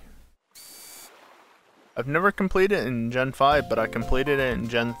 honestly. I've never completed it in Gen 5, but I completed it in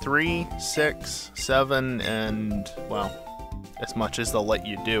Gen 3, 6, 7, and, well, as much as they'll let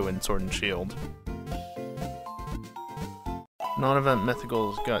you do in Sword and Shield. Non-event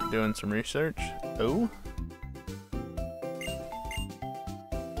Mythicals got doing some research. Oh?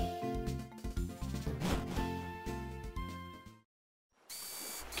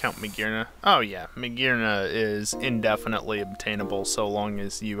 Count Magearna. Oh yeah, Magearna is indefinitely obtainable so long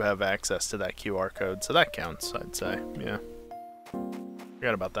as you have access to that QR code, so that counts, I'd say, yeah.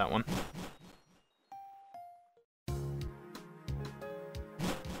 Forgot about that one.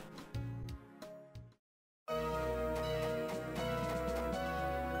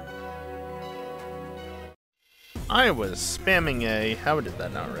 I was spamming a... How did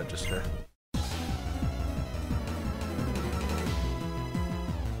that not register?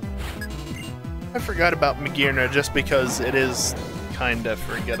 I forgot about Magearna just because it is kinda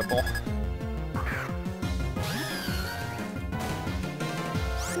forgettable.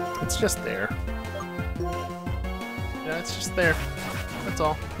 It's just there. Yeah, it's just there. That's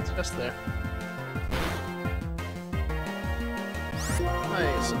all. It's just there.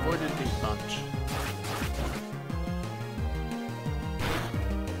 Nice, avoided Deep Punch.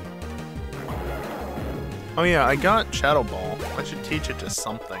 Oh yeah, I got Shadow Ball. I should teach it to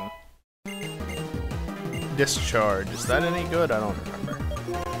something. Discharge. Is that any good? I don't remember.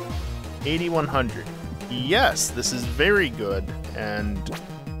 8100. Yes, this is very good and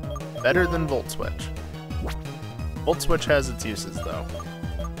better than Volt Switch. Volt Switch has its uses though.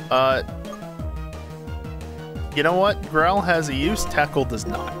 You know what? Growl has a use, Tackle does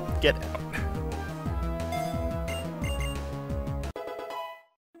not. Get out.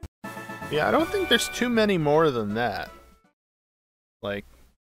 Yeah, I don't think there's too many more than that. Like,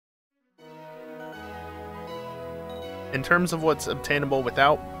 in terms of what's obtainable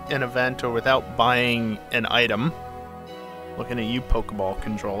without an event or without buying an item. Looking at you, Pokeball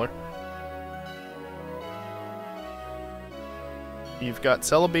controller. You've got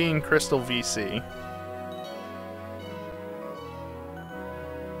Celebi and Crystal VC.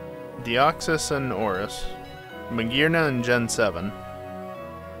 Deoxys and Oris. Magearna and Gen 7.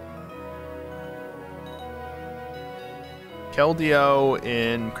 Keldeo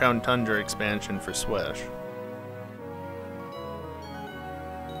in Crown Tundra expansion for Swish.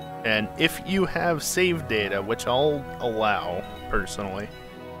 And if you have save data, which I'll allow, personally,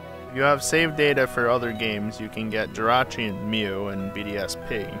 if you have save data for other games, you can get Jirachi and Mew and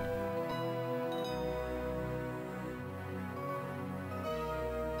BDSP.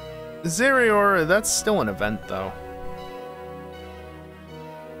 Zeriora, that's still an event, though.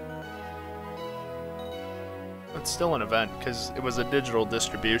 Let's it's still an event because it was a digital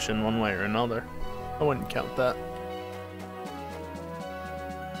distribution one way or another. I wouldn't count that.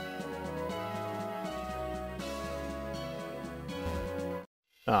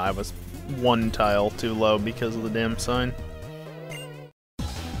 Ah, I was one tile too low because of the damn sign.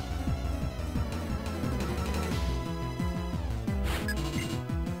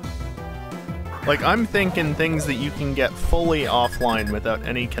 Like, I'm thinking things that you can get fully offline without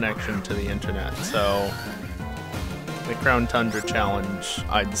any connection to the internet, so the Crown Tundra challenge,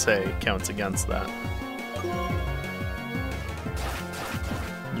 I'd say, counts against that.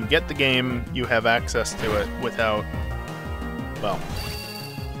 You get the game, you have access to it without, well,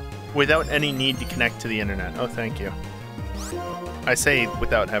 without any need to connect to the internet. Oh, thank you. I say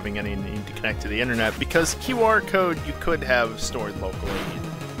without having any need to connect to the internet because QR code you could have stored locally.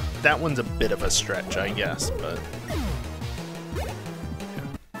 That one's a bit of a stretch, I guess, but...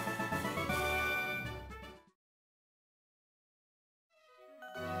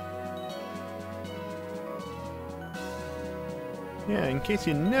 Yeah, in case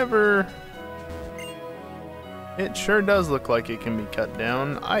you never... It sure does look like it can be cut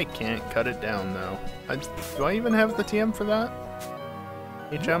down. I can't cut it down, though. Do I even have the TM for that?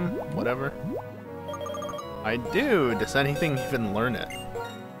 HM? Whatever. I do! Does anything even learn it?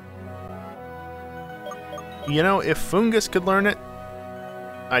 You know, if Fungus could learn it,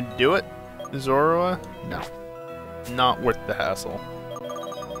 I'd do it. Zorua? No. Not worth the hassle.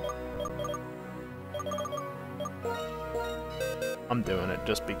 I'm doing it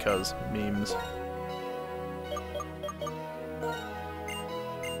just because memes.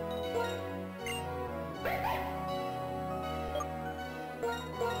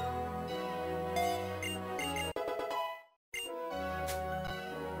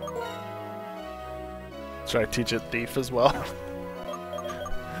 Should I teach it Thief as well?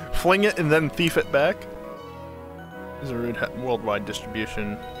 Fling it and then Thief it back? Is a rude worldwide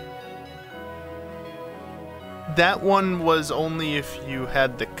distribution. That one was only if you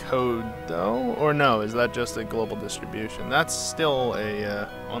had the code, though? Or no, is that just a global distribution? That's still a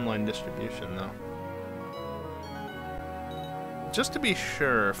online distribution, though. Just to be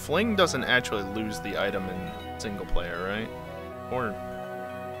sure, Fling doesn't actually lose the item in single player, right? Or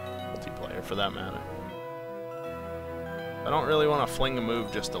multiplayer, for that matter. I don't really want to fling a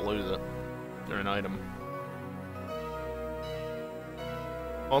move just to lose it, or an item.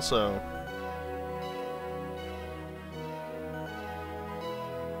 Also,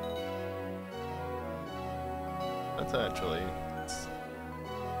 that's actually...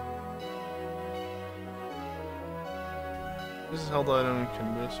 This is held item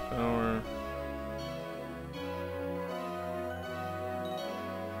can boost power.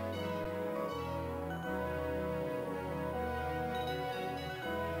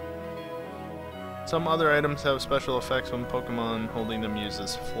 Some other items have special effects when Pokemon holding them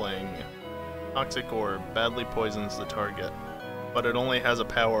uses Fling. Toxic Orb badly poisons the target, but it only has a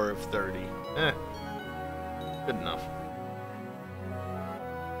power of 30. Eh. Good enough.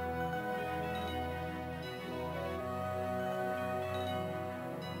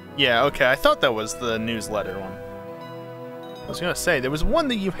 Yeah, okay, I thought that was the newsletter one. I was gonna say, there was one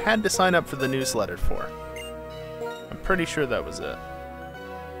that you had to sign up for the newsletter for. I'm pretty sure that was it.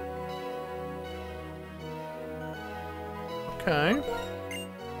 Okay.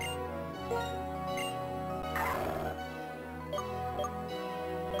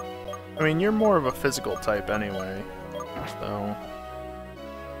 I mean, you're more of a physical type anyway, so...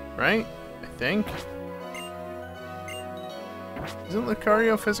 Right? I think? Isn't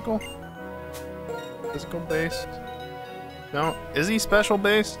Lucario physical? Physical based? No? Is he special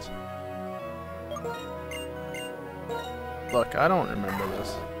based? Look, I don't remember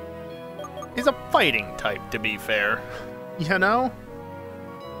this. He's a fighting type, to be fair. You know?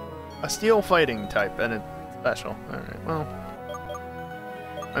 A steel fighting type, and it's special. Alright, well.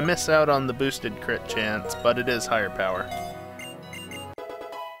 I miss out on the boosted crit chance, but it is higher power.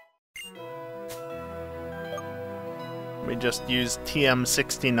 Let me just use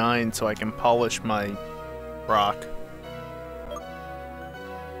TM69 so I can polish my rock.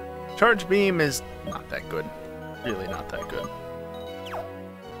 Charge Beam is not that good. Really not that good.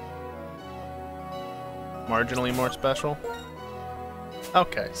 Marginally more special?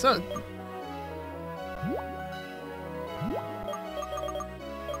 Okay, so...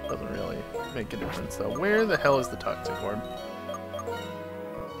 Doesn't really make a difference though. Where the hell is the Toxic Orb?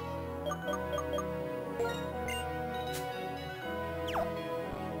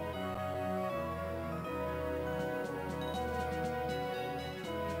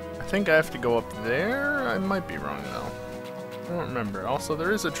 I think I have to go up there? I might be wrong though. I don't remember. Also,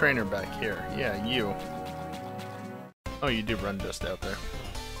 there is a trainer back here. Yeah, you. Oh, you do run just out there.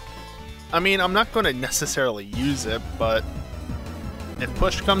 I mean, I'm not going to necessarily use it, but if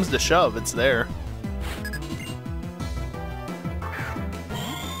push comes to shove, it's there.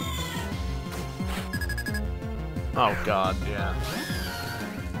 Oh god, yeah.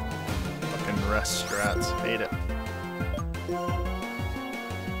 Fucking rest strats. Hate it.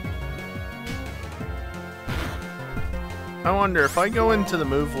 I wonder, if I go into the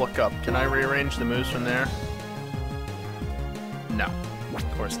move lookup, can I rearrange the moves from there? No. Of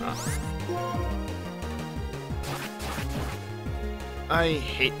course not. I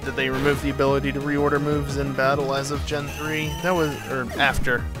hate that they removed the ability to reorder moves in battle as of Gen 3. That was, or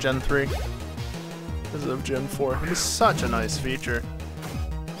after Gen 3. As of Gen 4. It was such a nice feature.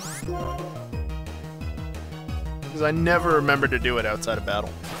 Because I never remember to do it outside of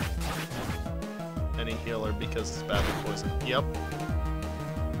battle. Any healer because it's battle poison. Yep.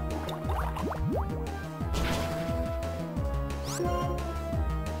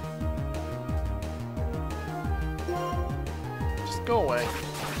 Just go away.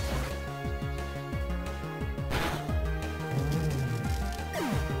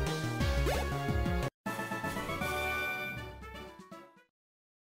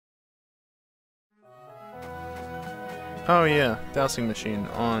 Oh yeah, dowsing machine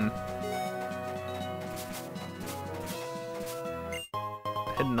on.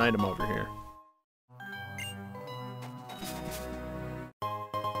 Hidden item over here.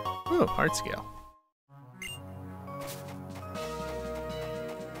 Ooh, heart scale.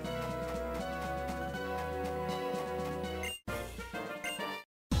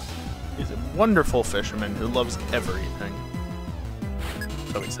 He's a wonderful fisherman who loves everything.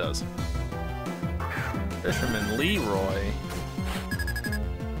 So he says. Fisherman Leroy.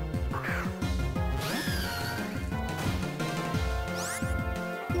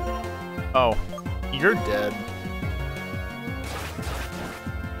 Oh, you're dead.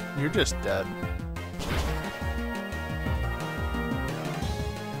 You're just dead.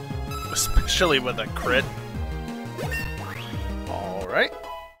 Especially with a crit. Alright.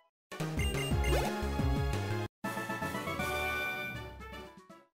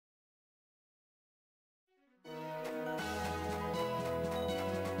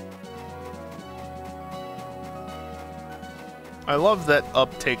 I love that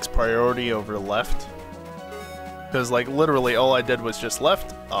up takes priority over left. Because, like, literally all I did was just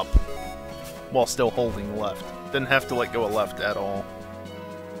left, up, while still holding left. Didn't have to let go of left at all.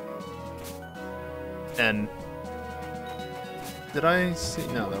 And... did I see?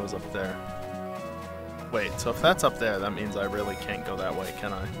 No, that was up there. Wait, so if that's up there, that means I really can't go that way,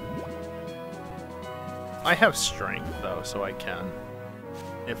 can I? I have strength, though, so I can.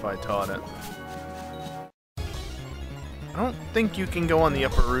 If I taught it. I don't think you can go on the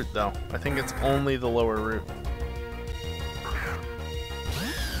upper route, though. I think it's only the lower route.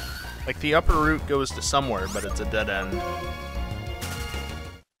 Like, the upper route goes to somewhere, but it's a dead end.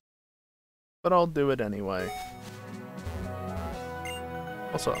 But I'll do it anyway.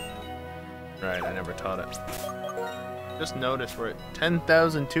 Also... right, I never taught it. Just noticed we're at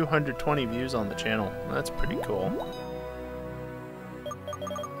 10,220 views on the channel. That's pretty cool.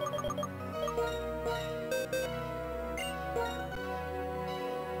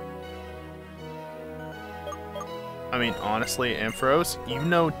 I mean, honestly, Ampharos, you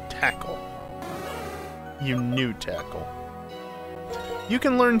know tackle. You knew tackle. You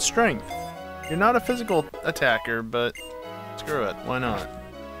can learn strength. You're not a physical attacker, but screw it, why not?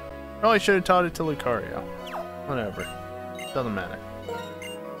 Probably should have taught it to Lucario. Whatever. Doesn't matter.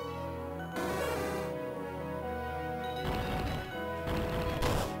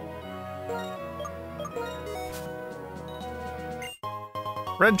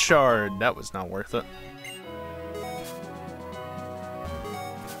 Red Shard, that was not worth it.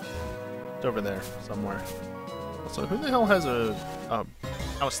 It's over there, somewhere. Also, who the hell has a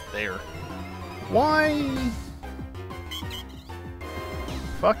house there? Why?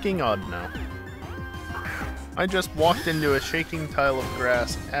 Fucking odd now. I just walked into a shaking tile of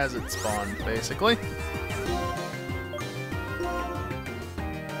grass as it spawned, basically.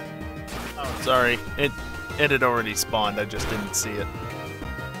 Oh, sorry. It had already spawned, I just didn't see it.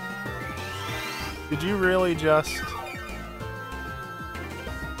 Did you really just...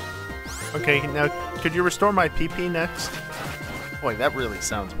 okay, now, could you restore my PP next? Boy, that really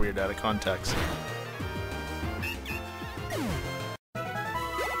sounds weird out of context.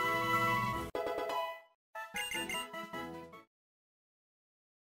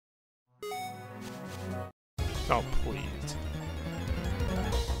 Oh, please.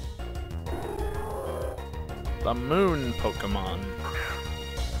 The Moon Pokemon.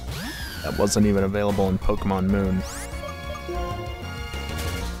 That wasn't even available in Pokemon Moon.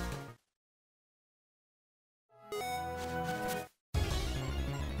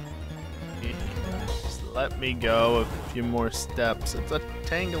 let me go a few more steps. It's a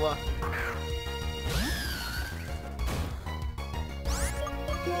Tangela.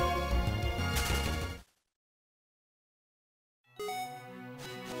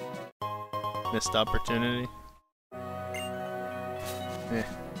 Missed opportunity. Eh.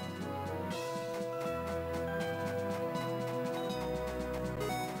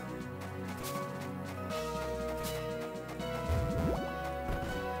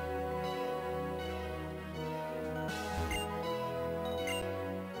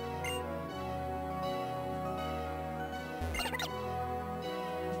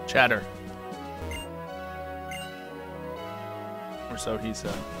 Chatter. Or so he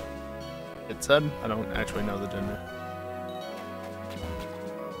said. It said? I don't actually know the gender.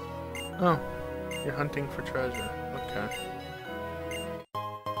 Oh, you're hunting for treasure. Okay.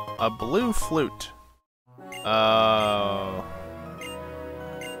 A blue flute. Oh.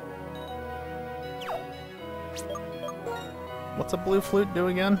 What's a blue flute do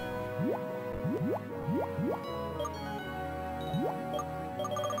again?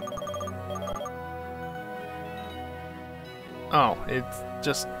 Oh, it's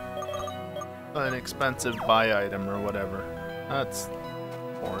just an expensive buy item or whatever. That's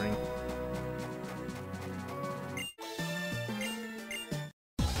boring.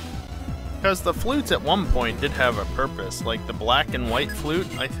 Because the flutes at one point did have a purpose, like the black and white flute,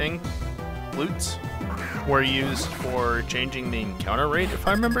 I think, flutes were used for changing the encounter rate, if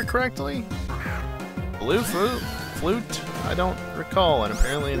I remember correctly. Blue flute? I don't recall, and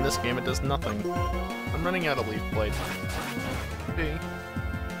apparently in this game it does nothing. I'm running out of leaf blade. B. I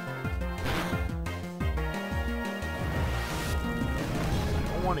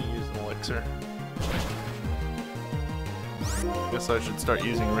don't want to use an elixir. Guess I should start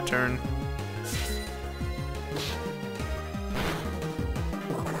using return.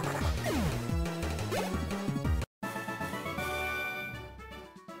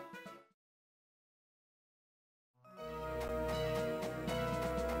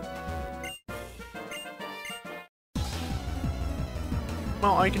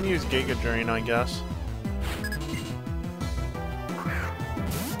 Well, I can use Giga Drain, I guess.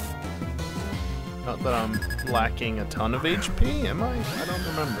 Not that I'm lacking a ton of HP, am I? I don't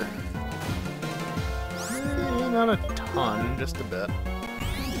remember. Not a ton, just a bit.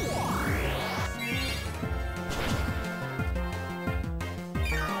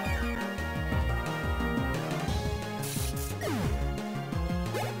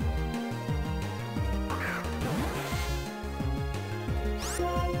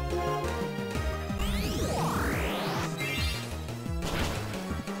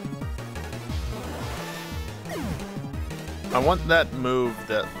 I want that move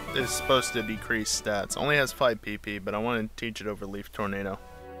that is supposed to decrease stats. Only has 5 PP, but I want to teach it over Leaf Tornado.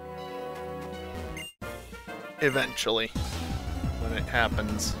 Eventually. When it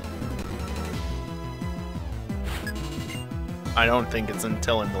happens. I don't think it's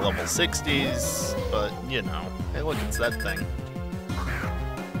until in the level 60s, but you know. Hey look, it's that thing.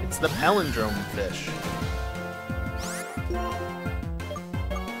 It's the palindrome fish.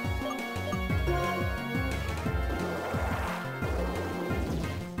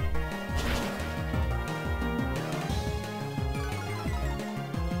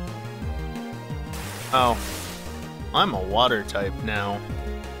 Oh, I'm a water type now.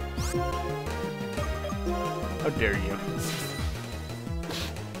 How dare you.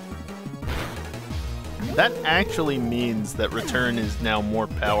 That actually means that Return is now more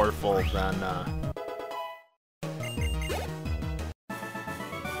powerful than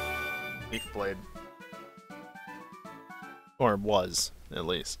Leaf Blade. Or was, at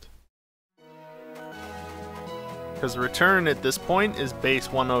least. Because Return at this point is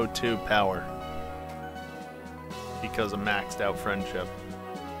base 102 power. Because of maxed out friendship.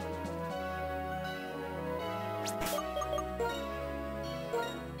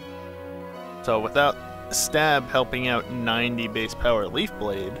 So without Stab helping out 90 base power Leaf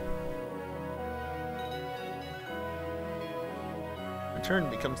Blade, Return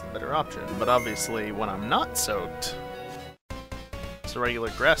becomes the better option. But obviously when I'm not soaked, it's a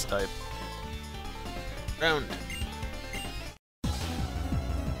regular grass type. Ground.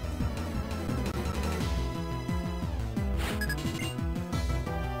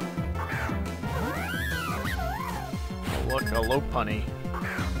 Look, a low punny.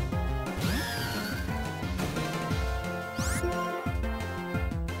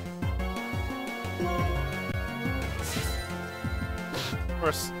 Of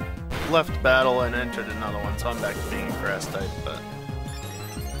course, left battle and entered another one, so I'm back to being a grass type, but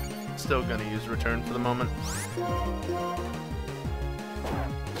still gonna use Return for the moment.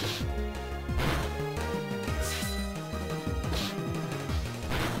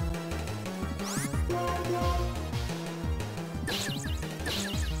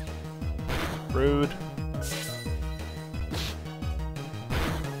 Rude.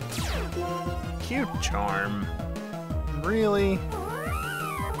 Cute charm. Really?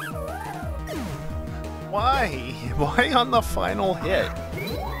 Why? Why on the final hit?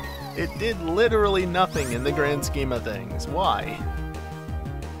 It did literally nothing in the grand scheme of things. Why?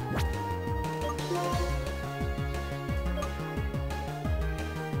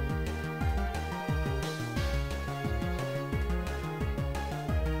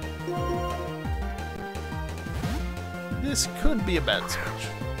 This could be a bad switch.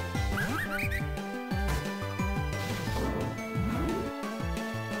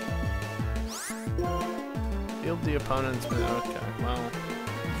 Field the opponent's move. Okay, well.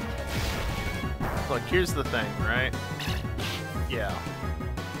 Look, here's the thing, right? Yeah.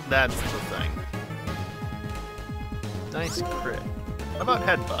 That's the thing. Nice crit. How about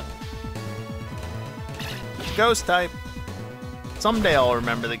headbutt? Ghost type. Someday I'll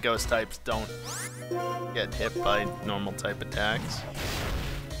remember that ghost types don't get hit by normal type attacks.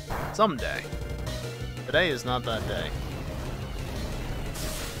 Someday. Today is not that day.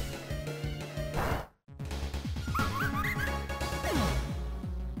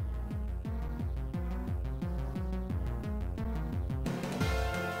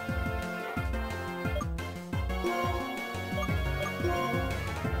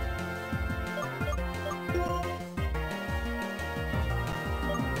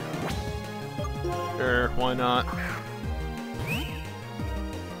 Sure, why not?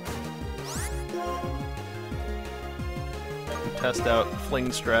 Test out fling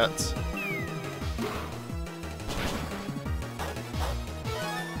strats.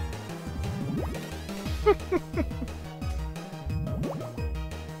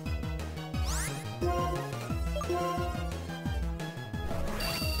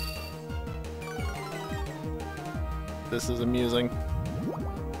 This is amusing.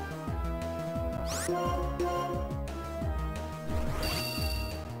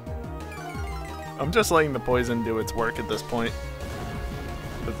 I'm just letting the poison do its work at this point,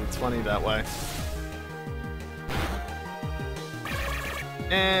 because it's funny that way.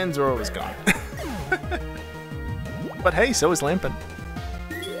 And Zoro is gone. But hey, so is Lampin.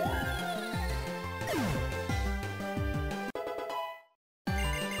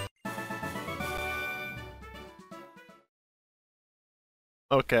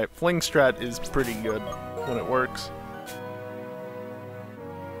 Okay, Fling Strat is pretty good when it works.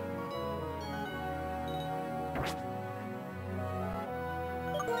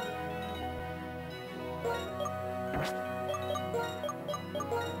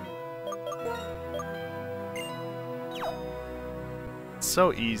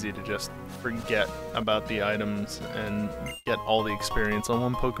 So easy to just forget about the items and get all the experience on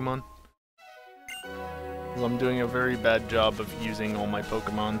one Pokemon. I'm doing a very bad job of using all my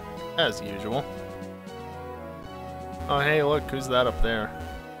Pokemon, as usual. Oh hey, look, who's that up there?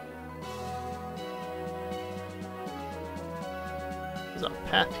 There's a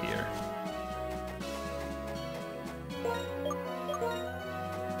pet here.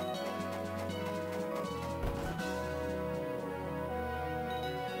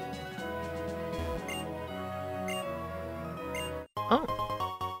 Oh,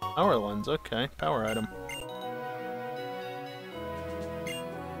 power lens, okay, power item.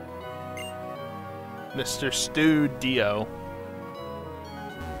 Mr. Stu Dio.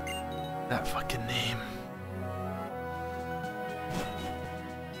 That fucking name.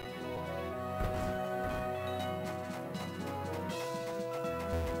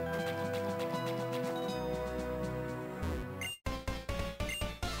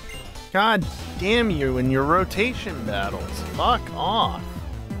 God damn you and your rotation battles. Fuck off.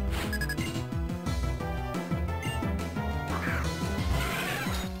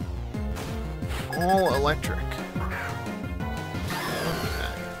 All electric. Okay.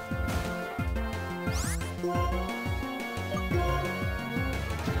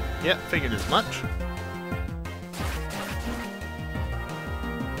 Yep, figured as much.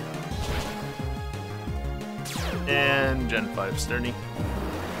 And Gen 5 Sturdy.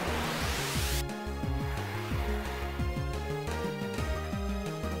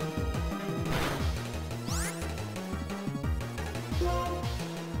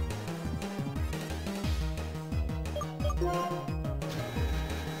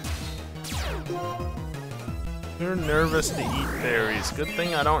 You're nervous to eat berries. Good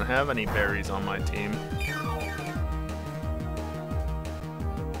thing I don't have any berries on my team.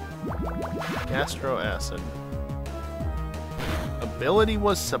 Gastro acid. Ability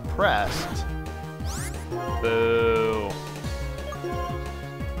was suppressed. Boo.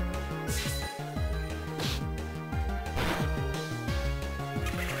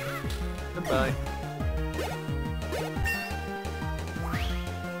 Goodbye.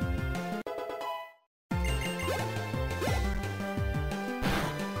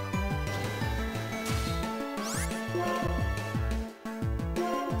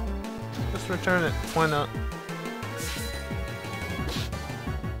 Just return it. Why not?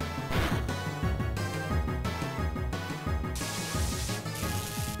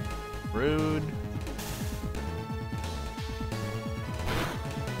 Rude.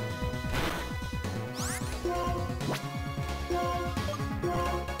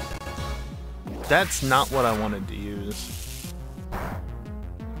 That's not what I wanted to use.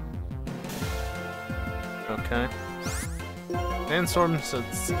 Okay. Sandstorm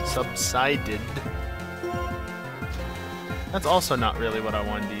subsided. That's also not really what I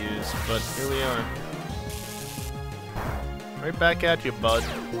wanted to use, but here we are. Right back at you, bud.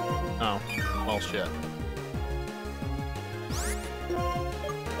 Oh, well, shit.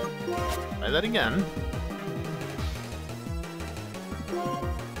 Try that again.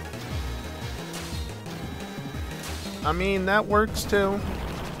 I mean, that works too.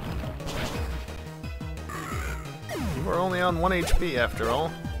 You were only on 1 HP after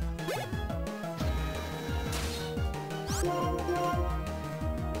all.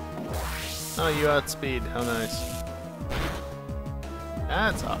 Oh, you outspeed. How nice.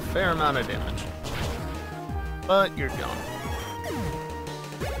 That's a fair amount of damage. But you're gone.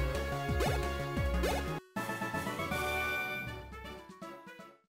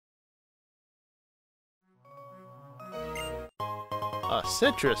 A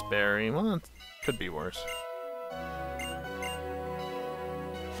citrus berry? Well, it could be worse.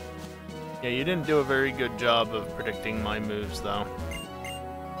 Yeah, you didn't do a very good job of predicting my moves, though.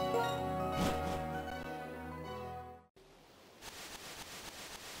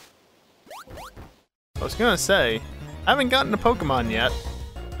 I was gonna say, I haven't gotten a Pokemon yet.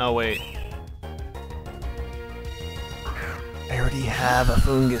 Oh, wait. I already have a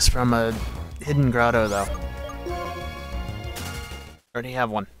Fungus from a hidden grotto, though. Already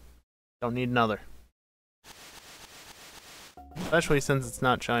have one. Don't need another. Especially since it's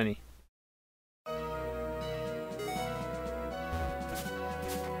not shiny.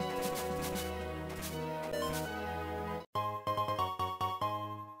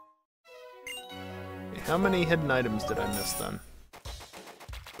 Okay, how many hidden items did I miss then?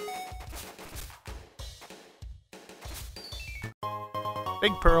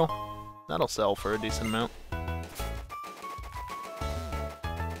 Big Pearl. That'll sell for a decent amount.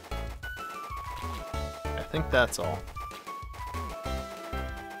 I think that's all.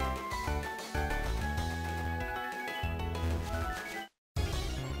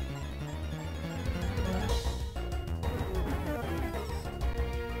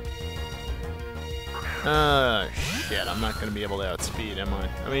 Shit, I'm not gonna be able to outspeed, am I?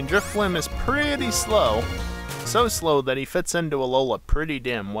 I mean, Drifblim is pretty slow. So slow that he fits into Alola pretty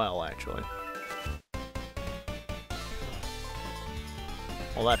damn well, actually.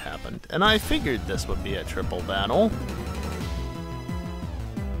 Well, that happened. And I figured this would be a triple battle.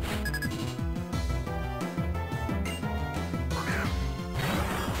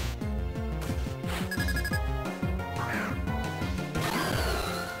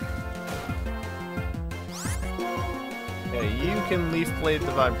 Okay, you can Leaf Blade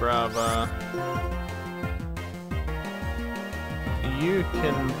the Vibrava. You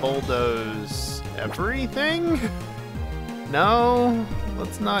can bulldoze everything? No,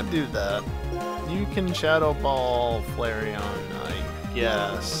 let's not do that. You can Shadow Ball Flareon, I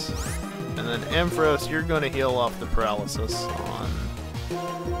guess. And then Ampharos, you're going to heal off the paralysis on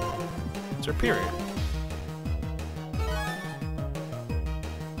Serperior.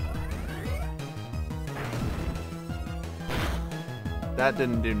 That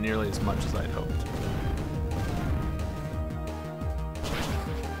didn't do nearly as much as I'd hoped.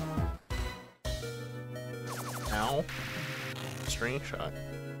 Ow. String shot.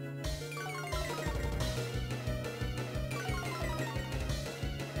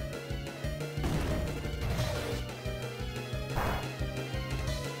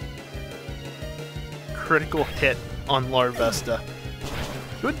 Critical hit on Larvesta.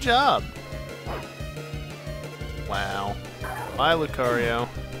 Good job! Wow. Bye, Lucario.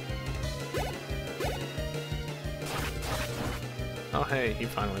 Oh hey, he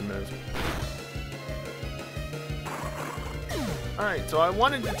finally moved. Alright, so I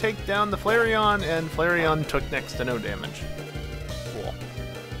wanted to take down the Flareon, and Flareon took next to no damage. Cool.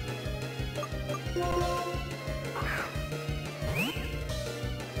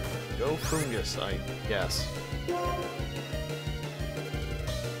 Go Fungus, I guess.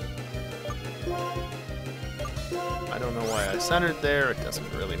 I don't know why I centered there, it doesn't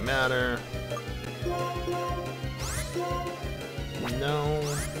really matter. No.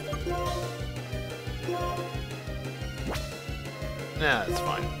 Nah, it's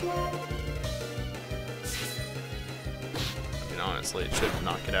fine. I mean, honestly, it should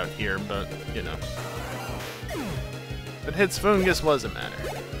knock it out here, but, you know. If it hits Fungus, what does it matter?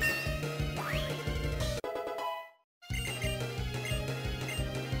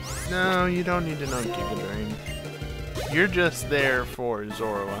 No, you don't need to know Giga Drain. You're just there for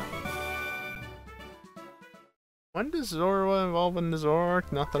Zorua. When does Zorua evolve into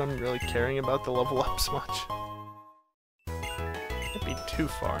Zoroark? Not that I'm really caring about the level ups much. Can't be too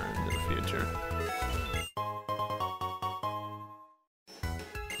far into the future.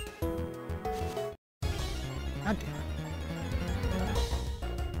 God damn it.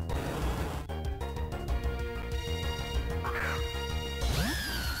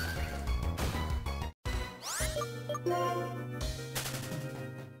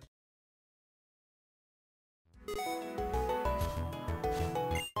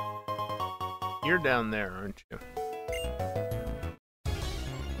 You're down there, aren't you?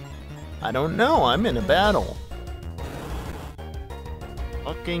 I don't know, I'm in a battle.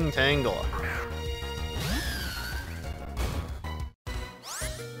 Fucking Tangela.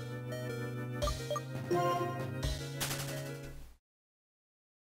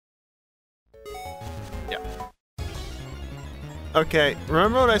 Yeah. Okay,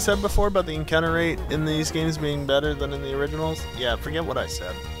 remember what I said before about the encounter rate in these games being better than in the originals? Yeah, forget what I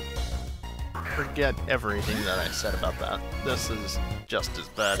said. Forget everything that I said about that. This is just as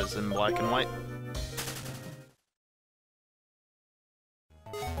bad as in Black and White.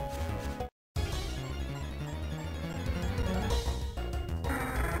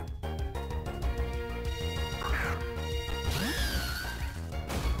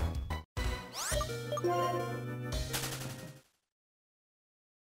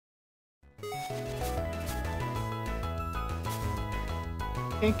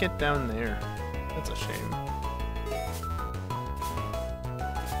 Can't get down there. That's a shame.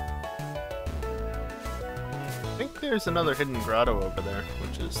 I think there's another hidden grotto over there,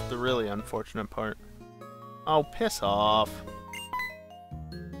 which is the really unfortunate part. Oh, piss off.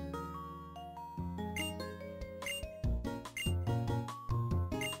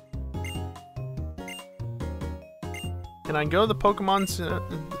 Can I go to the Pokemon Center?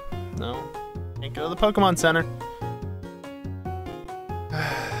 No. Can't go to the Pokemon Center.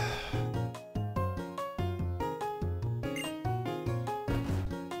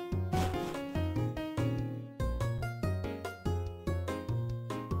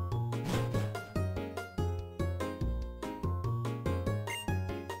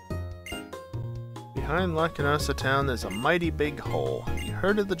 Behind Lacanosa Town, there's a mighty big hole. Have you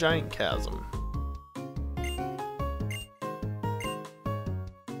heard of the giant chasm?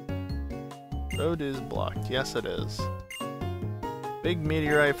 Road is blocked. Yes, it is. Big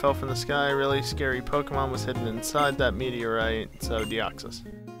meteorite fell from the sky. Really scary Pokemon was hidden inside that meteorite, so Deoxys.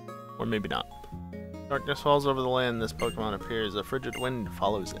 Or maybe not. Darkness falls over the land. This Pokemon appears. A frigid wind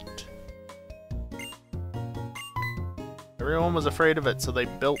follows it. Everyone was afraid of it, so they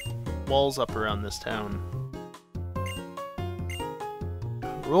built walls up around this town.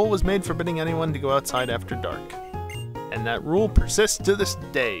 The rule was made forbidding anyone to go outside after dark. And that rule persists to this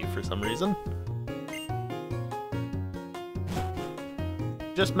day for some reason.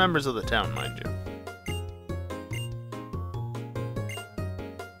 Just members of the town, mind you.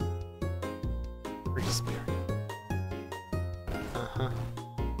 Free spirit. Uh-huh.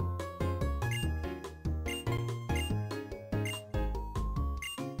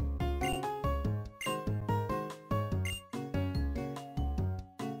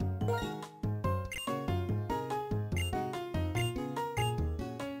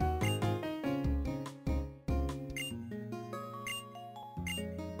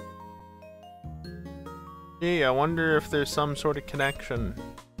 Gee, I wonder if there's some sort of connection.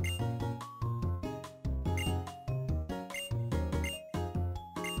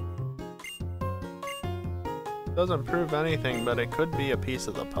 Doesn't prove anything, but it could be a piece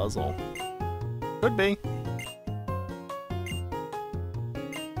of the puzzle. Could be.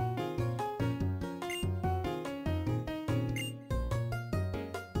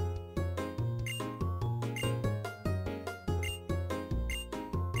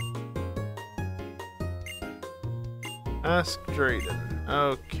 Ask Drayden.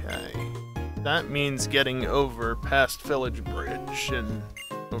 Okay. That means getting over past Village Bridge and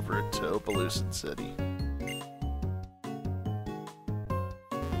over to Opelucid City.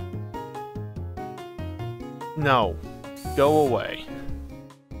 No. Go away.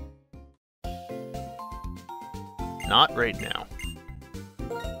 not right now.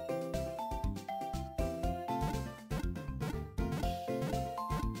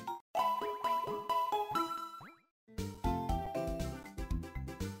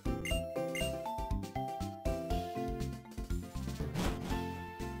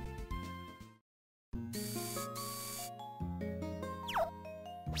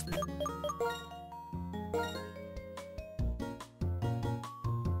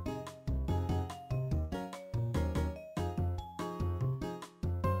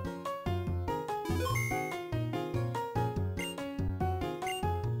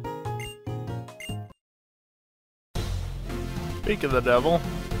 Speak of the devil.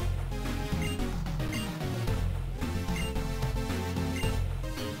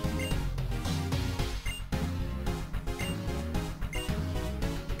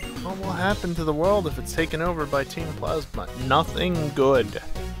 What will happen to the world if it's taken over by Team Plasma? Nothing good.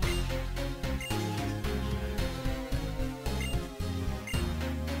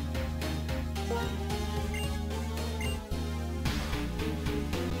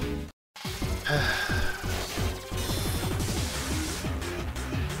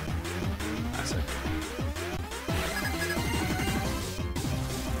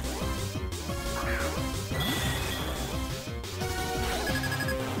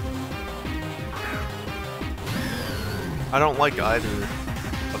 I don't like either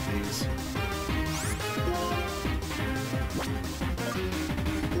of these.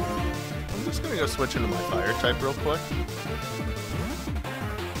 I'm just gonna go switch into my fire type real quick.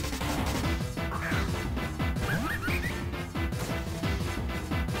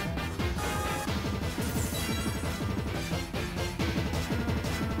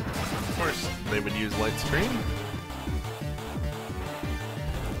 Of course, they would use Light Screen.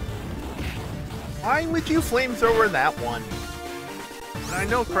 Why would you flamethrower that one? And I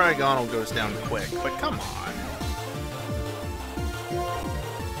know Cryogonal goes down quick, but come on.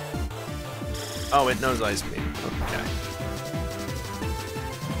 Oh, it knows Ice Beam. Okay.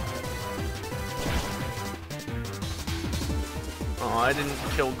 Oh, I didn't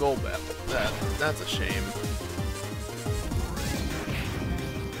kill Golbat. That's a shame.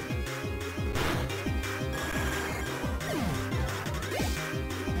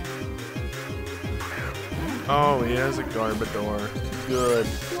 Oh, he has a Garbodor. Good.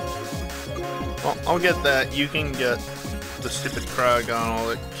 Well, I'll get that. You can get the stupid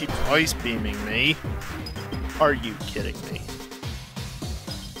Cryogonal that keeps ice beaming me. Are you kidding me?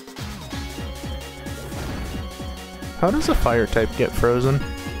 How does a fire type get frozen?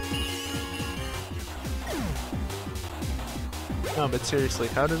 No, but seriously,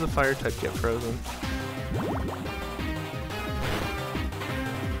 how does a fire type get frozen?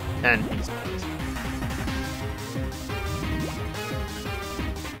 And he's frozen.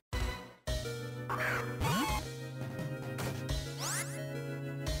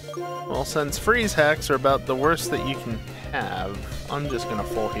 Well, since freeze hacks are about the worst that you can have, I'm just gonna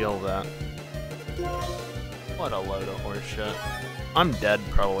full heal that. What a load of horse shit. I'm dead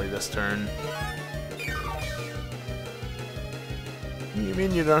probably this turn. You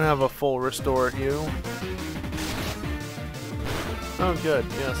mean you don't have a full restore heal? Oh good,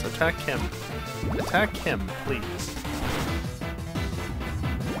 yes, attack him. Attack him, please.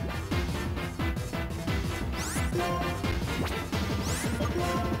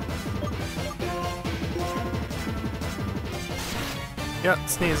 Yeah,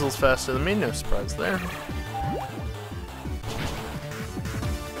 Sneasel's faster than me, no surprise there.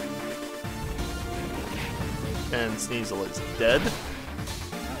 And Sneasel is dead.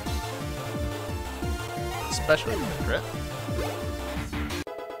 Especially with the crit.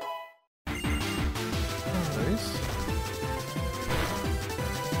 Nice.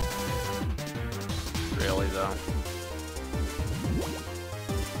 Really though.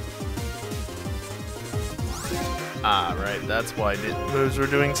 Ah, right, that's why moves were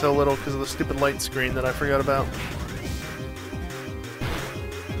doing so little, because of the stupid light screen that I forgot about.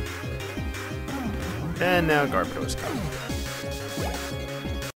 And now Garbodor's coming.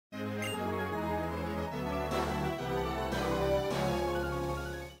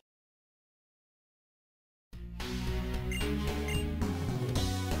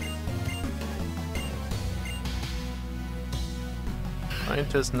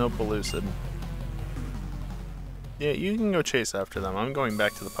 Scientist, no Pellucid. Yeah, you can go chase after them. I'm going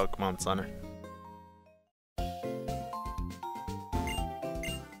back to the Pokemon Center.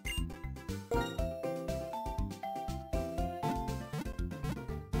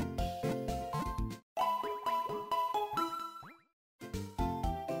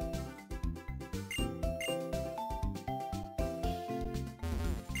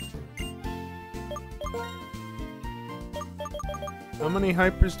 How many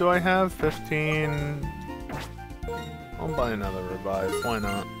hypers do I have? 15. I'll buy another revive. Why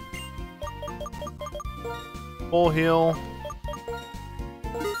not? Full heal.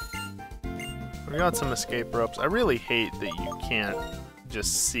 We got some escape ropes. I really hate that you can't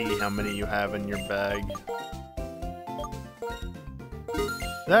just see how many you have in your bag.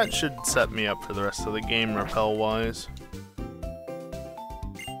 That should set me up for the rest of the game, rappel-wise.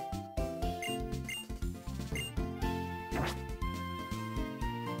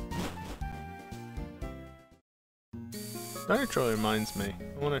 That actually reminds me.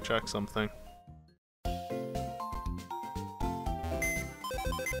 I want to check something.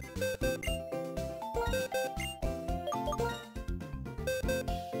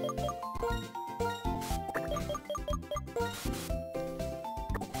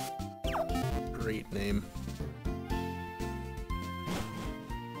 Great name.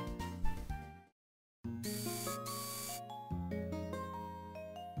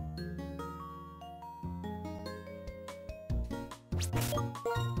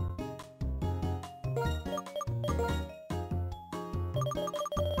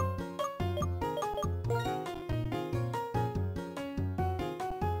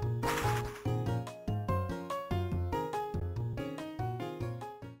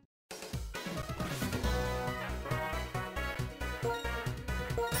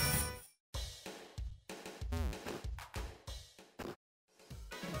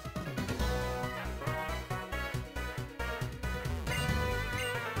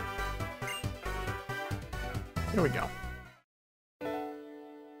 Here we go.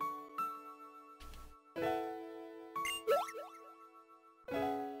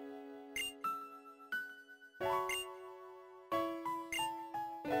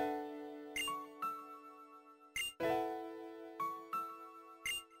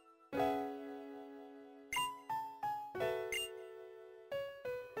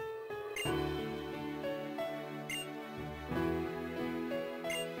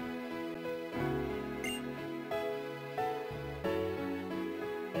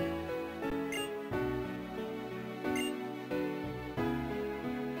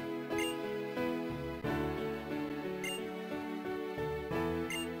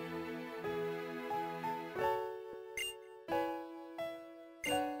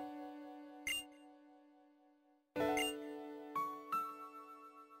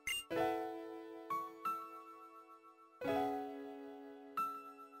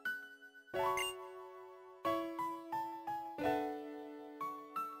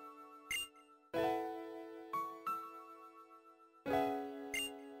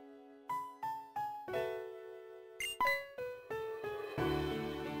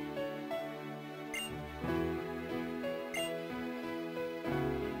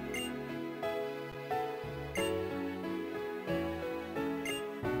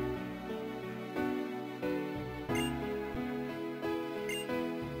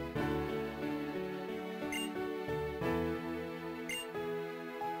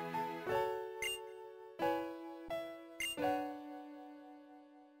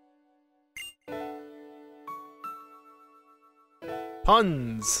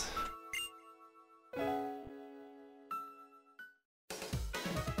 Puns!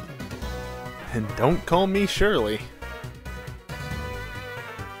 And don't call me Shirley.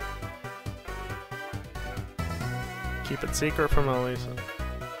 Keep it secret from Elisa.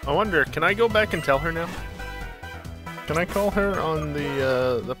 I wonder, can I go back and tell her now? Can I call her on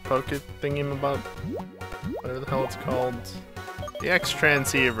the Poke thingy-mabout? Whatever the hell it's called. The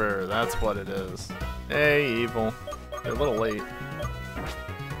X-Transceiver, that's what it is. Hey, evil. You're a little late.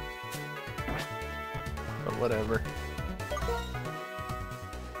 But whatever.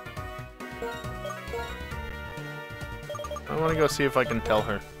 I want to go see if I can tell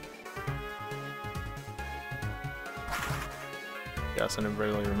her. Guess I never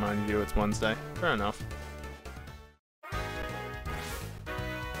really reminded you it's Wednesday. Fair enough.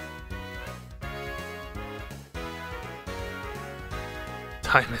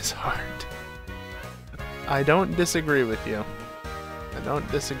 Time is hard. I don't disagree with you. I don't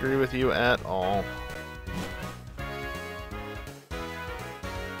disagree with you at all.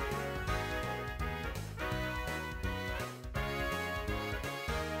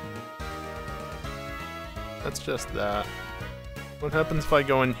 That's just that. What happens if I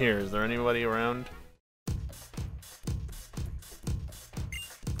go in here? Is there anybody around?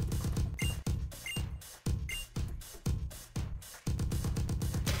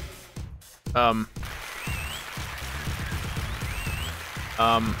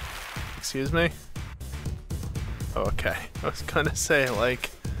 Excuse me? Oh, okay. I was gonna say, like,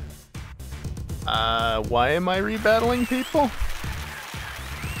 why am I rebattling people?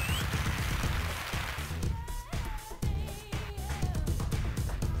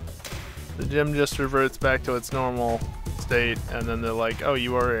 gym just reverts back to its normal state, and then they're like, oh,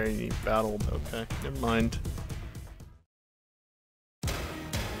 you already battled. Okay, never mind.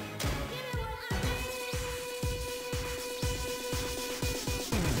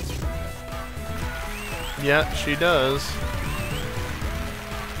 Yeah, she does.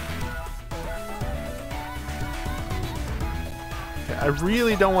 I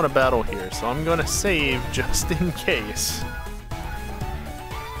really don't want to battle here, so I'm gonna save just in case.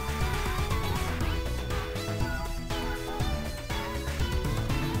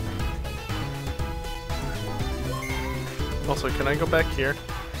 Also, can I go back here?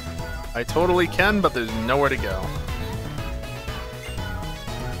 I totally can, but there's nowhere to go.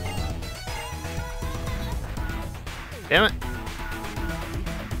 Damn it.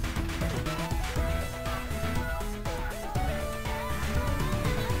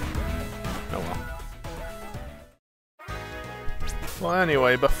 Well,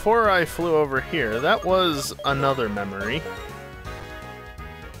 anyway, before I flew over here, that was another memory.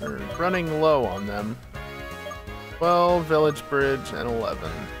 We're running low on them. 12, Village Bridge, and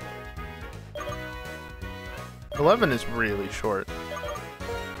 11. 11 is really short.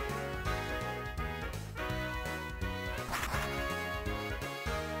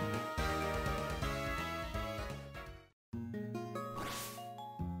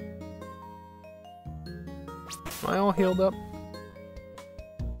 Am I all healed up?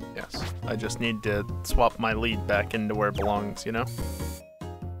 Yes. I just need to swap my lead back into where it belongs, you know?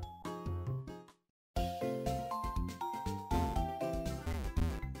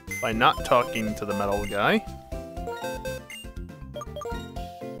 By not talking to the metal guy.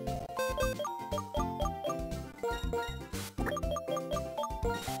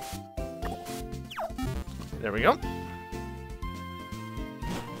 There we go.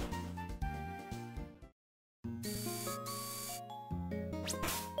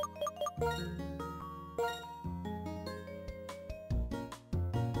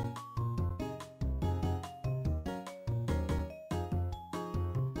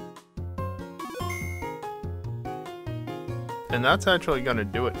 And that's actually gonna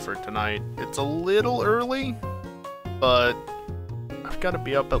do it for tonight. It's a little early, but I've got to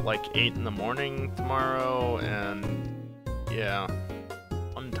be up at like 8 in the morning tomorrow, and yeah,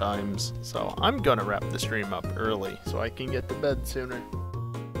 fun times. So I'm gonna wrap the stream up early so I can get to bed sooner.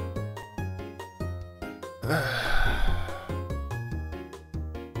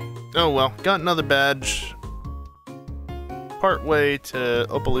 Oh well, got another badge. Part way to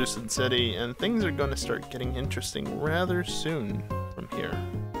Opalucid City, and things are going to start getting interesting rather soon from here.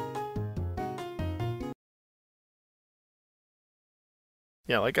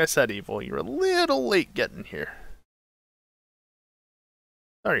 Yeah, like I said, Evil, you're a little late getting here.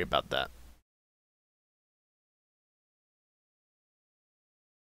 Sorry about that.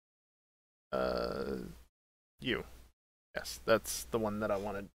 You. Yes, that's the one that I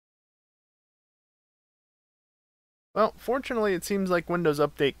wanted. Well, fortunately, it seems like Windows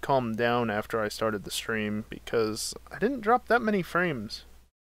Update calmed down after I started the stream, because I didn't drop that many frames.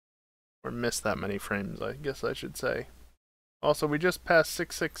 Or miss that many frames, I guess I should say. Also, we just passed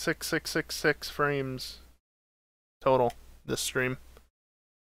 6666666 frames total this stream.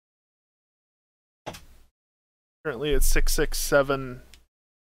 Currently it's 667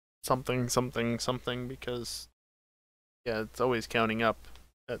 something something something, because yeah, it's always counting up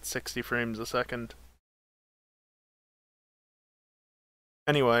at 60 frames a second.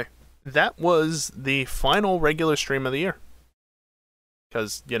 Anyway, that was the final regular stream of the year.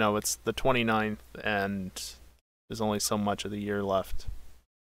 Because, you know, it's the 29th and there's only so much of the year left.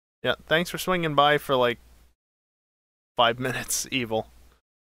 Yeah, thanks for swinging by for like 5 minutes, Evil.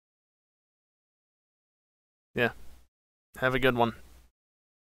 Yeah, have a good one.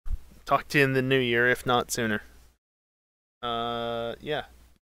 Talk to you in the new year, if not sooner. Yeah.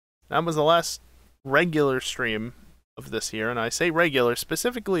 That was the last regular stream of this year, and I say regular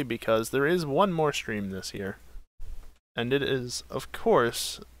specifically because there is one more stream this year. And it is, of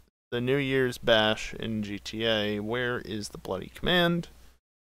course, the New Year's Bash in GTA. Where is the bloody command?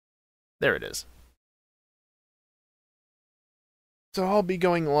 There it is. So I'll be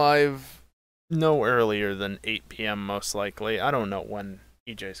going live no earlier than 8 PM most likely. I don't know when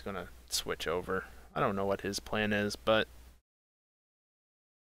EJ's gonna switch over. I don't know what his plan is, but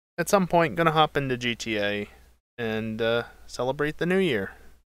at some point gonna hop into GTA and celebrate the new year.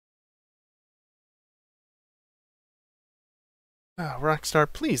 Oh, Rockstar,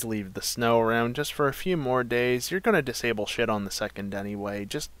 please leave the snow around just for a few more days. You're gonna disable shit on the 2nd anyway.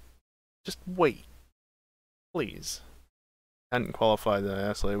 Just wait. Please. Hadn't qualified that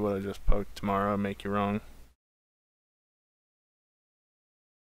Ashley would have just poked tomorrow and make you wrong.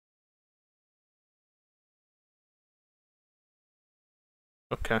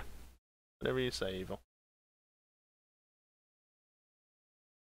 Okay. Whatever you say, Evil.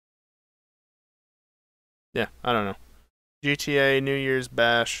 Yeah, I don't know. GTA New Year's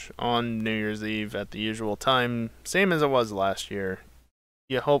Bash on New Year's Eve at the usual time, same as it was last year.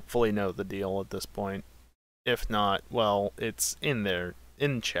 You hopefully know the deal at this point. If not, well, it's in there,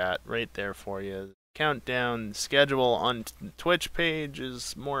 in chat, right there for you. Countdown schedule on Twitch page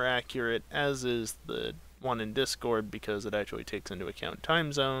is more accurate, as is the one in Discord, because it actually takes into account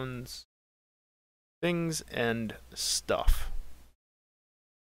time zones, things, and stuff.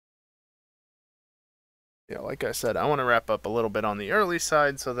 Yeah, like I said, I want to wrap up a little bit on the early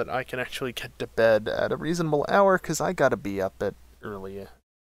side so that I can actually get to bed at a reasonable hour, because I gotta be up at early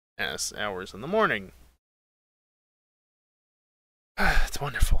ass hours in the morning. It's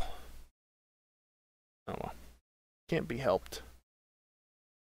wonderful. Oh well. Can't be helped.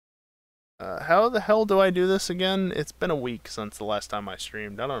 How the hell do I do this again? It's been a week since the last time I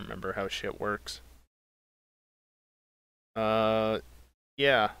streamed. I don't remember how shit works.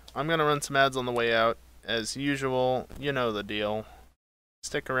 Yeah. I'm gonna run some ads on the way out. As usual, you know the deal.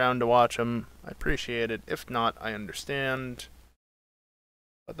 Stick around to watch them. I appreciate it. If not, I understand.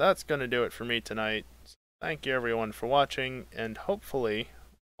 But that's gonna do it for me tonight. So thank you everyone for watching, and hopefully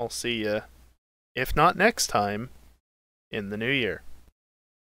I'll see you, if not next time, in the new year.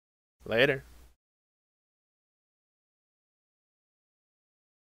 Later.